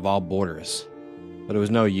shutdown of all borders, but it was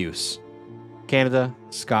no use. Canada,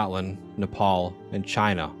 Scotland, Nepal, and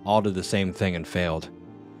China all did the same thing and failed.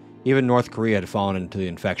 Even North Korea had fallen into the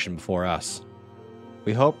infection before us.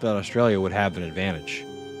 We hoped that Australia would have an advantage,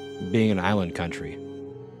 being an island country,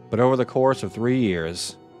 but over the course of 3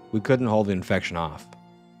 years, we couldn't hold the infection off.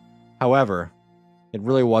 However, it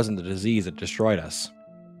really wasn't the disease that destroyed us.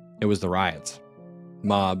 It was the riots,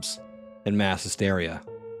 mobs, and mass hysteria.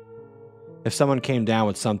 If someone came down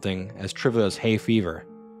with something as trivial as hay fever,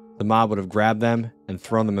 the mob would have grabbed them and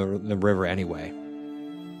thrown them in the river anyway.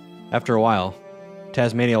 After a while,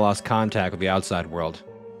 Tasmania lost contact with the outside world.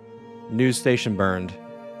 The news station burned,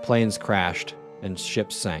 planes crashed, and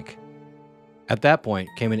ships sank. At that point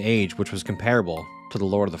came an age which was comparable to the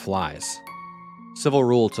Lord of the Flies. Civil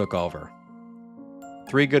rule took over.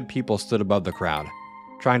 3 good people stood above the crowd,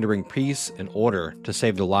 trying to bring peace and order to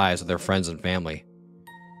save the lives of their friends and family.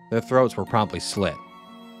 Their throats were promptly slit.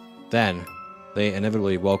 Then, they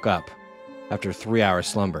inevitably woke up, after 3-hour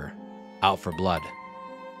slumber, out for blood.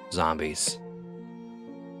 Zombies.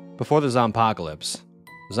 Before the zompocalypse,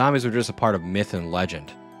 zombies were just a part of myth and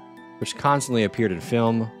legend, which constantly appeared in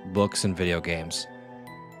film, books, and video games.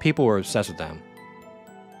 People were obsessed with them.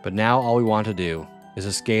 But now all we want to do is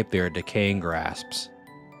escape their decaying grasps.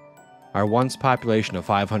 Our once population of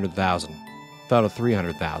 500,000 fell to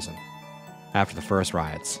 300,000 after the first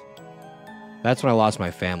riots. That's when I lost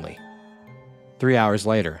my family. 3 hours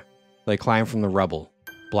later, they climbed from the rubble,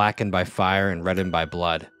 blackened by fire and reddened by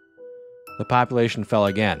blood. The population fell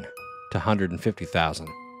again to 150,000.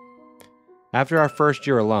 After our first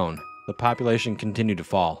year alone, the population continued to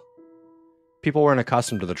fall. People weren't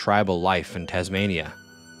accustomed to the tribal life in Tasmania,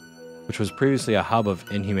 which was previously a hub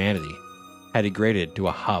of inhumanity, had degraded to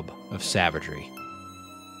a hub of savagery.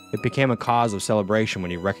 It became a cause of celebration when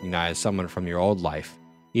you recognized someone from your old life,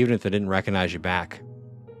 even if they didn't recognize you back.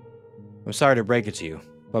 I'm sorry to break it to you,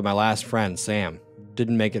 but my last friend, Sam,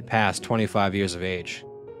 didn't make it past 25 years of age.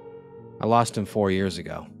 I lost him 4 years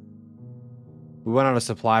ago. We went on a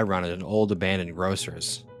supply run at an old abandoned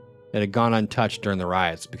grocer's. It had gone untouched during the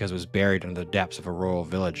riots because it was buried under the depths of a rural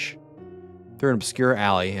village. Through an obscure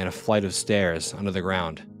alley and a flight of stairs under the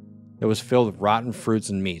ground, it was filled with rotten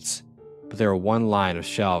fruits and meats, but there were one line of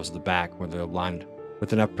shelves at the back where they were lined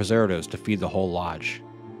with enough preservatives to feed the whole lodge.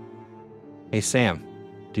 "Hey Sam,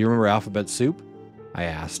 do you remember alphabet soup?" I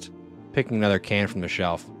asked, picking another can from the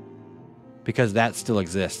shelf. "Because that still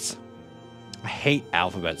exists." "I hate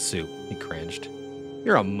alphabet soup," he cringed.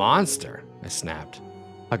 You're a monster, I snapped,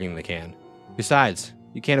 hugging the can. Besides,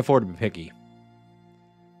 you can't afford to be picky.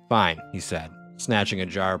 Fine, he said, snatching a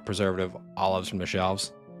jar of preservative olives from the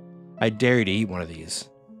shelves. I dare you to eat one of these.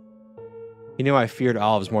 He knew I feared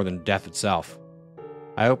olives more than death itself.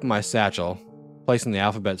 I opened my satchel, placing the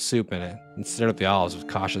alphabet soup in it, and stared at the olives with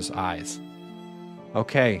cautious eyes.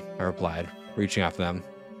 Okay, I replied, reaching out for them,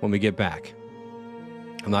 when we get back.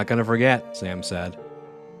 I'm not going to forget, Sam said,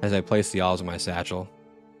 as I placed the olives in my satchel.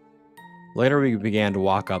 Later we began to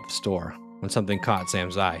walk out the store, when something caught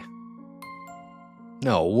Sam's eye.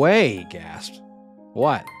 No way, he gasped.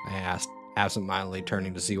 What? I asked, absent-mindedly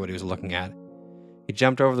turning to see what he was looking at. He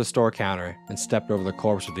jumped over the store counter and stepped over the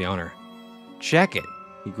corpse of the owner. Check it,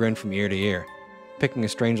 he grinned from ear to ear, picking a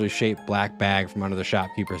strangely shaped black bag from under the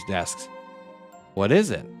shopkeeper's desks. What is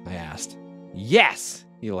it? I asked. Yes,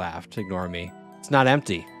 he laughed, ignoring me. It's not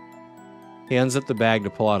empty. He unzipped the bag to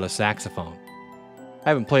pull out a saxophone. I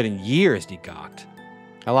haven't played in years, he gawked.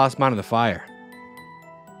 I lost mine in the fire.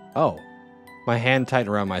 Oh. My hand tightened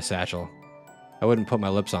around my satchel. I wouldn't put my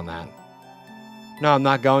lips on that. No, I'm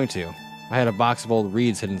not going to. I had a box of old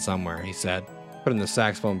reeds hidden somewhere, he said, putting the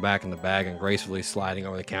saxophone back in the bag and gracefully sliding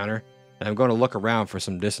over the counter, and I'm going to look around for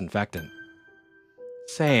some disinfectant.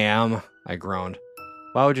 Sam, I groaned.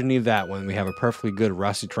 Why would you need that when we have a perfectly good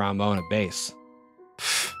rusty trombone and bass?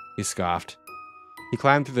 Pfft, he scoffed. He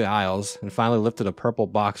climbed through the aisles and finally lifted a purple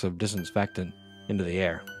box of disinfectant into the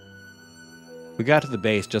air. We got to the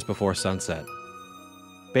base just before sunset.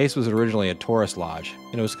 Base was originally a tourist lodge,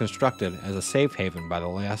 and it was constructed as a safe haven by the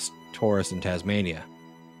last tourist in Tasmania,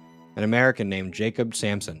 an American named Jacob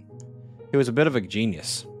Sampson. He was a bit of a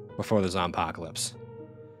genius before the zompocalypse.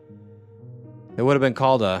 It would have been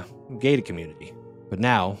called a gated community, but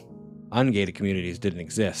now, ungated communities didn't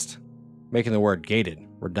exist, making the word gated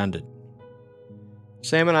redundant.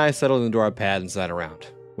 Sam and I settled into our pad and sat around,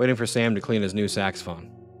 waiting for Sam to clean his new saxophone.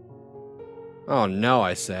 Oh no,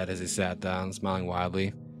 I said as he sat down, smiling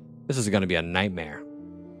wildly. This is going to be a nightmare.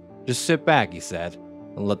 Just sit back, he said,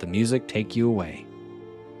 and let the music take you away.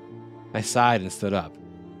 I sighed and stood up.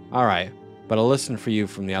 All right, but I'll listen for you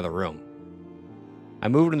from the other room. I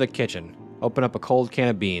moved into the kitchen, opened up a cold can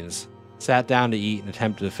of beans, sat down to eat and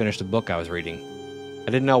attempted to finish the book I was reading. I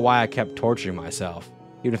didn't know why I kept torturing myself.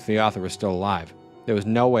 Even if the author was still alive, there was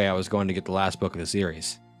no way I was going to get the last book of the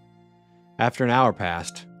series. After an hour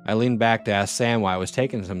passed, I leaned back to ask Sam why it was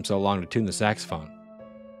taking him so long to tune the saxophone.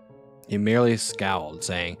 He merely scowled,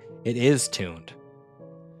 saying, "It is tuned."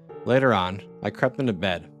 Later on, I crept into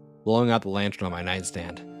bed, blowing out the lantern on my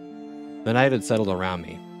nightstand. The night had settled around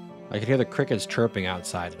me. I could hear the crickets chirping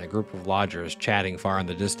outside and a group of lodgers chatting far in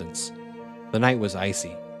the distance. The night was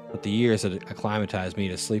icy, but the years had acclimatized me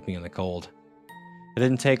to sleeping in the cold. It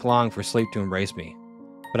didn't take long for sleep to embrace me,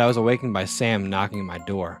 but I was awakened by Sam knocking at my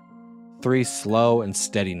door. 3 slow and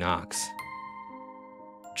steady knocks.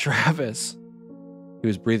 Travis! He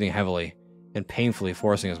was breathing heavily and painfully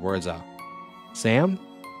forcing his words out. Sam?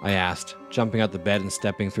 I asked, jumping out the bed and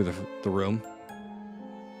stepping through the room.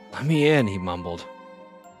 Let me in, he mumbled.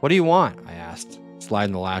 What do you want? I asked,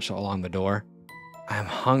 sliding the latch along the door. I'm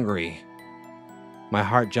hungry. My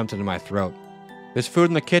heart jumped into my throat. There's food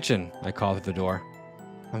in the kitchen, I called through the door.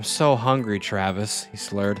 I'm so hungry, Travis, he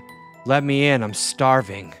slurred. Let me in, I'm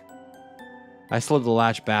starving. I slid the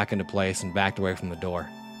latch back into place and backed away from the door.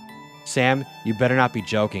 Sam, you better not be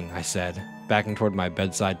joking, I said, backing toward my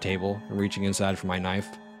bedside table and reaching inside for my knife.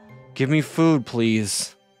 Give me food,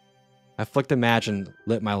 please. I flicked a match and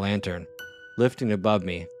lit my lantern, lifting above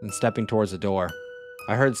me and stepping towards the door.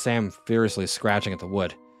 I heard Sam furiously scratching at the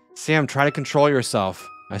wood. Sam, try to control yourself,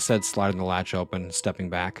 I said, sliding the latch open and stepping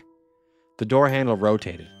back. The door handle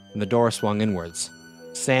rotated, and the door swung inwards.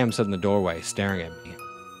 Sam stood in the doorway, staring at me.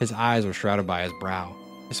 His eyes were shrouded by his brow.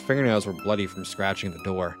 His fingernails were bloody from scratching at the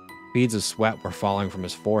door. Beads of sweat were falling from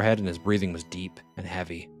his forehead, and his breathing was deep and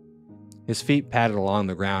heavy. His feet padded along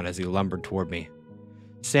the ground as he lumbered toward me.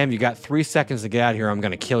 Sam, you got 3 seconds to get out of here or I'm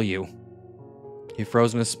gonna kill you. He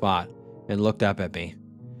froze in his spot and looked up at me.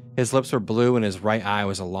 His lips were blue and his right eye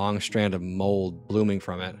was a long strand of mold blooming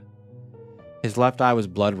from it. His left eye was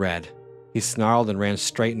blood red. He snarled and ran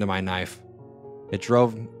straight into my knife. It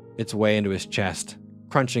drove its way into his chest,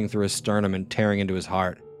 crunching through his sternum and tearing into his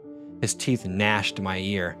heart. His teeth gnashed my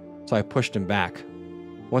ear, so I pushed him back.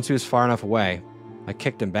 Once he was far enough away, I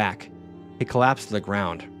kicked him back. He collapsed to the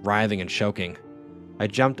ground, writhing and choking. I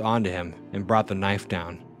jumped onto him and brought the knife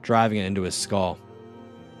down, driving it into his skull.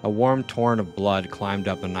 A warm torrent of blood climbed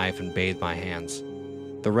up the knife and bathed my hands.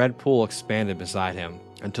 The red pool expanded beside him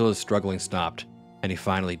until his struggling stopped, and he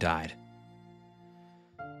finally died.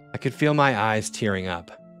 I could feel my eyes tearing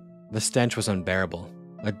up. The stench was unbearable.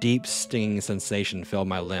 A deep, stinging sensation filled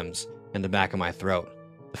my limbs and the back of my throat,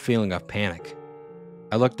 a feeling of panic.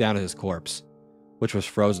 I looked down at his corpse, which was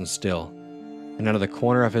frozen still, and out of the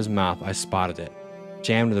corner of his mouth I spotted it,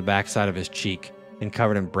 jammed to the backside of his cheek and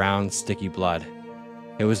covered in brown, sticky blood.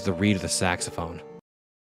 It was the reed of the saxophone.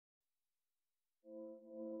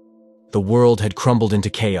 The world had crumbled into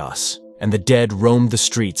chaos, and the dead roamed the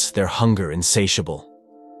streets, their hunger insatiable.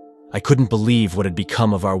 I couldn't believe what had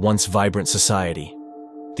become of our once vibrant society.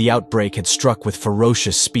 The outbreak had struck with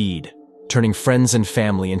ferocious speed, turning friends and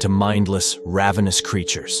family into mindless, ravenous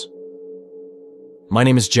creatures. My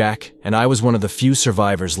name is Jack, and I was one of the few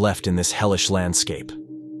survivors left in this hellish landscape.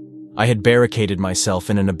 I had barricaded myself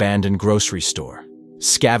in an abandoned grocery store,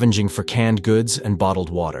 scavenging for canned goods and bottled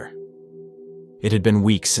water. It had been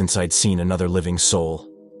weeks since I'd seen another living soul.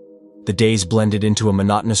 The days blended into a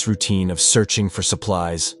monotonous routine of searching for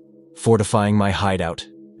supplies, fortifying my hideout,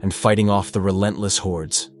 and fighting off the relentless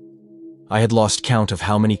hordes. I had lost count of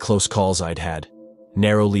how many close calls I'd had,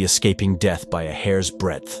 narrowly escaping death by a hair's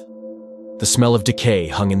breadth. The smell of decay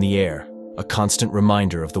hung in the air, a constant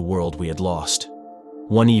reminder of the world we had lost.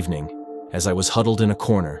 One evening, as I was huddled in a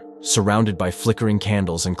corner, surrounded by flickering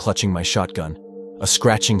candles and clutching my shotgun, a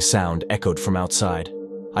scratching sound echoed from outside.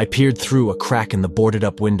 I peered through a crack in the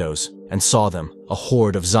boarded-up windows and saw them, a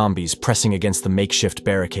horde of zombies pressing against the makeshift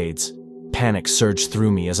barricades. Panic surged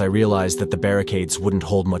through me as I realized that the barricades wouldn't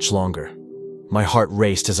hold much longer. My heart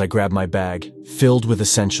raced as I grabbed my bag, filled with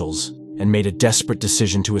essentials, and made a desperate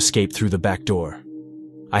decision to escape through the back door.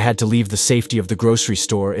 I had to leave the safety of the grocery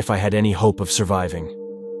store if I had any hope of surviving.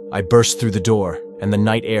 I burst through the door, and the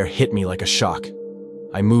night air hit me like a shock.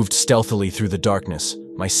 I moved stealthily through the darkness,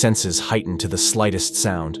 my senses heightened to the slightest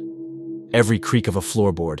sound. Every creak of a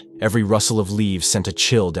floorboard, every rustle of leaves sent a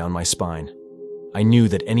chill down my spine. I knew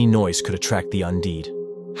that any noise could attract the undead.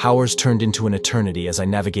 Hours turned into an eternity as I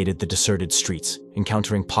navigated the deserted streets,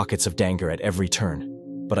 encountering pockets of danger at every turn.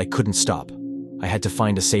 But I couldn't stop. I had to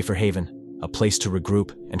find a safer haven, a place to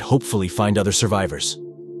regroup, and hopefully find other survivors.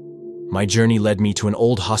 My journey led me to an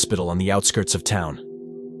old hospital on the outskirts of town.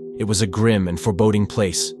 It was a grim and foreboding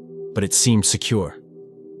place, but it seemed secure.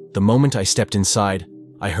 The moment I stepped inside,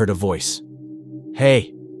 I heard a voice.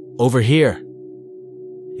 "Hey, over here!"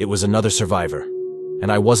 It was another survivor,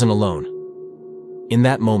 and I wasn't alone. In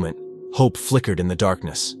that moment, hope flickered in the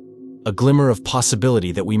darkness, a glimmer of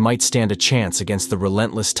possibility that we might stand a chance against the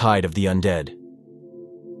relentless tide of the undead.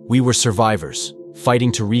 We were survivors,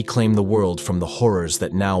 fighting to reclaim the world from the horrors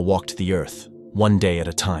that now walked the earth, one day at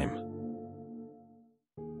a time.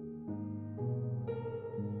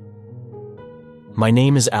 My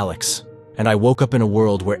name is Alex, and I woke up in a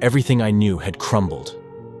world where everything I knew had crumbled.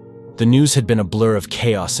 The news had been a blur of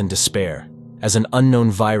chaos and despair, as an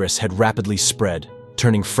unknown virus had rapidly spread,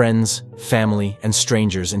 turning friends, family, and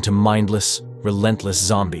strangers into mindless, relentless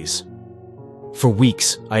zombies. For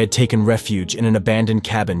weeks, I had taken refuge in an abandoned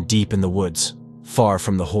cabin deep in the woods, far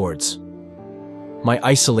from the hordes. My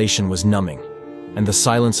isolation was numbing, and the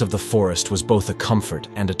silence of the forest was both a comfort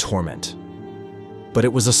and a torment. But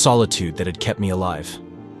it was a solitude that had kept me alive.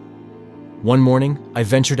 One morning, I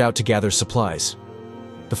ventured out to gather supplies.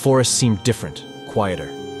 The forest seemed different, quieter.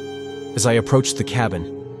 As I approached the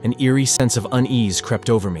cabin, an eerie sense of unease crept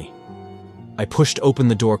over me. I pushed open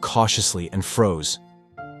the door cautiously and froze.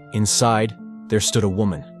 Inside, there stood a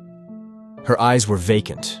woman. Her eyes were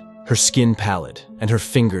vacant, her skin pallid, and her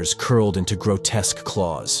fingers curled into grotesque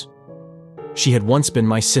claws. She had once been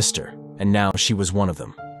my sister, and now she was one of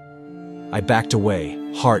them. I backed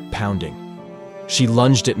away, heart pounding. She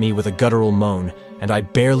lunged at me with a guttural moan, and I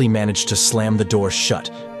barely managed to slam the door shut,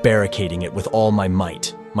 barricading it with all my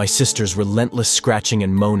might. My sister's relentless scratching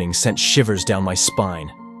and moaning sent shivers down my spine.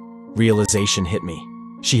 Realization hit me.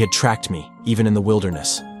 She had tracked me, even in the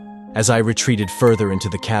wilderness. As I retreated further into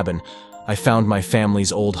the cabin, I found my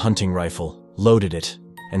family's old hunting rifle, loaded it,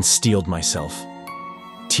 and steeled myself.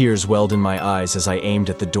 Tears welled in my eyes as I aimed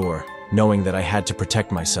at the door, knowing that I had to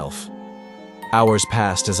protect myself. Hours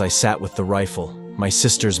passed as I sat with the rifle, my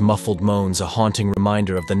sister's muffled moans a haunting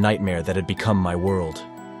reminder of the nightmare that had become my world.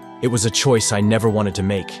 It was a choice I never wanted to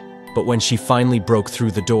make, but when she finally broke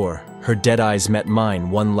through the door, her dead eyes met mine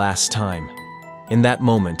one last time. In that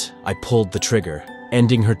moment, I pulled the trigger,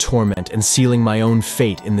 ending her torment and sealing my own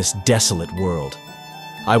fate in this desolate world.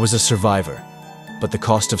 I was a survivor, but the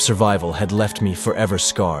cost of survival had left me forever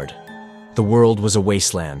scarred. The world was a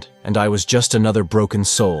wasteland, and I was just another broken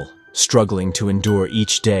soul, struggling to endure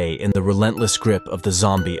each day in the relentless grip of the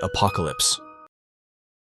zombie apocalypse.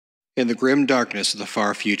 In the grim darkness of the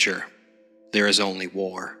far future, there is only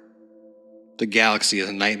war. The galaxy is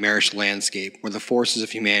a nightmarish landscape where the forces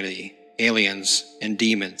of humanity, aliens, and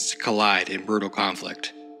demons collide in brutal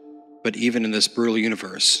conflict. But even in this brutal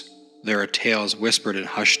universe, there are tales whispered in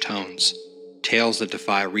hushed tones, tales that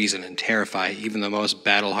defy reason and terrify even the most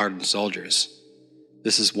battle-hardened soldiers.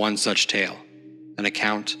 This is one such tale, an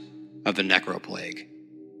account of the Necroplague.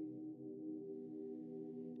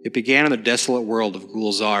 It began in the desolate world of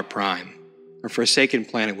Gulzar Prime, a forsaken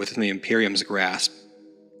planet within the Imperium's grasp.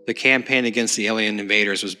 The campaign against the alien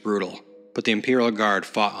invaders was brutal, but the Imperial Guard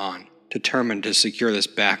fought on, determined to secure this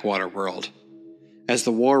backwater world. As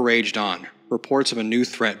the war raged on, reports of a new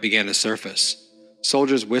threat began to surface.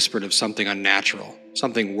 Soldiers whispered of something unnatural,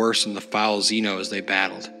 something worse than the foul Xenos they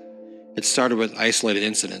battled. It started with isolated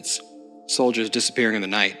incidents, soldiers disappearing in the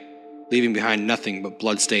night, leaving behind nothing but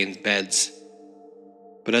bloodstained beds.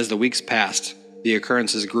 But as the weeks passed, the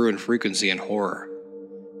occurrences grew in frequency and horror.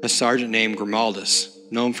 A sergeant named Grimaldus,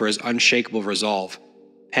 known for his unshakable resolve,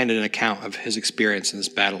 penned an account of his experience in this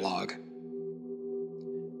battle log.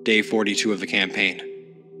 Day 42 of the campaign.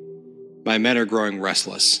 My men are growing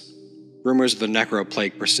restless. Rumors of the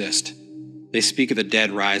Necroplague persist. They speak of the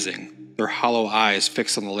dead rising, their hollow eyes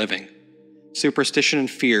fixed on the living. Superstition and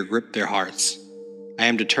fear grip their hearts. I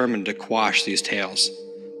am determined to quash these tales,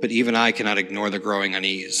 but even I cannot ignore the growing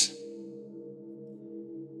unease.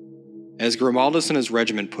 As Grimaldus and his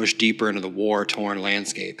regiment pushed deeper into the war-torn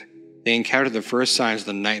landscape, they encountered the first signs of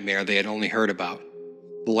the nightmare they had only heard about.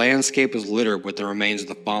 The landscape was littered with the remains of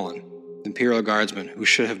the fallen, Imperial Guardsmen who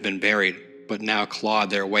should have been buried, but now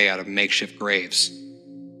clawed their way out of makeshift graves.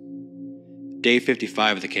 Day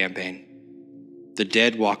 55 of the campaign. The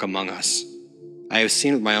dead walk among us. I have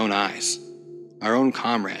seen with my own eyes. Our own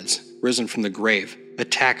comrades, risen from the grave,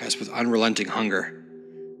 attack us with unrelenting hunger.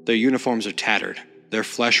 Their uniforms are tattered, their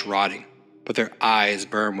flesh rotting, but their eyes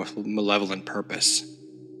burn with malevolent purpose.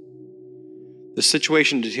 The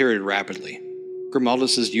situation deteriorated rapidly.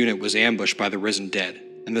 Grimaldus' unit was ambushed by the risen dead,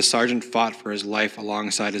 and the sergeant fought for his life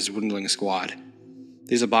alongside his dwindling squad.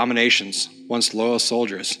 These abominations, once loyal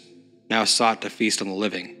soldiers, now sought to feast on the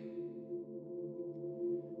living.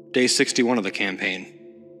 Day 61 of the campaign.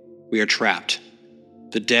 We are trapped.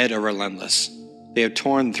 The dead are relentless. They have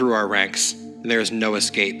torn through our ranks, and there is no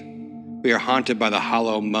escape. We are haunted by the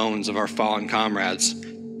hollow moans of our fallen comrades,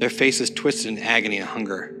 their faces twisted in agony and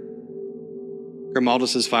hunger.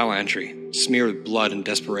 Grimaldus' final entry, smeared with blood and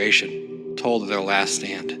desperation, told of their last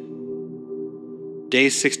stand. Day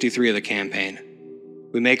 63 of the campaign.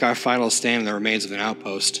 We make our final stand in the remains of an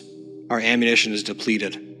outpost. Our ammunition is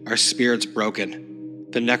depleted, our spirits broken.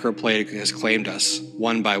 The Necroplague has claimed us,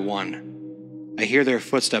 one by one. I hear their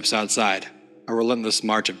footsteps outside, a relentless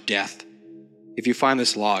march of death. If you find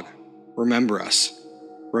this log, remember us.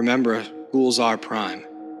 Remember Gulzar Prime,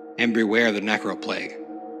 and beware the Necroplague,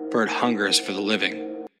 for it hungers for the living.